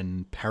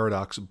when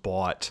Paradox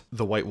bought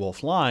the White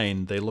Wolf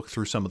line, they looked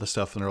through some of the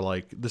stuff and they're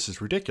like, this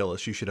is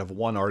ridiculous. You should have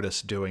one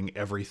artist doing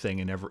everything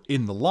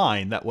in the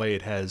line. That way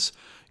it has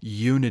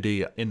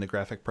unity in the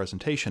graphic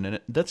presentation. And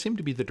that seemed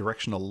to be the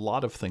direction a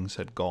lot of things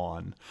had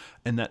gone.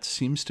 And that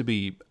seems to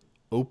be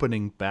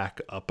opening back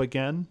up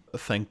again.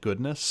 Thank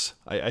goodness.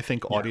 I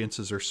think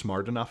audiences are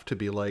smart enough to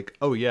be like,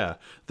 oh yeah,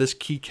 this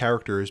key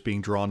character is being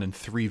drawn in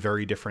 3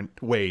 very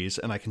different ways,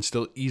 and I can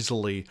still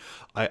easily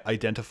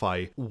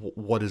identify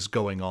what is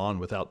going on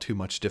without too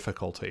much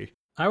difficulty.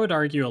 I would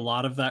argue a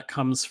lot of that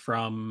comes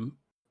from,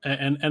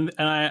 and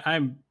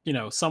I'm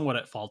somewhat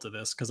at fault of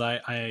this, because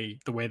I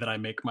the way that I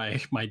make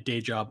my day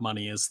job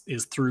money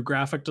is through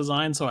graphic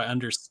design, so I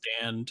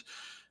understand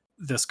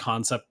this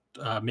concept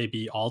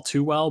maybe all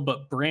too well.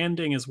 But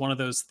branding is one of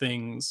those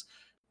things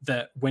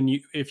that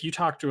if you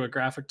talk to a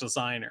graphic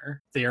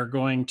designer, they're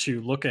going to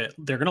look at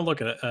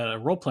a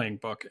role-playing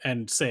book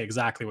and say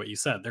exactly what you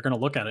said. They're going to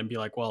look at it and be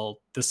like,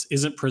 well, this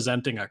isn't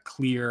presenting a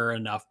clear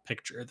enough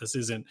picture.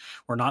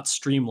 We're not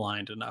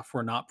streamlined enough.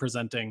 We're not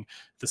presenting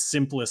the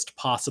simplest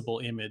possible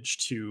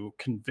image to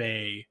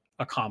convey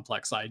a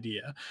complex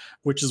idea,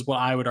 which is what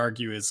I would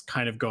argue is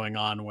kind of going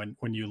on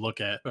when you look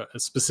at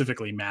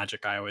specifically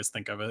Magic. I always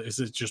think of it as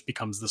it just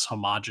becomes this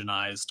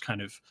homogenized kind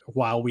of,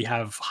 while we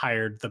have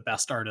hired the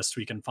best artists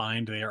we can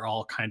find, they are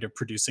all kind of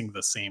producing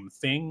the same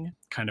thing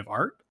kind of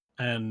art.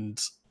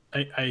 And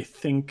I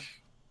think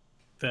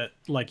that,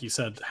 like you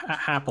said,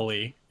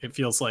 happily, it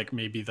feels like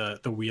maybe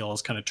the wheel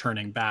is kind of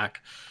turning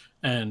back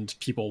and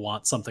people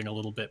want something a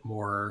little bit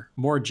more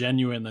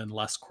genuine and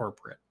less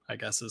corporate, I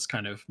guess, is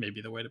kind of maybe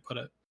the way to put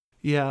it.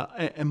 Yeah,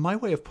 and my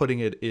way of putting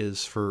it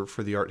is for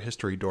the art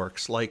history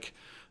dorks, like,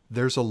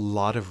 there's a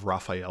lot of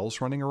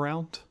Raphaels running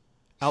around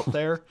out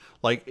there.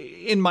 Like,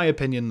 in my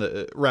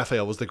opinion,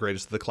 Raphael was the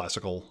greatest of the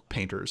classical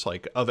painters.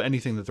 Like, of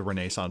anything that the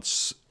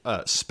Renaissance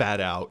spat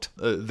out,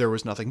 there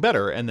was nothing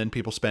better. And then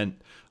people spent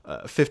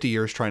 50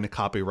 years trying to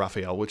copy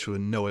Raphael, which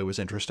in no way was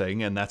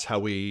interesting. And that's how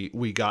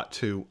we got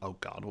to, oh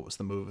God, what was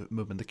the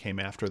movement that came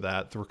after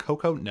that? The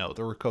Rococo? No,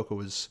 the Rococo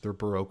was their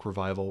Baroque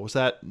revival. Was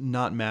that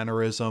not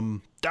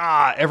Mannerism?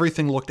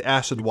 Everything looked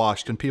acid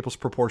washed and people's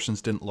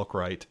proportions didn't look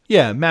right.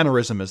 Yeah,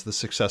 Mannerism is the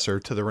successor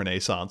to the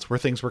Renaissance, where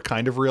things were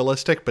kind of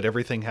realistic, but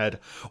everything had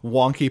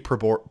wonky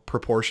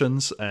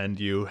proportions, and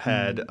you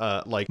had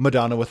like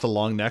Madonna with the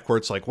long neck, where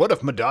it's like, what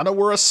if Madonna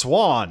were a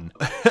swan?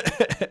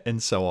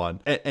 And so on.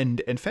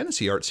 And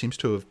fantasy art seems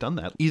to have done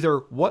that. Either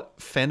what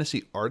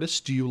fantasy artists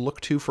do you look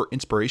to for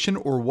inspiration,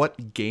 or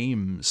what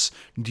games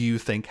do you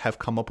think have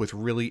come up with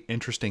really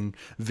interesting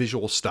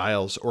visual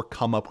styles, or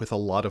come up with a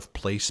lot of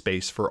play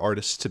space for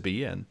artists to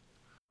be in?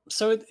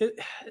 So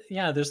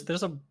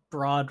there's a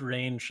broad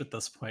range at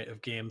this point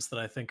of games that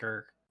I think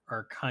are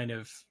kind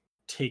of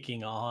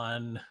taking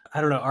on,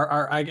 I don't know,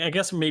 I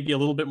guess maybe a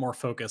little bit more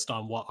focused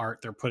on what art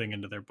they're putting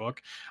into their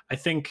book. I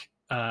think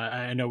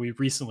I know we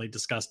recently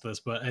discussed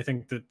this, but I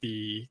think that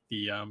the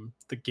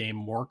game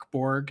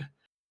Morkborg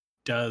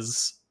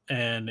does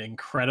an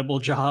incredible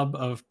job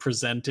of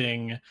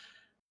presenting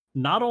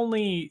not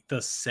only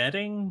the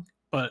setting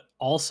but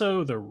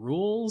also the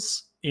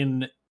rules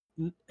in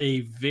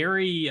a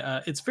very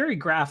it's very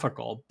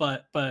graphical,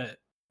 but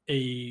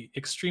a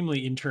extremely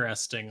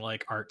interesting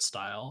like art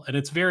style. And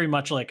it's very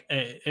much like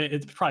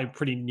it's probably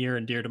pretty near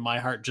and dear to my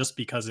heart, just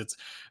because it's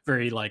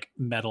very like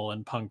metal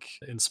and punk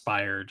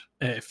inspired.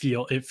 It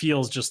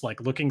feels just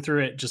like looking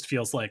through it just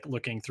feels like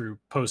looking through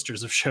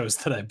posters of shows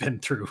that I've been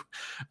through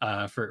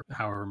for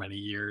however many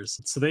years.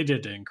 So they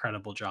did an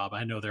incredible job.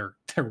 I know they're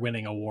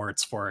winning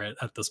awards for it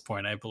at this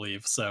point, I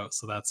believe. So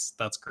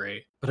that's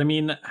great. But I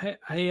mean,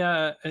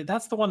 I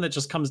that's the one that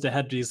just comes to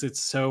head, because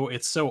it's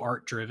so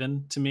art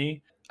driven to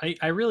me.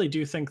 I really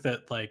do think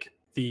that like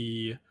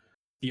the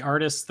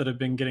artists that have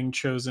been getting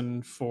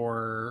chosen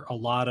for a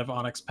lot of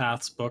Onyx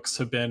Path's books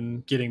have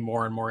been getting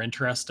more and more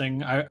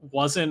interesting. I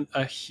wasn't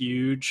a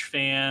huge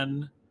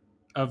fan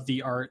of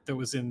the art that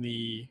was in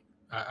the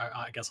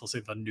I guess I'll say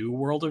the new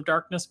World of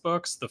Darkness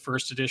books, the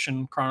first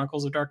edition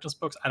Chronicles of Darkness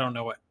books. I don't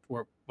know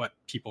what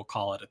people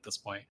call it at this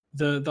point.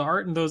 The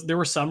art in those, there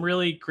were some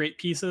really great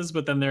pieces,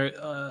 but then there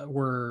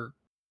were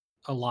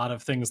a lot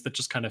of things that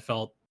just kind of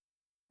felt,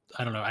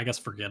 I don't know, I guess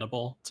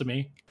forgettable to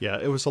me. Yeah,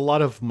 it was a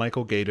lot of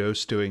Michael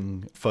Gaydos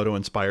doing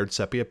photo-inspired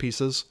sepia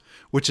pieces,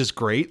 which is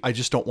great. I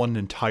just don't want an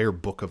entire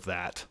book of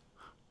that.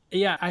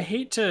 Yeah, I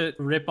hate to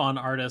rip on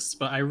artists,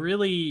 but I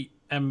really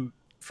am.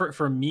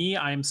 For me,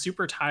 I'm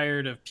super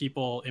tired of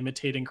people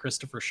imitating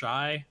Christopher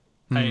Shy.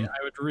 I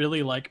would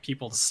really like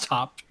people to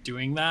stop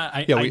doing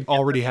that. Yeah, I we get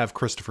already have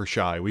Christopher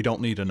Shy. We don't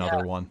need that.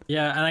 another one.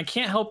 Yeah, and I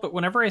can't help but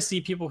whenever I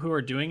see people who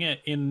are doing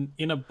it in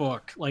a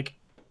book, like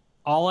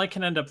all I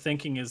can end up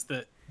thinking is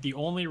that the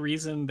only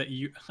reason that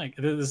you like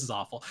this is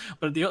awful,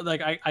 but the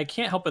like I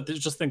can't help but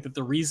just think that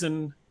the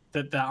reason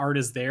that that art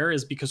is there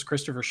is because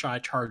Christopher Shy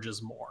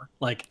charges more.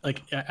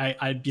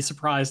 I'd be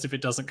surprised if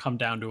it doesn't come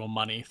down to a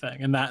money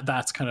thing, and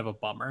that's kind of a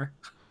bummer.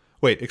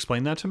 Wait,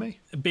 explain that to me?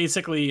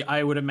 Basically,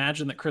 I would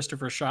imagine that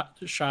Christopher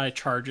Shy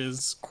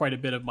charges quite a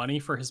bit of money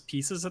for his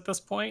pieces at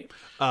this point,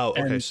 Oh,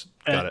 okay. and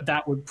Got it.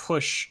 that would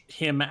push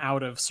him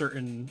out of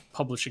certain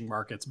publishing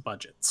markets'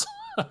 budgets.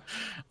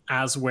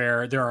 As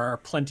where there are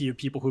plenty of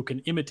people who can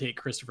imitate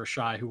Christopher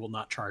Shy who will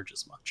not charge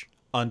as much.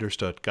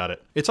 Understood. Got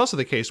it. It's also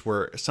the case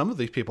where some of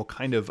these people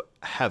kind of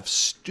have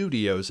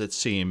studios, it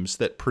seems,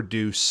 that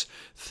produce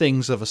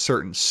things of a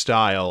certain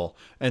style,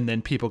 and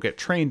then people get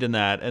trained in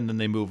that, and then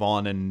they move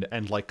on,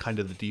 and like kind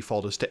of the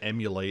default is to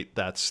emulate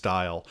that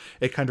style.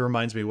 It kind of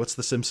reminds me, what's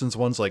the Simpsons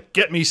ones like?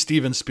 Get me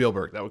Steven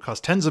Spielberg. That would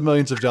cost tens of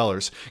millions of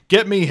dollars.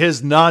 Get me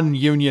his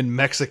non-union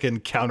Mexican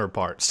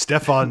counterpart,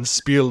 Stefan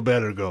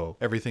Spielbergo.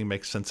 Everything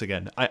makes sense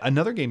again.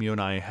 Another game you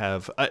and I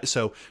have.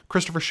 So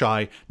Christopher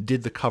Shy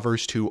did the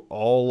covers to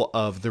all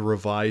of the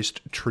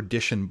revised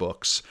tradition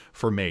books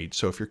for Mage.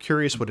 So if you're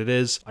curious what it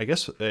is, I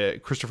guess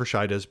Christopher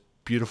Shy does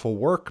beautiful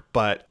work,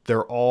 but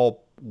they're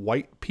all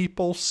white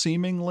people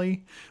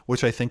seemingly,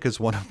 which I think is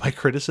one of my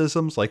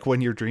criticisms. Like when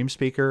your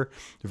Dreamspeaker,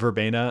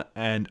 Verbena,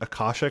 and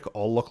Akashic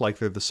all look like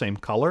they're the same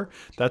color.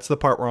 That's the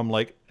part where I'm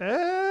like,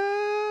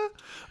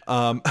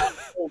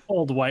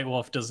 Old White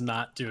Wolf does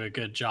not do a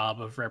good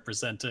job of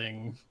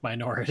representing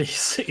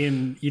minorities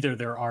in either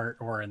their art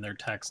or in their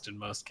text in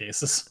most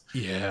cases.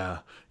 Yeah.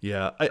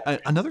 Reality.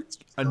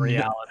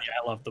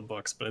 I love the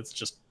books, but it's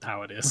just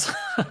how it is.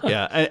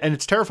 Yeah, and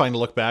it's terrifying to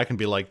look back and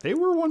be like, they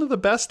were one of the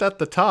best at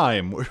the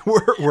time.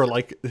 We're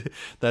like,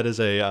 that is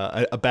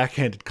a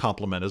backhanded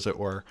compliment, as it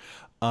were.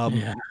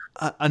 Yeah.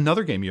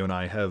 Another game you and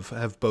I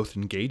have both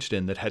engaged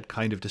in that had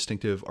kind of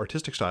distinctive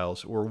artistic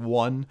styles were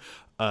one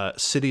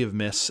City of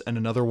Mists and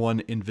another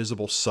one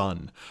Invisible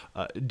Sun.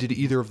 Did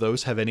either of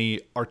those have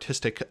any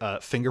artistic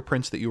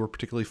fingerprints that you were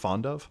particularly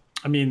fond of?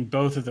 I mean,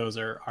 both of those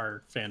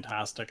are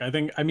fantastic.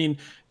 I mean,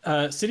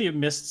 City of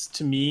Mists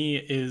to me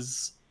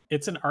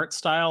it's an art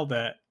style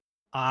that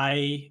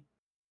I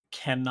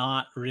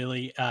cannot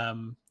really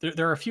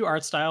there are a few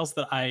art styles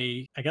that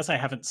I guess I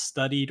haven't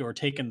studied or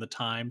taken the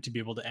time to be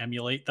able to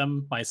emulate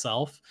them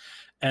myself,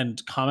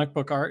 and comic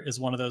book art is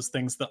one of those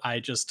things that I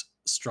just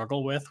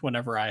struggle with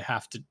whenever I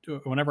have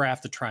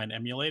to try and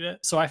emulate it.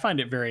 So I find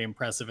it very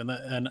impressive,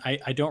 and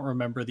I don't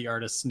remember the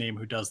artist's name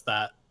who does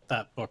that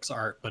book's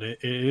art, but it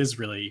is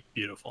really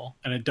beautiful,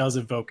 and it does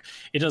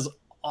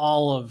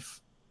all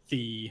of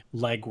the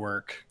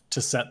legwork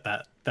to set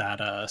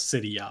that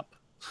city up,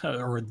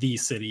 or the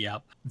city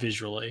up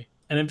visually.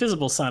 And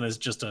Invisible Sun is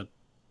just a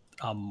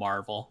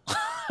marvel.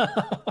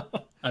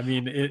 I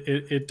mean,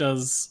 it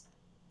does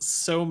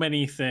so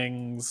many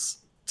things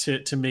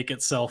to make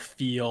itself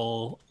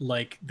feel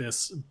like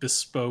this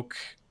bespoke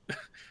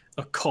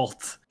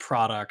occult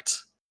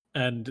product,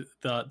 and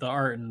the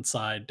art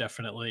inside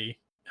definitely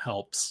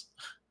helps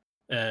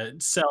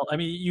sell. I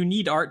mean, you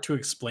need art to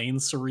explain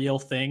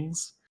surreal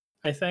things,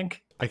 I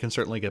think. I can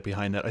certainly get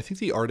behind that. I think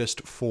the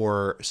artist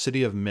for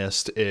City of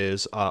Mist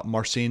is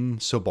Marcin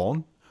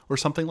Sobon or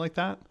something like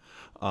that.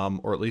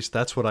 Or at least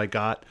that's what I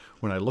got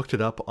when I looked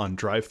it up on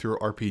Drive-Thru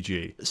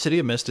RPG. City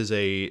of Mist is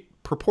a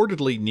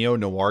purportedly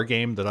neo-noir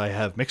game that I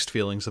have mixed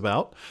feelings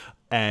about,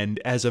 and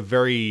as a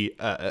very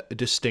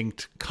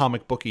distinct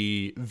comic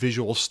booky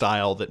visual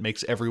style that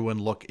makes everyone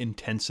look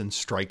intense and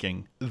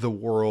striking. The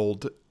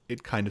world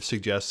it kind of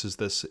suggests is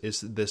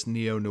this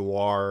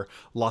neo-noir,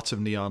 lots of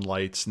neon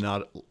lights,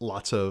 not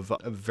lots of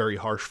very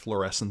harsh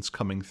fluorescence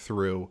coming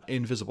through.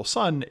 Invisible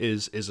Sun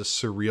is a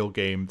surreal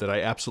game that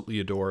I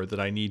absolutely adore, that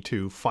I need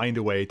to find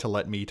a way to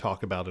let me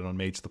talk about it on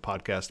Mage the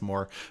Podcast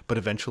more, but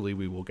eventually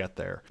we will get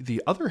there.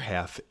 The other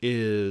half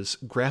is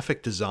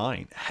graphic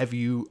design.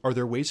 Are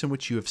there ways in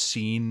which you have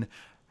seen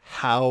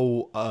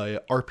how a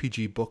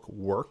RPG book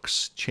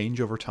works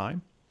change over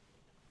time?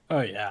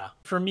 Oh yeah.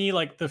 For me,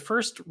 like the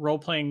first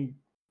role-playing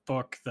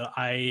book that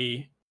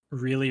I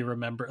really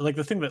remember, like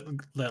the thing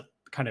that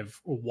kind of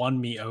won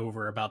me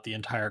over about the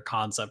entire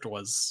concept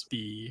was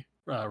the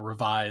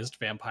revised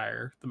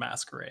Vampire the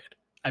Masquerade.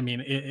 I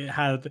mean, it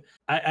had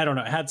I don't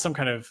know, it had some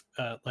kind of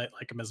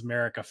like a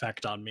mesmeric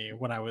effect on me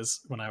when I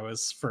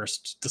was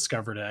first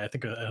discovered it. I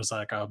think it was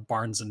like a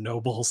Barnes and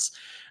Nobles,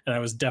 and I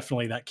was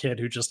definitely that kid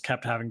who just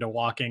kept having to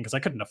walk in because I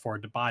couldn't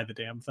afford to buy the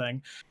damn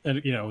thing,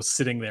 and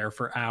sitting there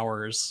for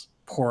hours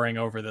poring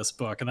over this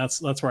book. And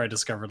that's where I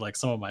discovered like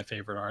some of my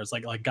favorite artists,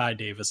 like Guy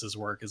Davis's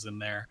work is in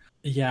there.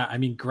 Yeah, I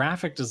mean,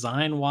 graphic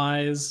design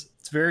wise,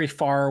 it's very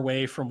far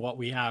away from what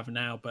we have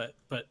now, but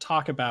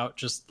talk about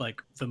just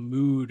like the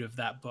mood of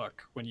that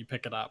book when you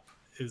pick it up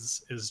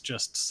is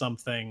just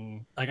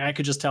something like I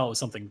could just tell it was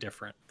something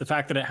different. The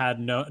fact that it had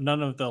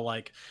none of the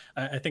like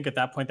I think at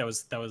that point that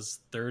was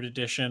third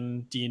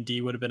edition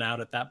D&D would have been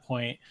out at that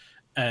point.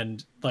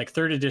 And like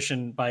third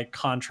edition by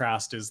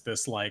contrast is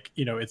this like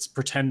it's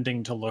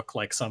pretending to look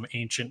like some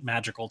ancient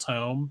magical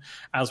tome,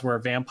 as where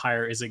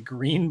Vampire is a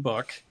green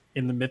book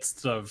in the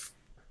midst of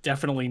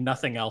definitely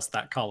nothing else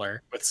that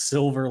color, with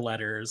silver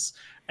letters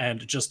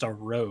and just a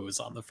rose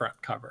on the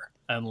front cover.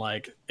 And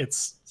like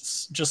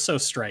it's just so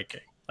striking.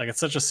 Like it's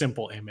such a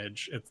simple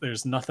image.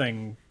 There's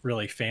nothing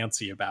really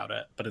fancy about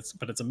it, but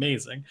it's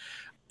amazing.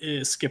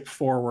 Skip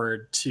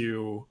forward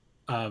to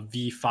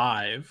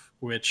V5,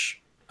 which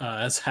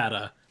has had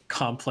a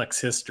complex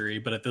history,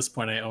 but at this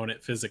point I own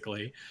it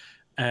physically.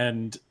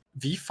 And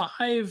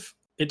V5,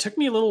 it took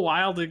me a little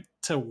while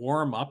to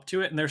warm up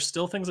to it, and there's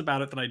still things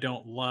about it that I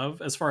don't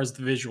love as far as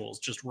the visuals,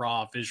 just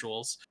raw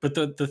visuals. But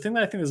the thing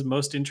that I think is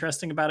most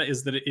interesting about it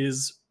is that it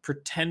is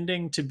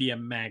pretending to be a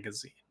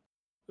magazine.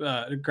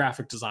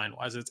 Graphic design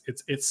wise,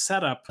 it's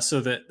set up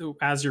so that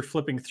as you're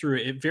flipping through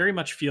it, it very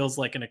much feels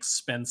like an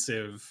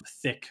expensive,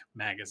 thick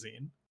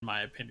magazine. In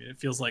my opinion, it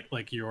feels like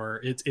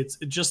it's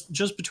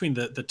just between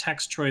the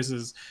text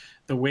choices,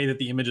 the way that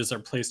the images are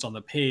placed on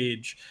the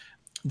page,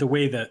 the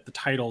way that the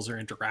titles are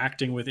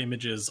interacting with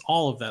images,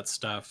 all of that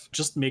stuff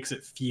just makes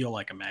it feel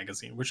like a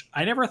magazine, which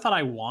I never thought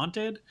I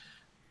wanted,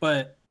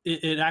 but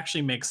it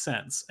actually makes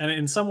sense. And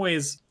in some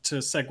ways, to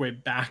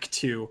segue back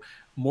to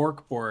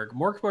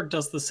Morkborg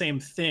does the same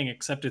thing,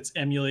 except it's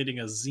emulating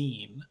a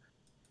zine,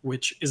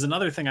 which is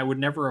another thing I would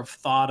never have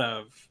thought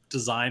of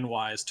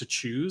design-wise to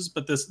choose.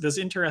 But this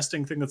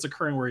interesting thing that's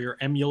occurring where you're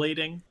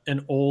emulating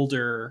an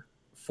older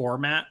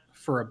format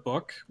for a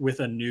book with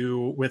a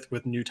new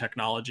with new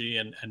technology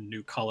and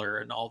new color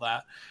and all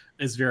that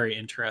is very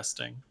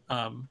interesting.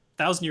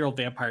 1,000-Year-Old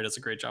Vampire does a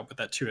great job with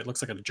that too. It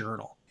looks like a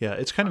journal. Yeah,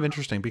 it's kind of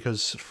interesting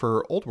because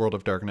for Old World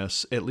of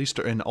Darkness, at least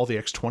in all the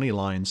X20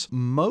 lines,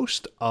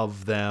 most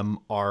of them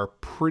are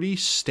pretty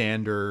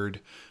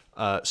standard.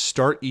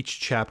 Start each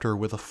chapter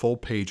with a full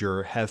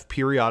pager, have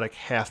periodic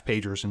half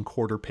pagers and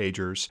quarter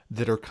pagers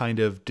that are kind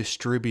of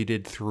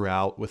distributed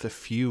throughout with a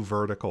few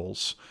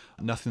verticals.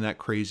 Nothing that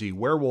crazy.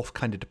 Werewolf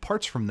kind of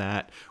departs from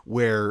that,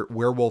 where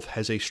Werewolf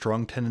has a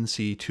strong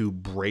tendency to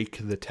break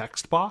the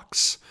text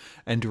box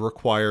and to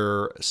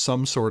require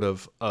some sort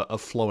of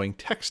flowing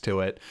text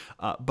to it.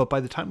 But by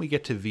the time we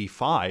get to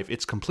V5,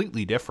 it's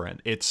completely different.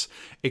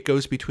 It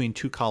goes between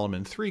 2-column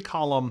and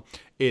 3-column.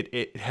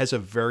 It has a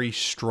very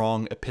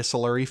strong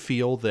epistolary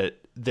feel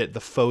that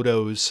the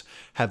photos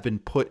have been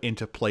put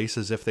into place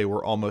as if they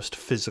were almost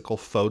physical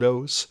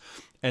photos,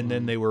 and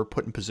then they were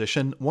put in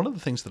position. One of the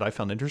things that I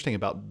found interesting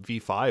about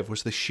V5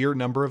 was the sheer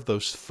number of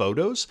those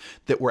photos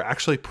that were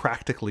actually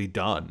practically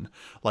done.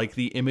 Like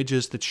the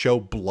images that show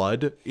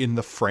blood in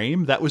the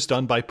frame, that was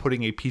done by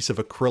putting a piece of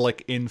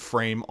acrylic in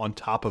frame on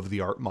top of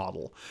the art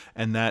model.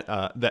 And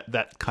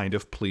that kind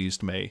of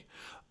pleased me.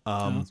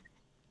 The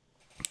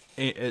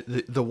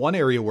one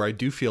area where I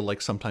do feel like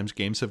sometimes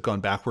games have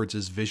gone backwards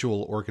is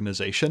visual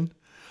organization.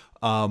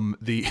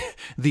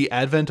 The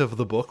advent of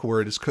the book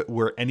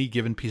where any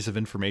given piece of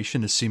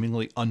information is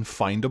seemingly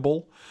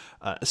unfindable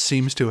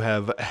seems to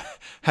have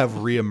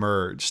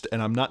reemerged,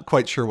 and I'm not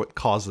quite sure what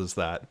causes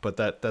that, but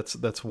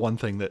that's one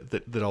thing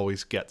that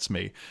always gets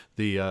me.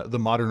 The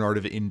modern art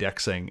of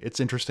indexing. It's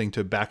interesting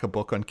to back a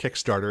book on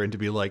Kickstarter and to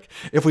be like,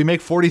 if we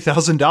make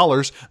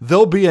 $40,000,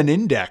 there'll be an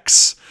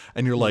index,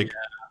 and you're like,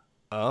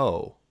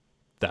 oh,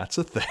 that's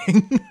a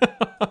thing.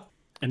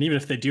 And even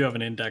if they do have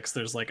an index,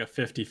 there's like a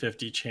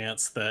 50-50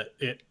 chance that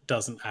it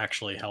doesn't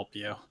actually help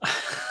you.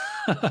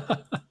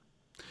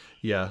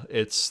 Yeah,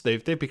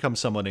 they've become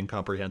somewhat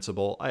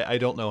incomprehensible. I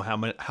don't know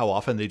how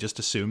often they just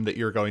assume that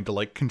you're going to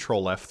like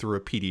Control F through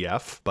a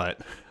PDF,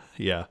 but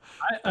yeah.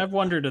 I've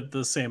wondered at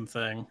the same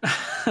thing.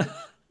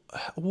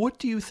 What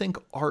do you think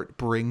art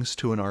brings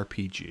to an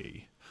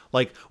RPG?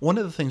 Like, one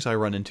of the things I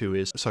run into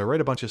is, so I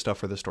write a bunch of stuff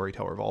for the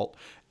Storyteller Vault,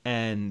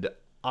 and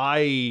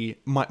my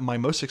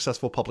most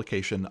successful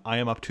publication, I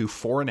am up to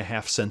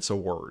 4.5 cents a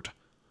word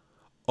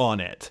on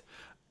it.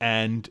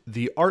 And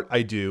the art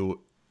I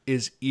do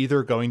is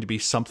either going to be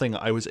something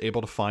I was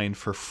able to find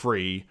for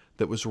free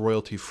that was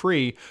royalty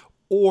free,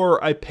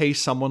 or I pay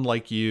someone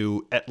like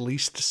you at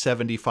least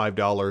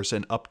 $75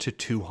 and up to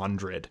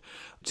 $200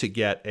 to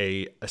get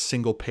a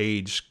single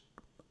page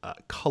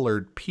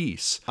colored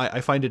piece. I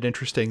find it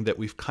interesting that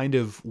we've kind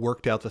of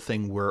worked out the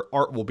thing where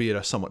art will be at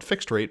a somewhat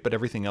fixed rate, but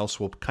everything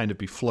else will kind of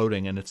be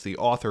floating, and it's the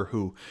author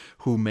who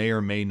may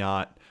or may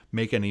not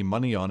make any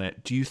money on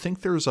it. Do you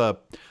think there's a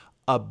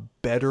a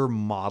better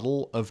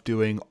model of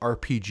doing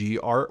RPG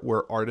art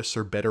where artists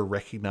are better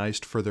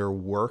recognized for their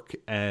work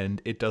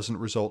and it doesn't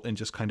result in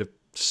just kind of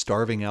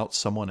starving out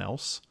someone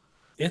else?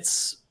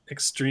 It's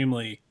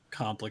extremely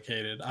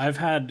complicated. I've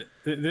had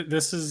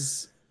this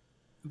is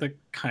the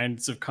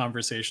kinds of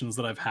conversations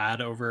that I've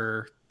had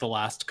over the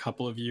last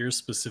couple of years,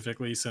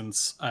 specifically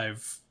since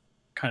I've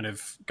kind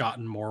of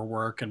gotten more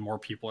work and more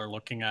people are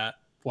looking at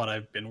what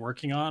I've been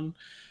working on.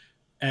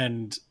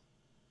 And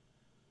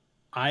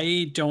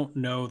I don't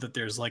know that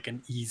there's like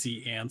an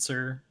easy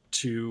answer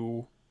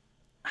to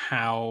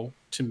how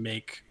to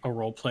make a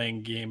role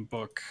playing game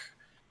book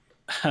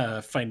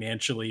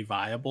financially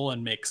viable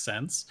and make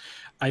sense.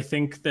 I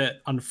think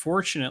that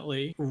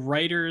unfortunately,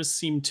 writers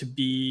seem to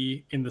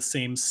be in the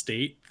same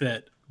state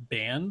that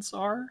bands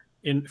are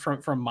in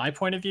from my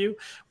point of view,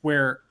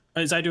 where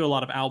as I do a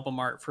lot of album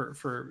art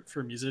for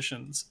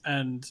musicians,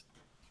 and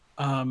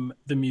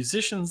the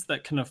musicians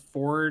that can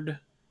afford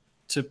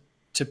to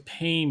to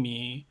pay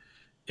me,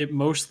 it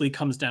mostly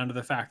comes down to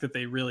the fact that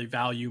they really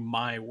value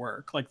my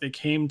work. Like they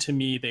came to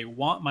me, they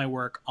want my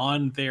work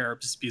on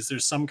theirs because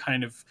there's some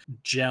kind of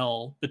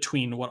gel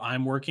between what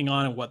I'm working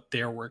on and what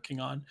they're working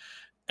on.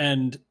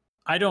 And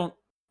I don't,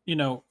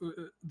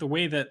 the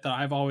way that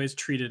I've always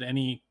treated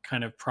any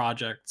kind of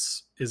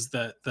projects is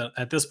that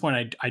at this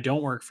point I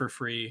don't work for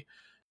free,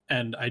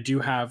 and I do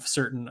have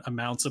certain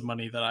amounts of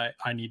money that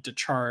I need to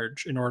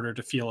charge in order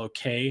to feel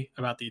okay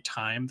about the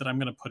time that I'm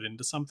going to put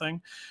into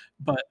something.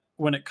 But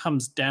when it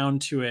comes down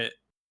to it,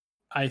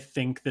 I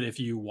think that if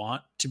you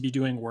want to be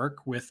doing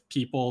work with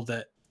people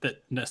that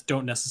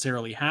don't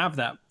necessarily have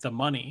the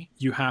money,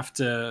 you have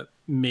to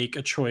make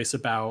a choice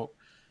about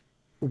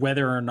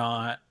whether or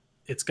not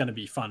it's going to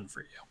be fun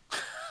for you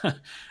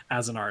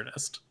as an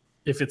artist.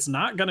 If it's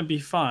not going to be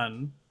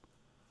fun,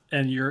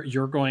 and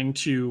you're going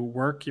to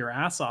work your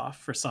ass off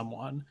for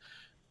someone,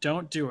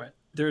 don't do it.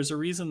 There's a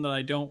reason that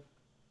I don't.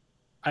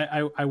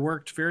 I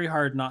worked very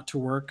hard not to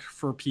work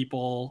for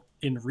people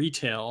in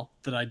retail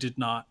that I did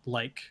not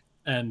like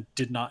and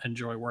did not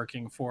enjoy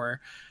working for.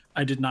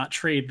 I did not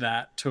trade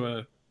that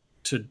to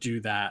do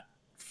that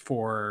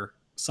for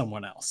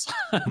someone else.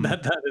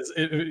 That is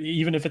it,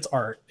 even if it's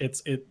art,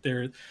 it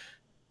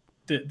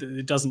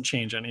doesn't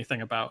change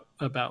anything about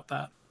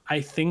that.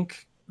 I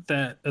think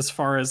that as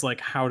far as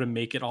like how to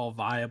make it all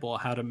viable,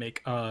 how to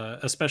make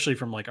especially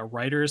from like a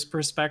writer's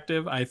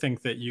perspective, I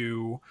think that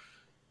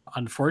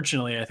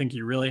unfortunately, I think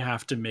you really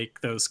have to make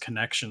those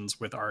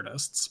connections with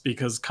artists,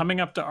 because coming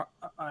up to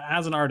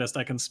as an artist,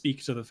 I can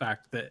speak to the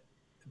fact that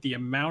the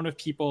amount of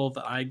people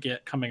that I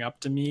get coming up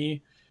to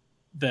me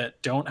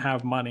that don't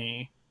have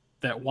money,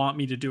 that want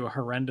me to do a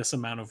horrendous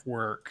amount of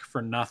work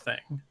for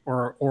nothing,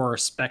 or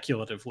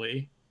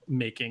speculatively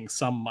making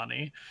some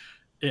money,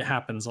 it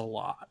happens a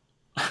lot.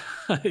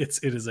 It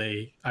is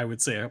I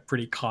would say a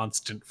pretty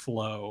constant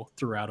flow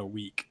throughout a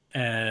week,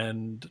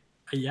 and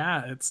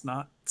yeah, it's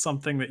not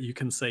something that you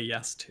can say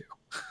yes to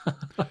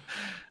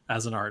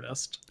as an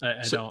artist.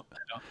 I don't.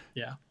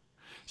 Yeah.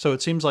 So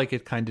it seems like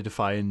it kind of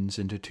defines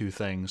into two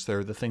things. There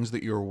are the things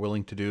that you're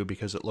willing to do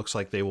because it looks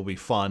like they will be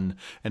fun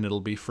and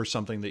it'll be for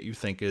something that you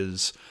think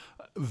is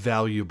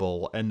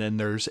valuable. And then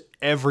there's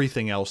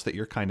everything else that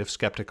you're kind of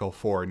skeptical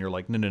for. And you're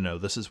like, no,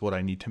 this is what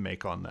I need to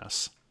make on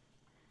this.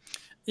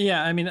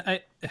 Yeah. I mean,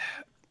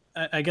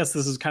 I guess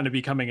this is kind of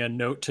becoming a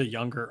note to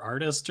younger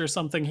artists or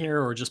something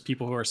here, or just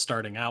people who are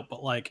starting out.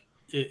 But like,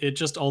 it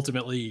just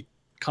ultimately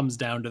comes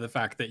down to the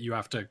fact that you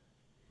have to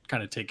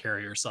kind of take care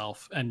of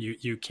yourself, and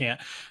you can't.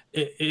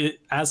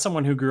 As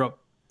someone who grew up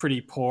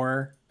pretty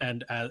poor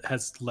and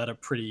has led a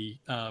pretty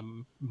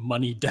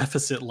money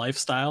deficit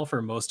lifestyle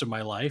for most of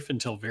my life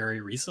until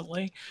very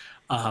recently,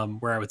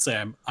 where I would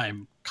say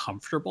I'm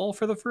comfortable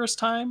for the first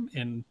time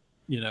in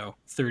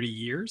 30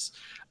 years.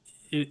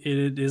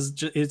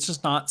 It's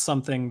just not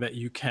something that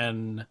you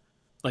can,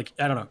 like,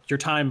 I don't know, your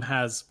time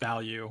has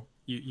value.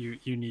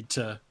 You need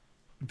to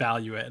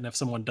value it, and if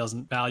someone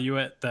doesn't value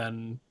it,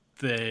 then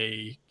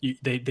they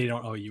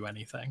don't owe you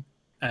anything,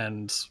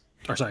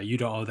 or sorry, you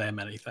don't owe them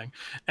anything.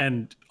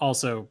 And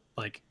also,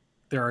 like,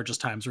 there are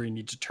just times where you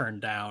need to turn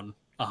down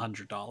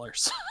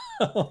 $100.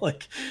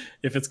 Like,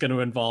 if it's going to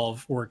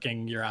involve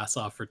working your ass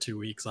off for 2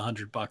 weeks,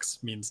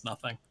 $100 means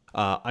nothing.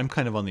 I'm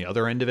kind of on the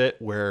other end of it,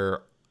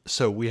 where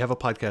so we have a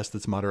podcast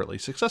that's moderately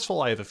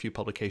successful. I have a few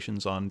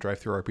publications on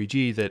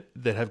DriveThruRPG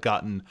that have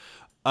gotten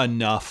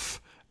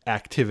enough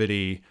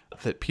activity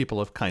that people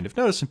have kind of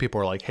noticed, and people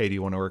are like, hey, do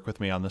you want to work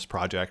with me on this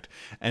project?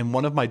 And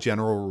one of my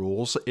general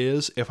rules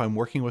is, if I'm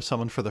working with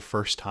someone for the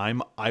first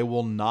time, I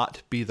will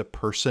not be the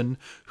person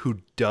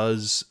who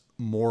does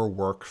more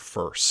work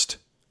first.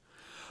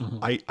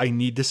 Mm-hmm. I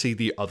need to see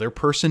the other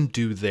person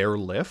do their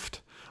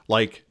lift.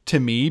 Like, to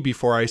me,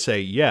 before I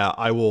say, yeah,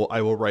 I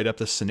will write up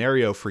this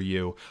scenario for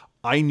you,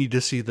 I need to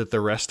see that the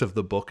rest of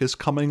the book is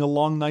coming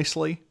along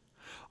nicely.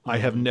 I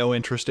have no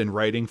interest in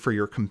writing for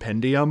your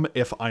compendium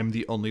if I'm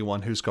the only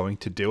one who's going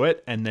to do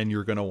it, and then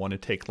you're going to want to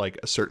take like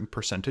a certain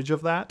percentage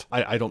of that.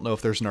 I don't know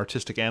if there's an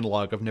artistic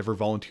analog. I've never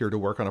volunteered to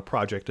work on a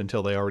project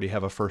until they already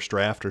have a first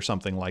draft or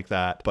something like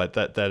that, but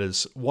that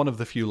is one of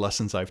the few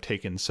lessons I've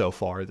taken so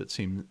far that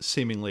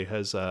seemingly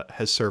has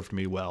served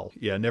me well.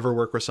 Yeah, never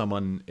work with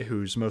someone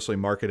who's mostly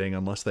marketing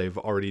unless they've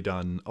already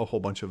done a whole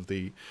bunch of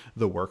the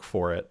work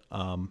for it.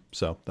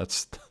 So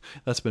that's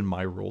been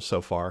my rule so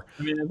far.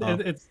 I mean,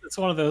 it's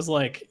one of those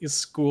like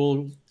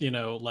school,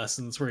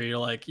 lessons where you're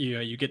like,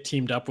 you get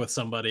teamed up with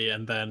somebody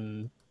and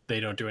then they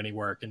don't do any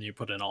work and you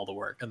put in all the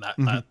work, and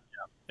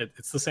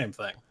it's the same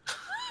thing.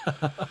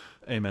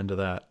 Amen to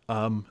that.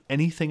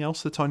 Anything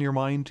else that's on your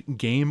mind,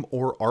 game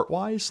or art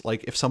wise?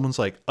 Like if someone's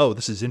like, oh,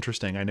 this is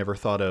interesting, I never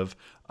thought of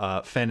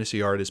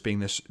fantasy art as being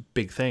this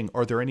big thing.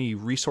 Are there any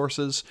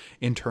resources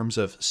in terms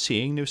of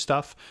seeing new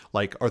stuff?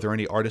 Like, are there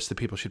any artists that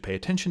people should pay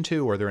attention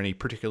to? Are there any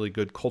particularly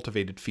good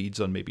cultivated feeds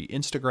on maybe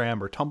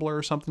Instagram or Tumblr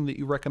or something that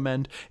you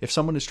recommend? If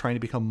someone is trying to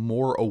become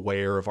more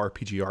aware of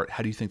RPG art,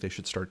 how do you think they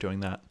should start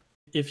doing that?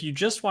 If you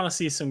just want to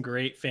see some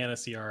great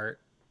fantasy art,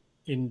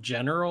 in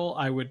general,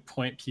 I would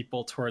point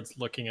people towards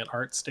looking at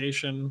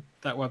ArtStation.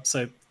 That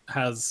website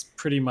has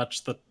pretty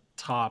much the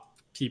top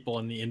people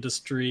in the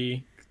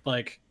industry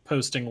like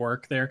posting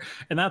work there,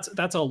 and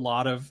that's a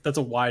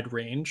wide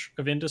range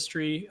of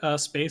industry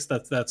space.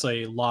 That's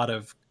a lot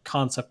of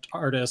concept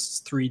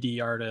artists,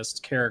 3D artists,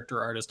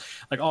 character artists,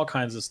 like all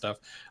kinds of stuff.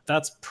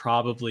 That's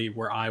probably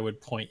where I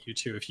would point you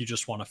to if you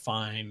just want to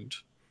find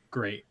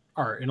great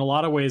art. In a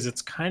lot of ways,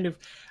 it's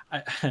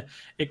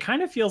it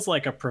kind of feels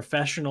like a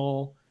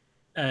professional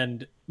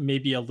and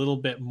maybe a little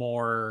bit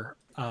more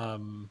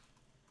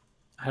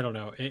I don't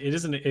know, it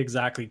isn't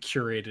exactly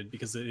curated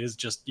because it is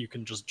just, you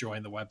can just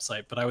join the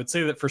website, but I would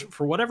say that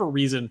for whatever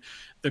reason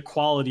the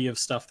quality of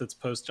stuff that's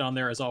posted on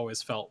there has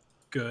always felt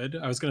good.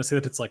 I was going to say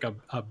that it's like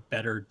a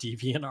better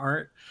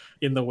DeviantArt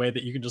in the way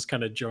that you can just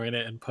kind of join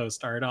it and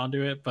post art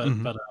onto it, but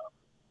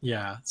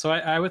yeah, so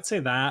I would say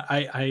that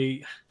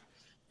I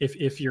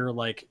if you're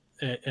like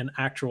an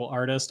actual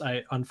artist,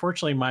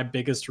 unfortunately my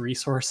biggest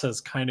resource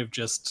has kind of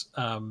just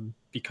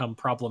become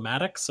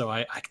problematic, so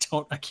I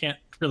can't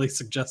really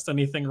suggest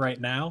anything right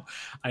now.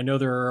 I know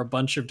there are a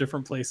bunch of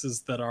different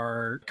places that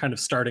are kind of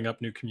starting up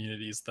new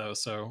communities though,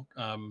 so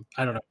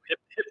I don't know,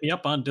 hit me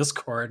up on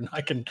Discord and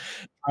I can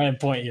try and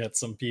point you at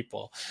some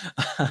people.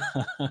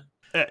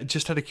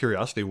 Just out of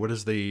curiosity, what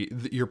is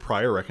your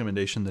prior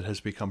recommendation that has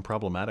become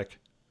problematic?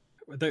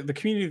 The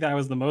community that I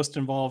was the most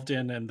involved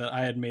in and that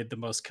I had made the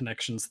most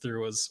connections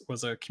through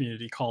was a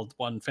community called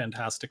One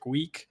Fantastic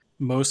Week.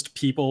 Most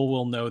people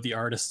will know the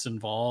artists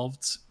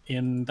involved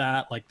in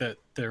that, like that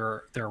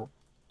there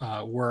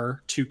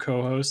were two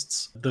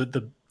co-hosts.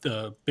 The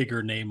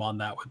bigger name on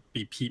that would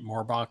be Pete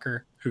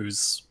Moorbacher,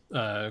 who's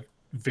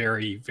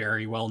very,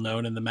 very well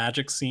known in the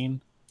Magic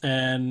scene.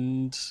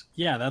 And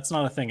yeah, that's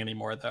not a thing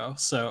anymore though.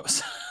 So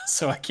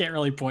I can't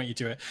really point you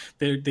to it.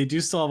 They do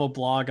still have a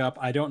blog up.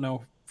 I don't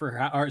know they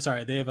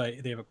have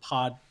a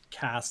podcast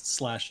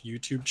 /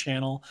 YouTube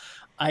channel.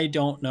 I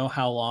don't know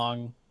how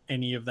long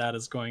any of that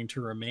is going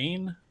to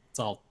remain. It's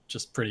all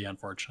just pretty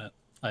unfortunate.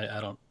 I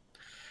don't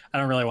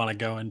really want to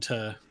go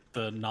into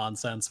the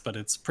nonsense, but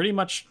it's pretty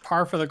much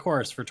par for the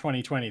course for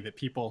 2020 that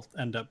people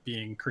end up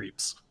being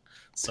creeps.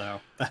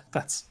 So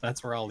that's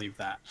where I'll leave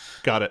that.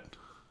 Got it.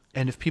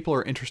 And if people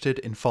are interested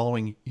in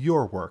following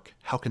your work,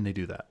 how can they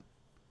do that?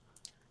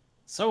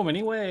 So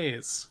many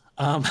ways.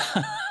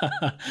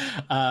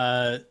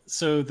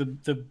 So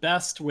the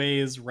best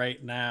ways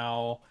right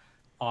now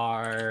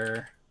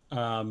are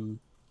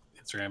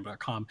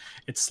Instagram.com.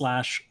 It's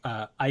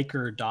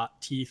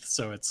 /Eichor.teeth.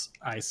 So it's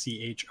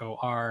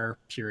ICHOR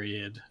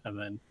period and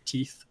then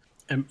teeth.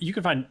 And you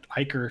can find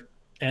Eichor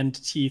and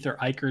teeth or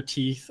Eichor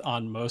teeth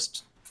on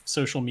most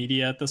social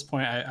media at this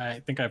point.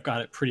 I think I've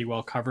got it pretty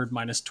well covered,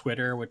 minus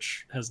Twitter,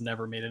 which has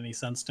never made any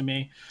sense to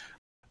me.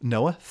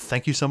 Noah,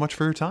 thank you so much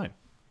for your time.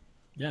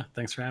 Yeah,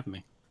 thanks for having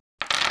me.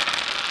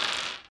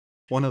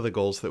 One of the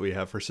goals that we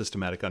have for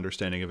Systematic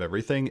Understanding of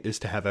Everything is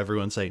to have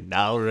everyone say,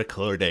 now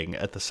recording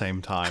at the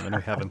same time, and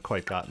we haven't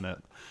quite gotten it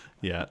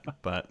yet,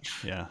 but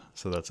yeah,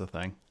 so that's a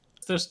thing.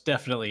 There's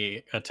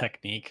definitely a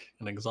technique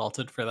and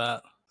Exalted for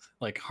that,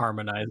 like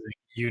harmonizing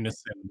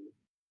unison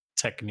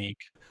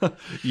technique.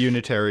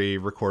 Unitary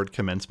record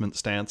commencement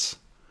stance.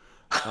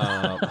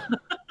 Or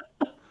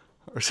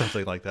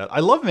something like that. I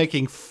love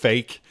making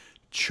fake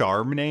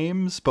charm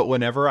names, but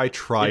whenever I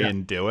try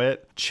and do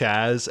it,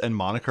 Chaz and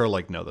Monica are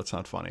like, no, that's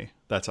not funny.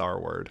 That's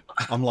our word.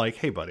 I'm like,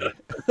 hey, buddy.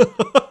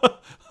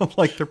 I'm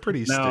like, they're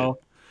pretty stupid.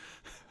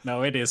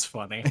 No, it is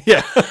funny.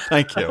 Yeah,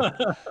 thank you.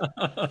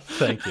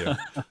 Thank you.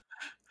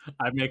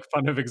 I make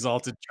fun of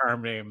Exalted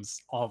charm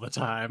names all the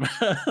time.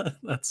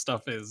 That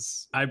stuff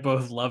is, I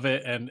both love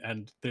it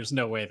and there's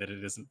no way that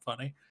it isn't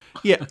funny.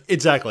 Yeah,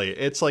 exactly.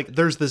 It's like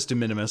there's this de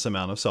minimis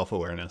amount of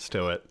self-awareness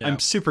to it. Yeah. I'm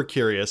super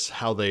curious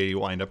how they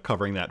wind up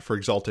covering that for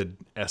Exalted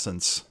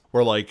Essence.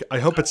 Or like, I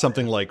hope it's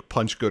something like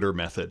Punch Gooder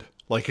Method.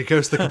 Like it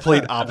goes the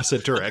complete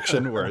opposite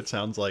direction, where it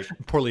sounds like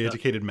poorly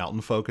educated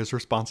mountain folk is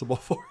responsible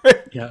for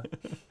it. Yeah.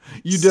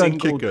 You done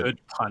Single kick good.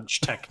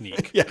 punch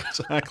technique. Yeah,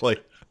 exactly.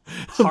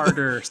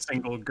 Harder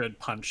single good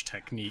punch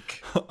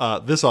technique.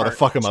 This ought to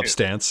fuck him up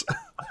stance.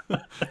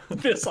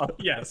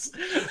 Yes.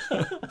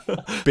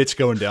 Bitch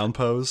going down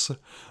pose.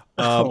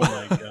 Oh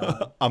my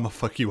god. I'm a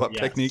fuck you up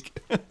Yes. technique.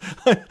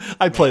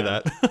 I'd play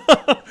that.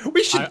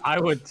 We should. I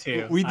would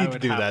too. We I need to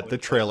would do that.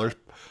 happily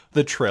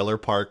The trailer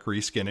park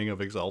reskinning of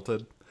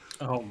Exalted.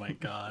 Oh my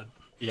god.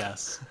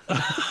 Yes.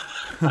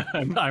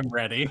 I'm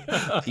ready.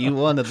 You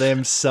one of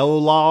them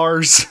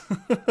solars?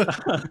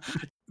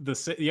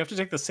 You have to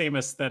take the same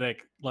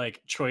aesthetic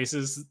like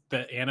choices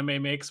that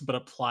anime makes, but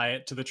apply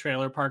it to the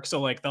trailer park.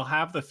 So like they'll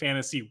have the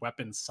fantasy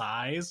weapon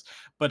size,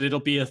 but it'll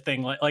be a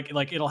thing like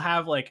it'll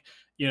have like,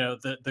 you know,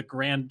 the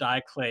grand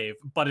diclave,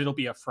 but it'll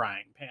be a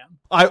frying pan.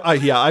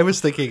 I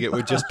was thinking it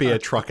would just be a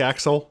truck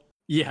axle.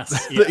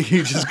 Yes. Yeah. that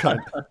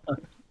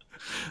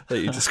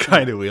you just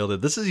kind of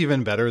wielded. This is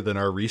even better than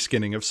our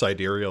reskinning of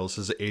Sidereals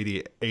as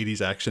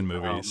 80s action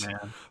movies.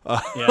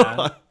 Oh, man.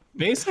 Yeah.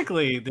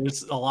 Basically,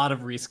 there's a lot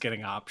of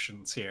reskinning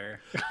options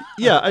here.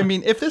 Yeah, I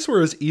mean, if this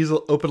were as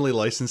openly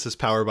licensed as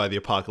Power by the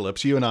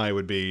Apocalypse, you and I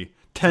would be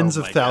tens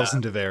of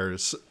thousands of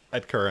heirs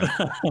at current.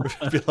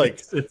 It'd be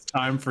like, it's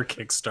time for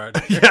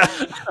Kickstarter.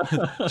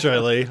 Yeah.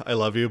 Charlie, I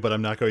love you, but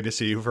I'm not going to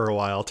see you for a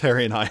while.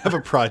 Terry and I have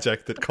a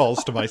project that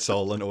calls to my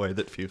soul in a way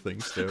that few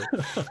things do.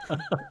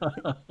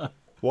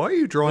 Why are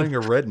you drawing a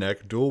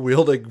redneck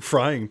dual-wielding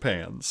frying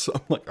pans? I'm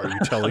like, are you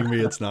telling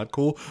me it's not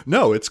cool?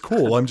 No, it's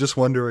cool. I'm just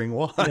wondering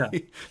why. Yeah.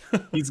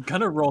 He's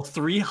gonna roll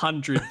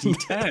 300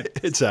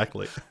 d10.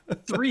 Exactly.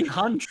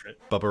 300.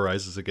 Bubba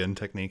Rises Again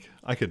technique.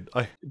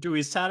 Do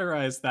we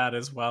satirize that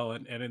as well?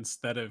 And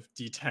instead of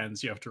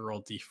d10s, you have to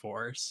roll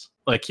d4s.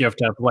 Like you have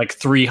to have like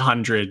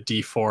 300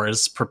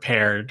 d4s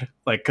prepared.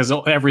 Like because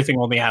everything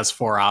only has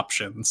 4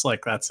 options.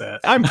 Like that's it.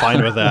 I'm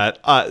fine with that.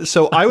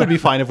 So I would be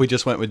fine if we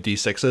just went with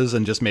d6s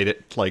and just made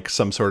it like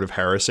some sort of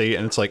heresy.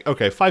 And it's like,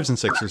 okay, 5s and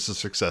 6s are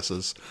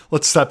successes.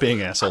 Let's stop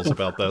being assholes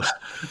about this.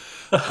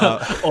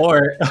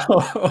 Or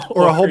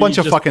a whole bunch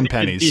of fucking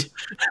pennies.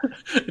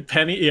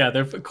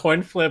 They're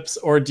coin flips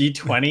or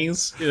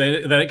d20s.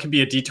 Then it could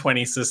be a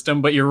d20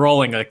 system, but you're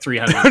rolling like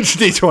 300.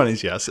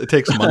 D20s, yes. It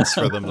takes months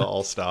for them to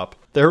all stop.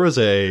 There was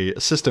a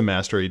System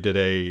Master, he did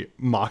a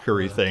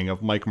mockery thing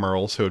of Mike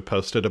Merles who had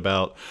posted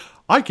about,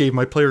 I gave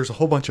my players a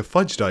whole bunch of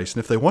fudge dice, and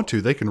if they want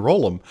to, they can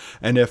roll them.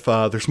 And if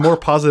there's more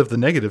positive than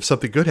negative,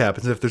 something good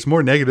happens. If there's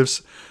more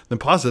negatives than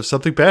positive,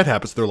 something bad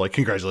happens. They're like,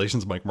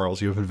 congratulations, Mike Merles,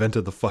 you have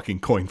invented the fucking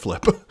coin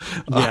flip.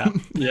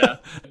 Yeah.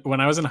 When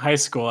I was in high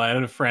school, I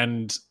had a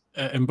friend,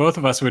 and both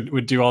of us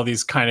would do all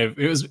these kind of,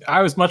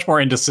 I was much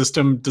more into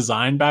system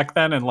design back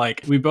then. And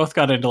like, we both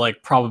got into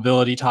like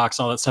probability talks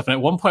and all that stuff. And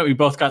at one point we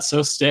both got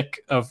so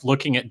sick of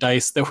looking at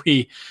dice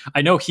that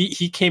I know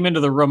he came into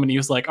the room and he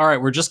was like, all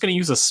right, we're just going to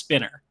use a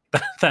spinner.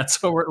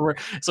 That's what we're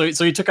so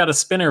he took out a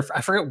spinner.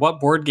 I forget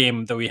what board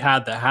game that we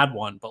had that had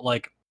one, but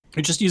like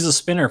you just use a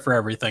spinner for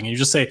everything. You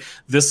just say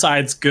this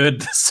side's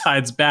good, this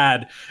side's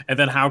bad, and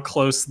then how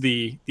close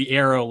the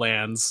arrow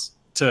lands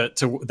to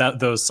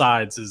those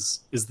sides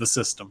is the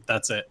system.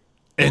 That's it.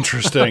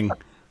 Interesting.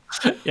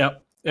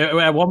 Yep.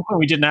 At one point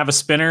we didn't have a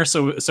spinner,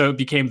 so it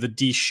became the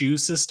D-shoe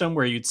system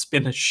where you'd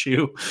spin a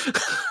shoe.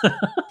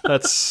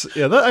 That's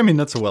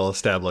a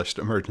well-established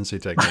emergency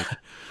technique.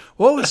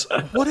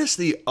 What is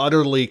the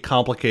utterly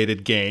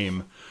complicated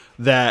game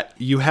that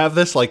you have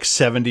this like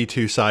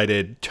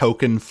 72-sided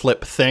token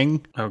flip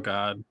thing? Oh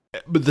god.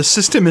 But the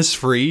system is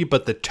free,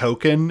 but the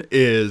token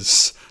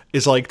is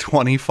like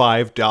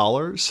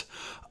 $25.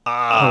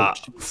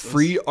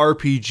 Free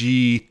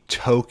RPG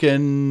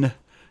token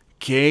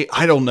game.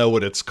 I don't know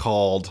what it's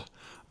called.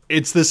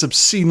 It's this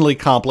obscenely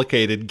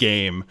complicated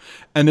game,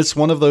 and it's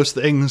one of those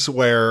things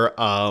where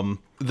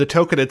the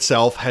token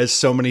itself has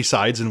so many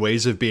sides and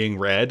ways of being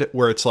read,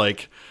 where it's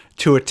like,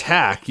 to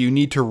attack, you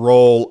need to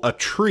roll a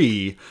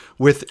tree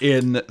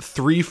within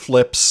 3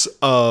 flips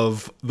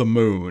of the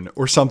moon,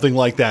 or something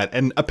like that.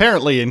 And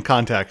apparently in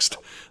context,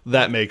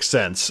 that makes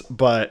sense,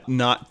 but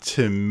not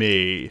to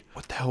me.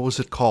 What the hell was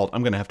it called?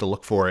 I'm going to have to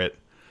look for it.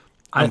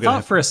 I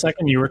thought for a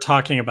second you were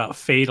talking about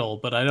Fatal,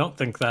 but I don't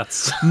think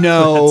that's...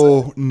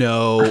 No.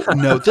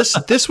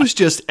 This was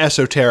just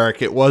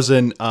esoteric. It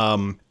wasn't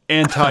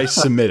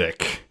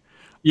anti-Semitic,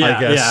 I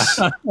guess.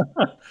 Yeah.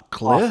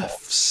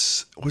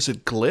 Glyphs. Was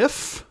it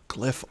Glyph?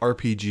 Glyph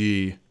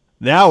RPG.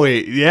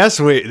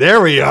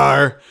 There we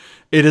are.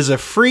 It is a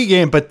free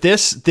game, but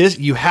this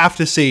you have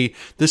to see.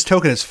 This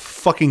token is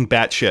fucking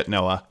batshit,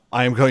 Noah.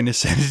 I am going to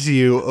send it to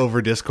you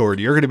over Discord.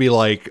 You're going to be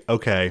like,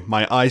 okay,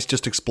 my eyes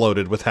just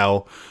exploded with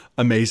how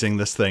amazing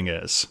this thing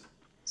is.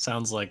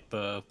 Sounds like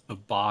the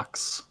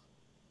box,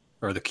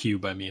 or the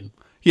cube, I mean.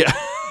 Yeah.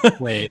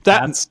 Wait,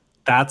 that's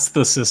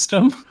the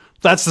system?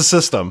 That's the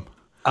system.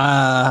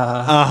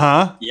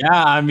 Yeah,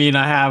 I mean,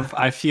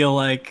 I feel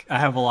like I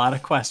have a lot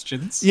of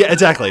questions. Yeah,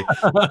 exactly.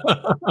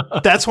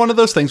 That's one of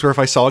those things where if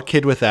I saw a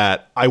kid with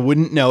that, I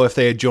wouldn't know if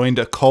they had joined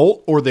a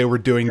cult or they were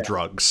doing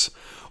drugs.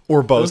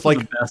 or both. Those are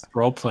Like, the best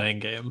role-playing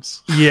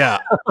games. yeah.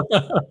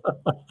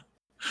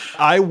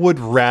 I would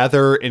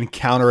rather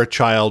encounter a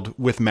child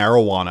with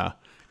marijuana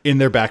in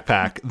their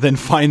backpack than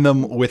find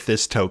them with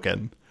this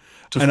token.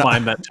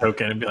 Find that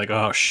token and be like,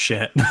 oh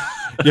shit.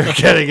 You're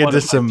getting What into have I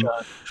some...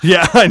 done?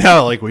 Yeah, I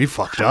know. Like, we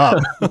fucked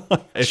up.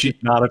 If you,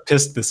 Should not have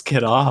pissed this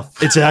kid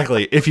off.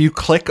 exactly. If you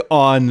click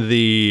on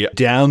the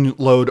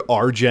download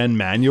RGen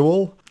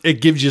manual,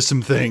 it gives you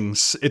some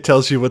things. It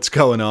tells you what's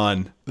going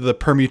on. The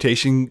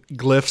permutation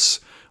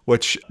glyphs,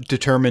 which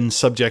determine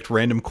subject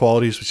random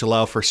qualities, which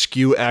allow for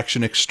skew,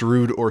 action,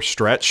 extrude, or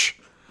stretch.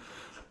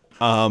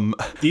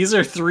 These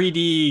are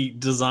 3D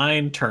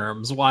design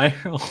terms. Why?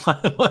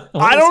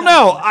 I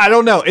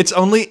don't know. It's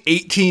only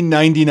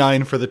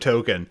 $18.99 for the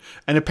token.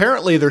 And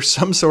apparently there's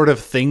some sort of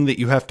thing that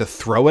you have to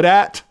throw it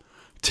at,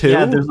 too.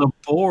 Yeah, there's a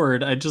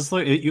board. I just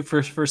look at you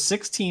for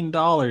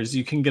 $16.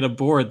 You can get a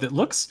board that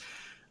looks.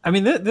 I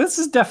mean, this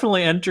is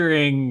definitely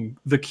entering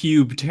the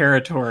cube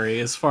territory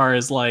as far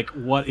as like,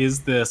 what is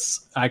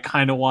this? I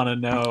kind of want to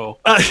know.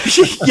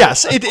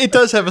 Yes, it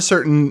does have a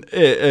certain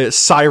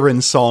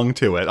siren song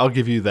to it. I'll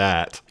give you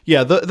that.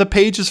 Yeah, the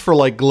page is for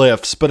like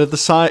glyphs, but at the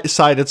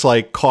side it's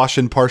like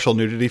caution, partial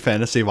nudity,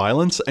 fantasy,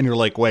 violence, and you're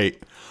like,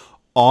 wait,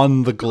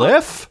 on the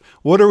glyph?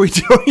 What are we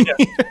doing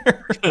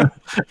here?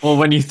 Well,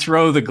 when you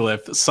throw the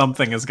glyph,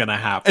 something is going to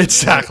happen.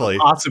 Exactly.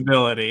 There's a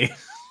possibility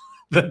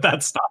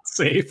that's not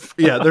safe.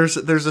 Yeah, there's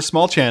a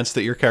small chance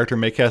that your character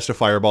may cast a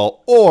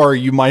fireball, or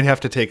you might have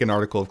to take an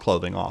article of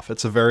clothing off.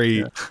 It's a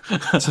very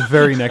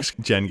next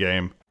gen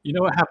game. You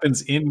know what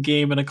happens in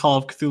game in a Call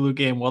of Cthulhu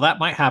game? Well, that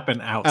might happen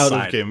outside.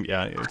 Out of game,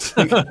 yeah. It's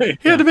like,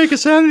 he had to make a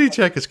sanity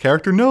check. His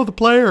character, no, the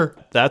player.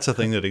 That's a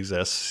thing that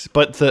exists.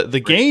 But the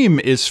game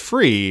is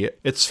free.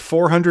 It's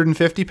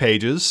 450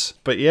 pages.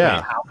 But yeah,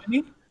 Wait, how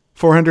many?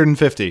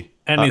 450,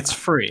 and it's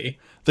free.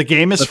 The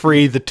game is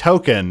free. The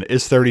token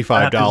is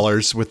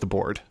 $35 with the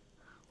board.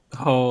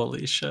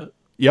 Holy shit.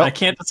 Yep. I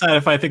can't decide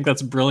if I think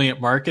that's brilliant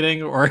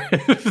marketing or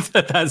if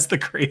that's the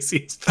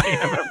craziest thing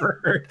I've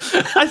ever heard.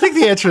 I think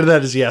the answer to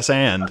that is yes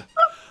and.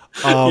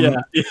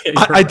 Yeah,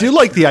 I do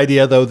like the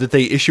idea, though, that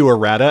they issue a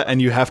rata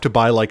and you have to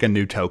buy like a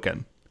new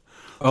token.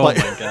 Oh my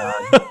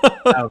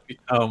god.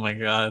 Oh my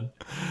god.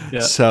 Yeah.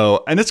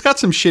 So, and it's got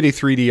some shitty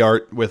 3D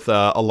art with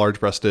a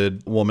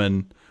large-breasted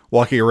woman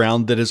walking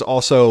around that is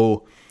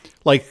also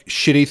like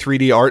shitty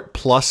 3D art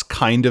plus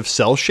kind of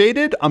cell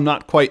shaded. I'm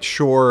not quite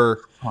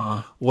sure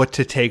what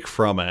to take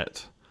from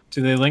it.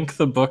 Do they link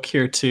the book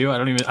here too? I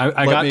don't even.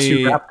 I got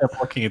too wrapped up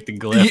looking at the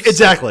glyphs.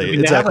 Exactly. I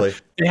mean, exactly.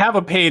 They have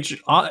a page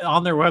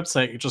on their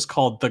website just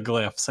called the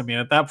glyphs. I mean,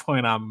 at that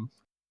point,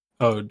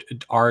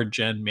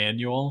 RGen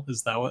manual.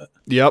 Is that what?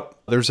 Yep.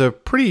 There's a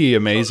pretty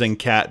amazing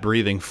cat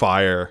breathing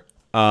fire.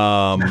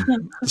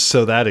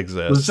 So that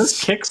exists. Was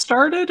this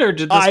kickstarted or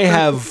did this I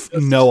have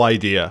no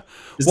idea.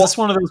 Is this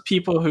one of those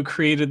people who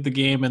created the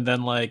game and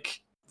then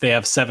like they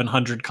have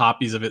 700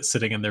 copies of it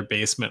sitting in their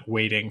basement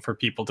waiting for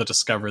people to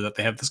discover that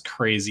they have this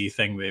crazy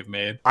thing they've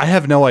made? I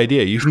have no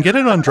idea. You can get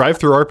it on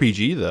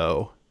DriveThruRPG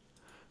though.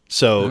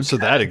 So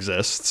that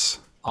exists.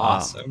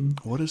 Awesome.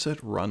 What does it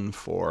run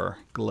for?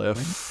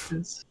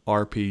 Glyph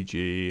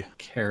RPG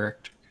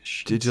Character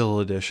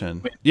digital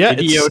edition. Wait, yeah,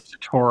 video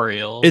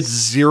tutorials.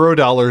 It's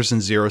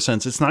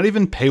 $0.00. It's not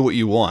even pay what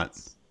you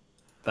want.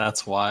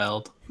 That's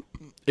wild.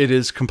 It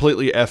is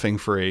completely effing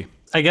free.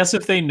 I guess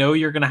if they know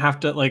you're going to have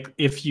to, like,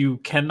 if you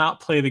cannot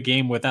play the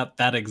game without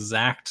that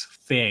exact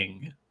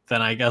thing,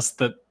 then I guess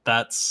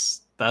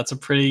that's a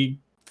pretty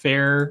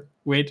fair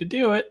way to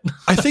do it.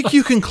 I think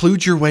you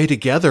conclude your way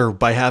together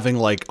by having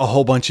like a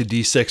whole bunch of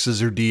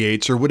D6s or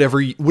D8s or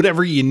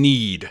whatever you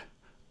need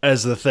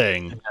as the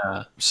thing.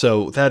 Yeah.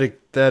 So that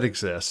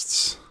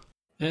exists.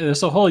 Yeah,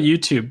 there's a whole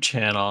YouTube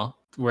channel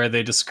where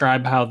they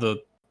describe how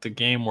the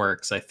game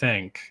works. I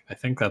think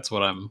that's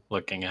what I'm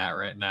looking at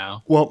right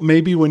now. Well,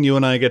 maybe when you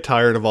and I get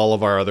tired of all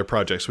of our other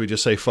projects, we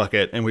just say fuck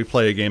it and we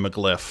play a game of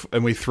Glyph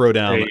and we throw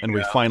down and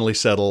we finally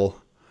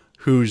settle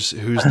who's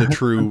the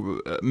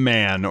true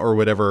man or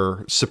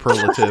whatever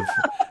superlative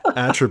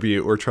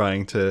attribute we're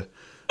trying to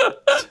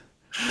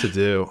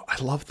do.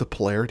 I love the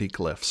polarity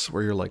glyphs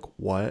where you're like,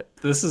 what?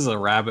 This is a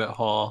rabbit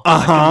hole.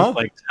 I can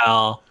like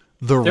tell.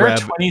 There are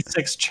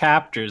 26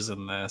 chapters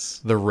in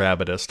this. The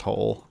rabbitest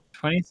hole.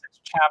 26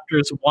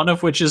 chapters, one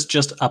of which is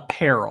just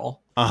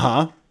apparel.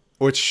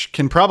 Which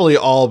can probably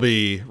all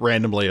be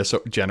randomly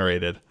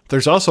generated.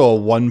 There's also a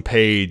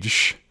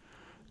 1-page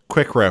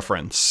quick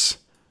reference.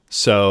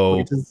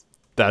 So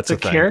that's a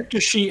thing. The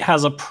character sheet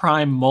has a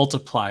prime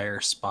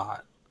multiplier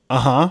spot.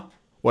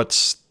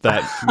 What's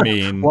that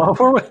mean? What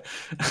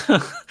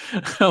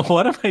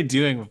am I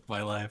doing with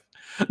my life?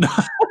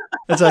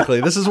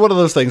 Exactly. This is one of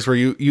those things where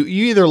you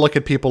either look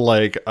at people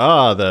like,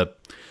 the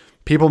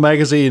People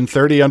Magazine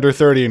 30 under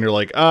 30, and you're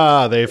like,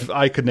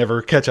 I could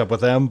never catch up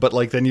with them. But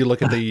like then you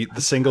look at the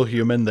single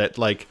human that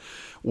like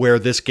where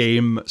this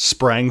game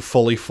sprang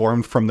fully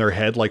formed from their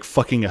head, like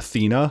fucking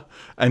Athena,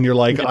 and you're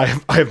like, I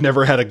have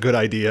never had a good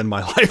idea in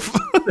my life.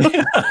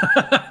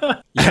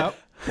 Yep.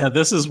 Yeah,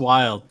 this is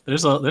wild.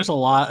 There's a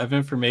lot of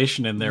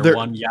information in their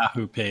one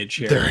Yahoo page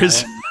here. There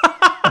is.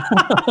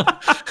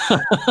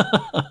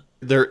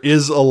 There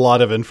is a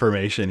lot of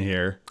information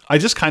here. I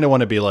just kind of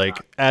want to be like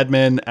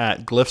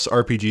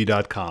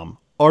admin@glyphsrpg.com.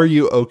 Are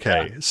you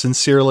okay? Yeah.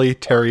 Sincerely,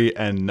 Terry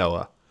and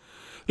Noah.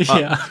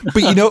 Yeah.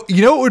 But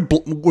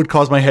it would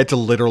cause my head to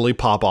literally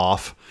pop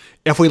off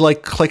if we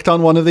like clicked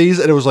on one of these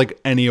and it was like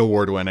any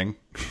award winning.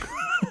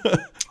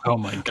 Oh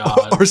my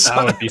god,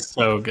 that would be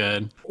so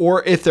good.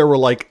 Or if there were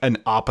like an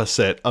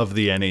opposite of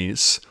the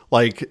Ennies,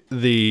 like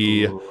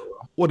the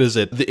what is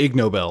it, the Ig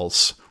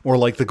Nobels, or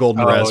like the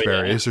Golden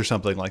Raspberries or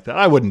something like that.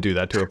 I wouldn't do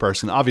that to a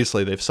person.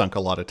 Obviously, they've sunk a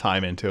lot of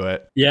time into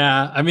it.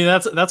 Yeah, I mean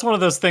that's one of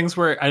those things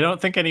where I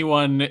don't think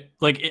anyone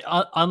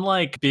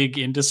unlike big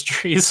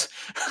industries.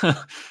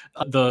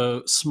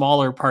 The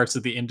smaller parts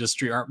of the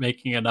industry aren't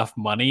making enough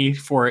money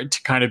for it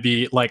to kind of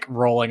be like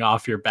rolling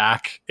off your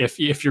back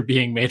if you're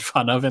being made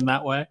fun of in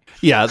that way.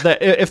 Yeah,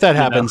 if that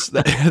happens,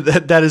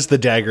 that is the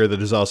dagger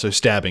that is also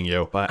stabbing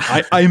you. But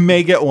I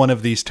may get one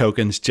of these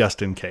tokens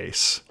just in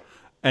case.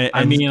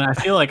 I mean, I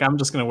feel like I'm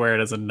just going to wear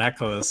it as a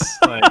necklace.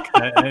 Like,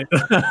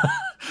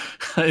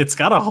 it's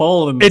got a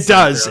hole in the It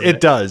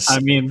does. I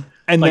mean,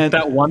 and like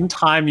that one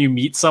time you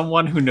meet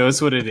someone who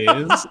knows what it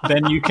is,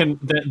 then you can,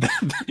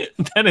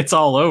 then it's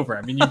all over.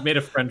 I mean, you've made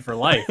a friend for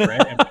life, right?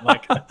 I mean,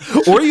 like,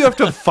 or you have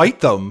to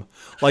fight them.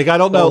 Like, I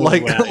don't know,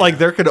 like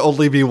there could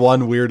only be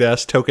one weird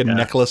ass token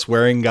necklace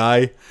wearing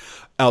guy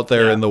out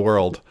there in the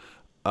world.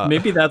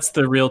 Maybe that's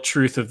the real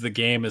truth of the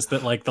game, is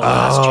that like the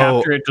last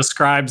chapter it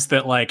describes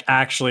that like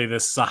actually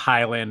this is a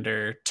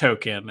Highlander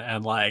token,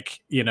 and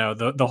like, you know,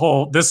 the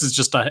whole, this is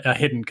just a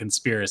hidden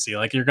conspiracy.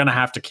 Like, you're gonna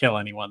have to kill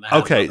anyone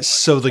that has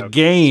so the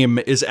game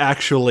is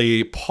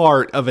actually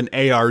part of an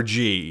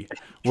ARG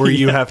where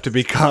you have to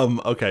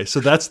become so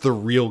that's the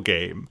real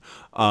game.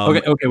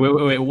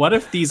 Wait, what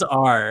if these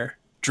are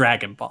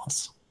Dragon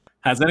Balls?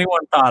 Has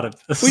anyone thought of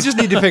this? We just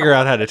need to figure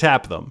out how to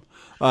tap them.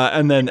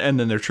 And then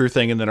they're true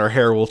thing, and then our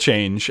hair will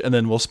change, and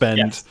then we'll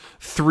spend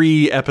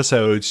 3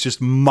 episodes just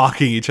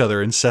mocking each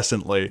other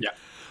incessantly. Yeah.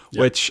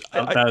 Which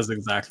that is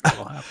exactly what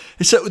will happen.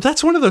 So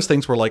that's one of those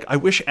things where like I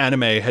wish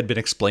anime had been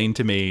explained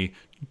to me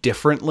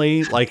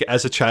differently, like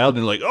as a child,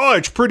 and like, oh,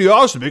 it's pretty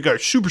awesome. They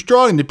got super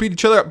strong and they beat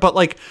each other up. But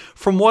like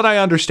from what I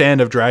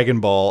understand of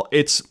Dragon Ball,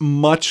 it's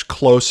much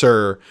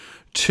closer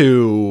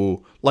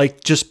to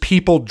like just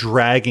people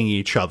dragging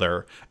each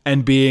other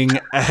and being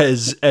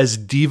as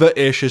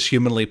diva-ish as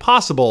humanly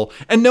possible,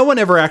 and no one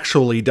ever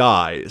actually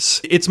dies.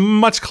 It's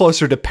much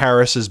closer to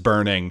Paris is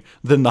Burning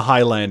than the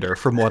Highlander,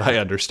 from what I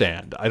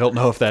understand. I don't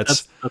know if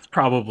that's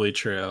probably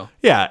true.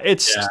 Yeah,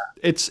 it's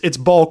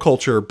ball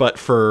culture, but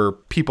for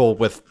people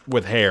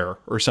with hair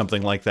or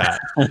something like that.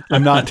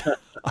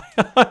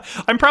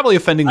 I'm probably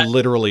offending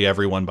literally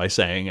everyone by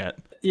saying it.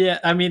 Yeah,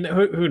 I mean,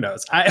 who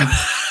knows?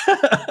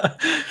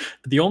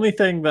 The only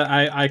thing that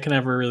I can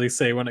ever really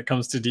say when it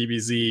comes to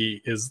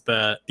DBZ is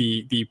that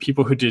the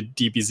people who did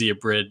DBZ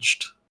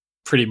Abridged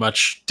pretty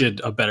much did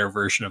a better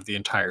version of the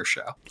entire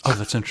show. Oh,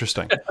 that's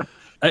interesting.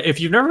 If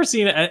you've never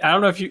seen it, I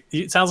don't know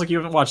it sounds like you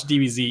haven't watched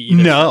DBZ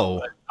either.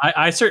 No.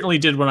 I certainly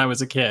did when I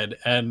was a kid,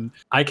 and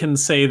I can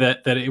say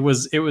that it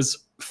was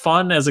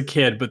fun as a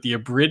kid, but the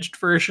abridged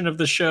version of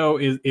the show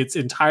it's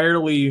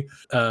entirely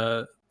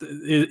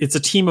it's a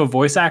team of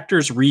voice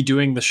actors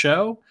redoing the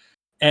show,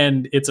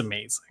 and it's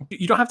amazing.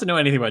 You don't have to know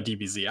anything about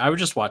DBZ. I would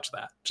just watch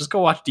that. Just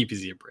go watch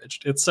DBZ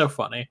Abridged. It's so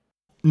funny.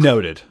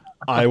 Noted.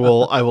 I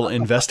will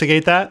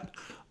investigate that.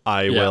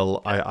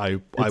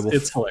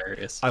 It's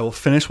hilarious. I will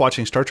finish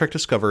watching Star Trek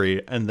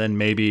Discovery, and then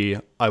maybe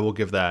I will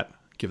give that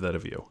a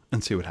view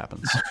and see what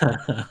happens.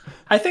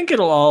 I think it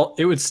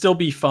would still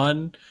be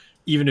fun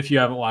even if you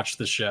haven't watched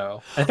the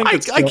show. I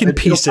think I can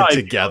piece it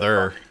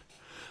together.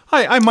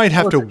 I might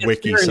have to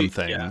wiki some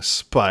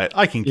things, but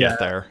I can get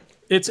there.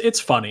 It's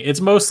funny. It's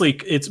mostly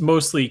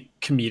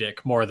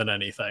comedic more than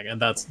anything,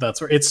 and that's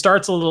where it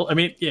starts a little. I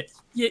mean,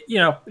 you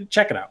know,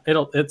 check it out.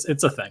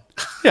 It's a thing.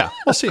 Yeah,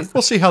 we'll see.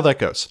 We'll see how that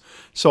goes.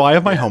 So I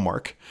have my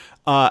homework,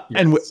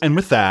 and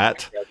with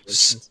that,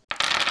 this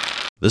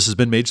has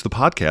been Mage the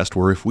Podcast,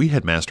 where if we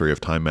had mastery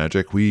of time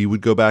magic, we would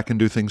go back and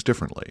do things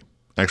differently.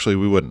 Actually,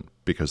 we wouldn't,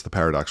 because the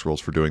paradox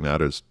rules for doing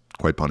that is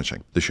quite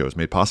punishing. The show is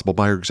made possible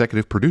by our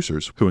executive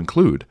producers, who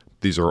include,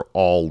 these are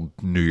all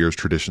New Year's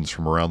traditions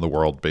from around the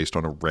world based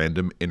on a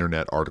random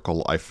internet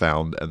article I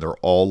found, and they're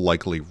all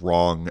likely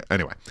wrong.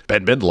 Anyway,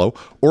 Ben Bendelo,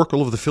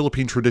 oracle of the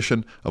Philippine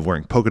tradition of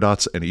wearing polka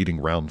dots and eating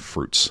round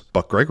fruits.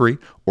 Buck Gregory,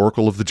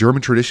 oracle of the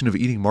German tradition of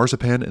eating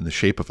marzipan in the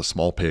shape of a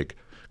small pig.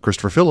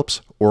 Christopher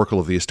Phillips, oracle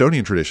of the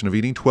Estonian tradition of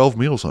eating 12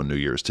 meals on New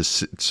Year's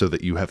so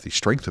that you have the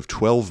strength of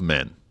 12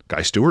 men.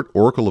 Guy Stewart,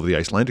 oracle of the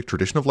Icelandic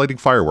tradition of lighting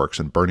fireworks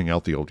and burning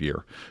out the old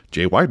year.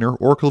 Jay Widener,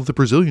 oracle of the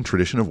Brazilian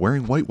tradition of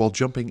wearing white while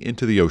jumping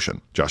into the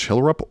ocean. Josh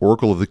Hillerup,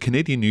 oracle of the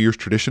Canadian New Year's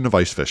tradition of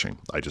ice fishing.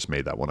 I just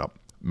made that one up.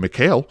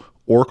 Mikhail,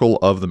 oracle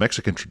of the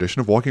Mexican tradition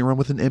of walking around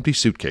with an empty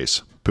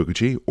suitcase.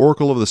 Pukuchi,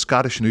 oracle of the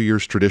Scottish New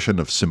Year's tradition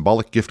of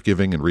symbolic gift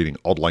giving and reading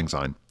Auld Lang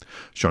Syne.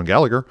 Sean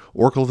Gallagher,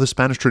 Oracle of the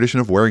Spanish tradition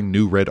of wearing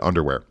new red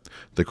underwear.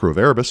 The crew of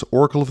Erebus,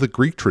 Oracle of the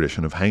Greek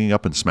tradition of hanging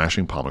up and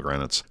smashing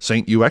pomegranates.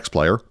 Saint UX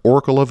Player,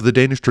 Oracle of the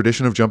Danish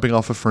tradition of jumping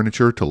off of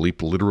furniture to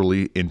leap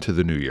literally into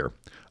the new year.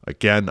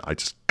 Again, I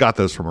just got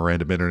those from a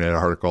random internet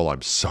article.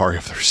 I'm sorry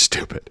if they're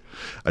stupid.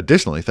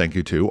 Additionally, thank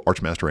you to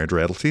Archmaster Andrew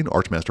Adelstein,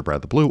 Archmaster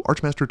Brad the Blue,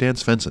 Archmaster Dan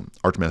Svensson,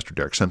 Archmaster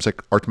Derek Semsick,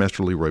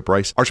 Archmaster Leroy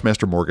Bryce,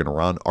 Archmaster Morgan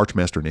Aran,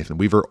 Archmaster Nathan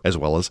Weaver, as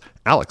well as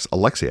Alex,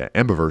 Alexia,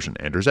 Ambiversion,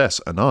 Anders S.,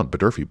 Anand,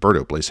 Badurfi,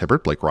 Berto, Blaze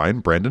Hibbert, Blake Ryan,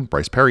 Brandon,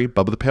 Bryce Perry,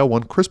 Bubba the Pale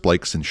One, Chris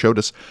Blake,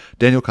 Sinshodas,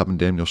 Daniel Cuppen,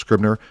 Daniel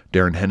Scribner,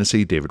 Darren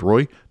Hennessy, David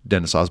Roy,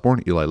 Dennis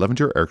Osborne, Eli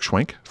Levenger, Eric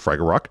Schwenk,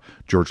 Fragger Rock,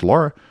 George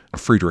Lara,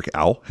 Friedrich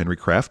Owl, Henry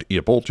Kraft,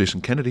 Ia Bolt, Jason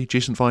Kennedy,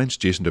 Jason Vines,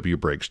 Jason W.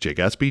 Briggs, Jay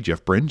Gatsby,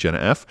 Jeff Bryn, Jenna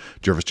F.,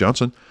 Jervis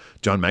Johnson,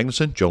 John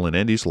Magnuson, Jolyn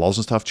Andes,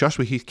 Lalzenstoff,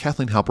 Joshua Heath,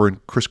 Kathleen Halperin,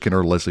 Chris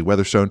Kinner, Leslie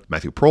Weatherstone,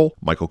 Matthew Prohl,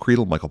 Michael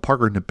Creedle, Michael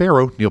Parker,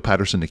 Nabero, Neil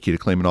Patterson, Nikita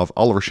Klaimanov,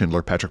 Oliver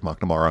Schindler, Patrick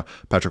McNamara,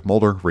 Patrick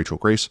Mulder, Rachel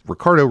Grace,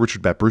 Ricardo,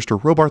 Richard Bat Brewster,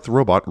 Robart the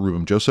Robot,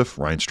 Ruben Joseph,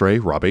 Ryan Stray,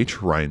 Rob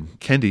H., Ryan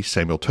Kendi,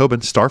 Samuel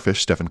Tobin,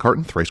 Starfish, Stephen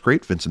Carton, Thrice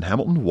Great, Vincent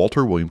Hamilton,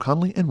 Walter, William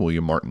Conley, and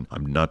William Martin.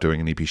 I'm not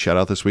doing an EP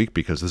shout-out this week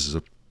because this is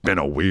been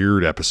a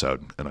weird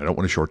episode, and I don't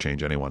want to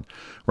shortchange anyone.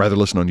 Rather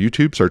listen on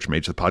YouTube, search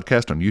Mage the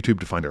Podcast on YouTube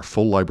to find our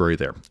full library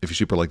there. If you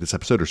super like this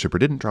episode or super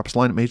didn't, drop us a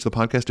line at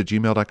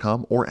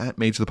magethepodcast@gmail.com or at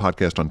Mage the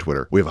Podcast on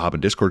Twitter. We have a Hub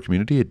and Discord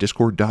community at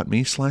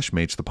discord.me/Mage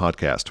the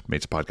Podcast.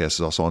 Mage the Podcast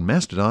is also on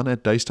Mastodon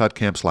at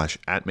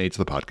dice.camp/@Mage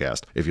the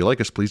Podcast. If you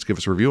like us, please give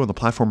us a review on the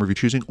platform of your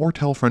choosing or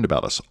tell a friend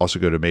about us. Also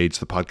go to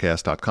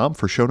magethepodcast.com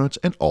for show notes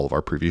and all of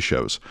our previous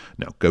shows.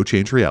 Now go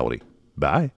change reality. Bye.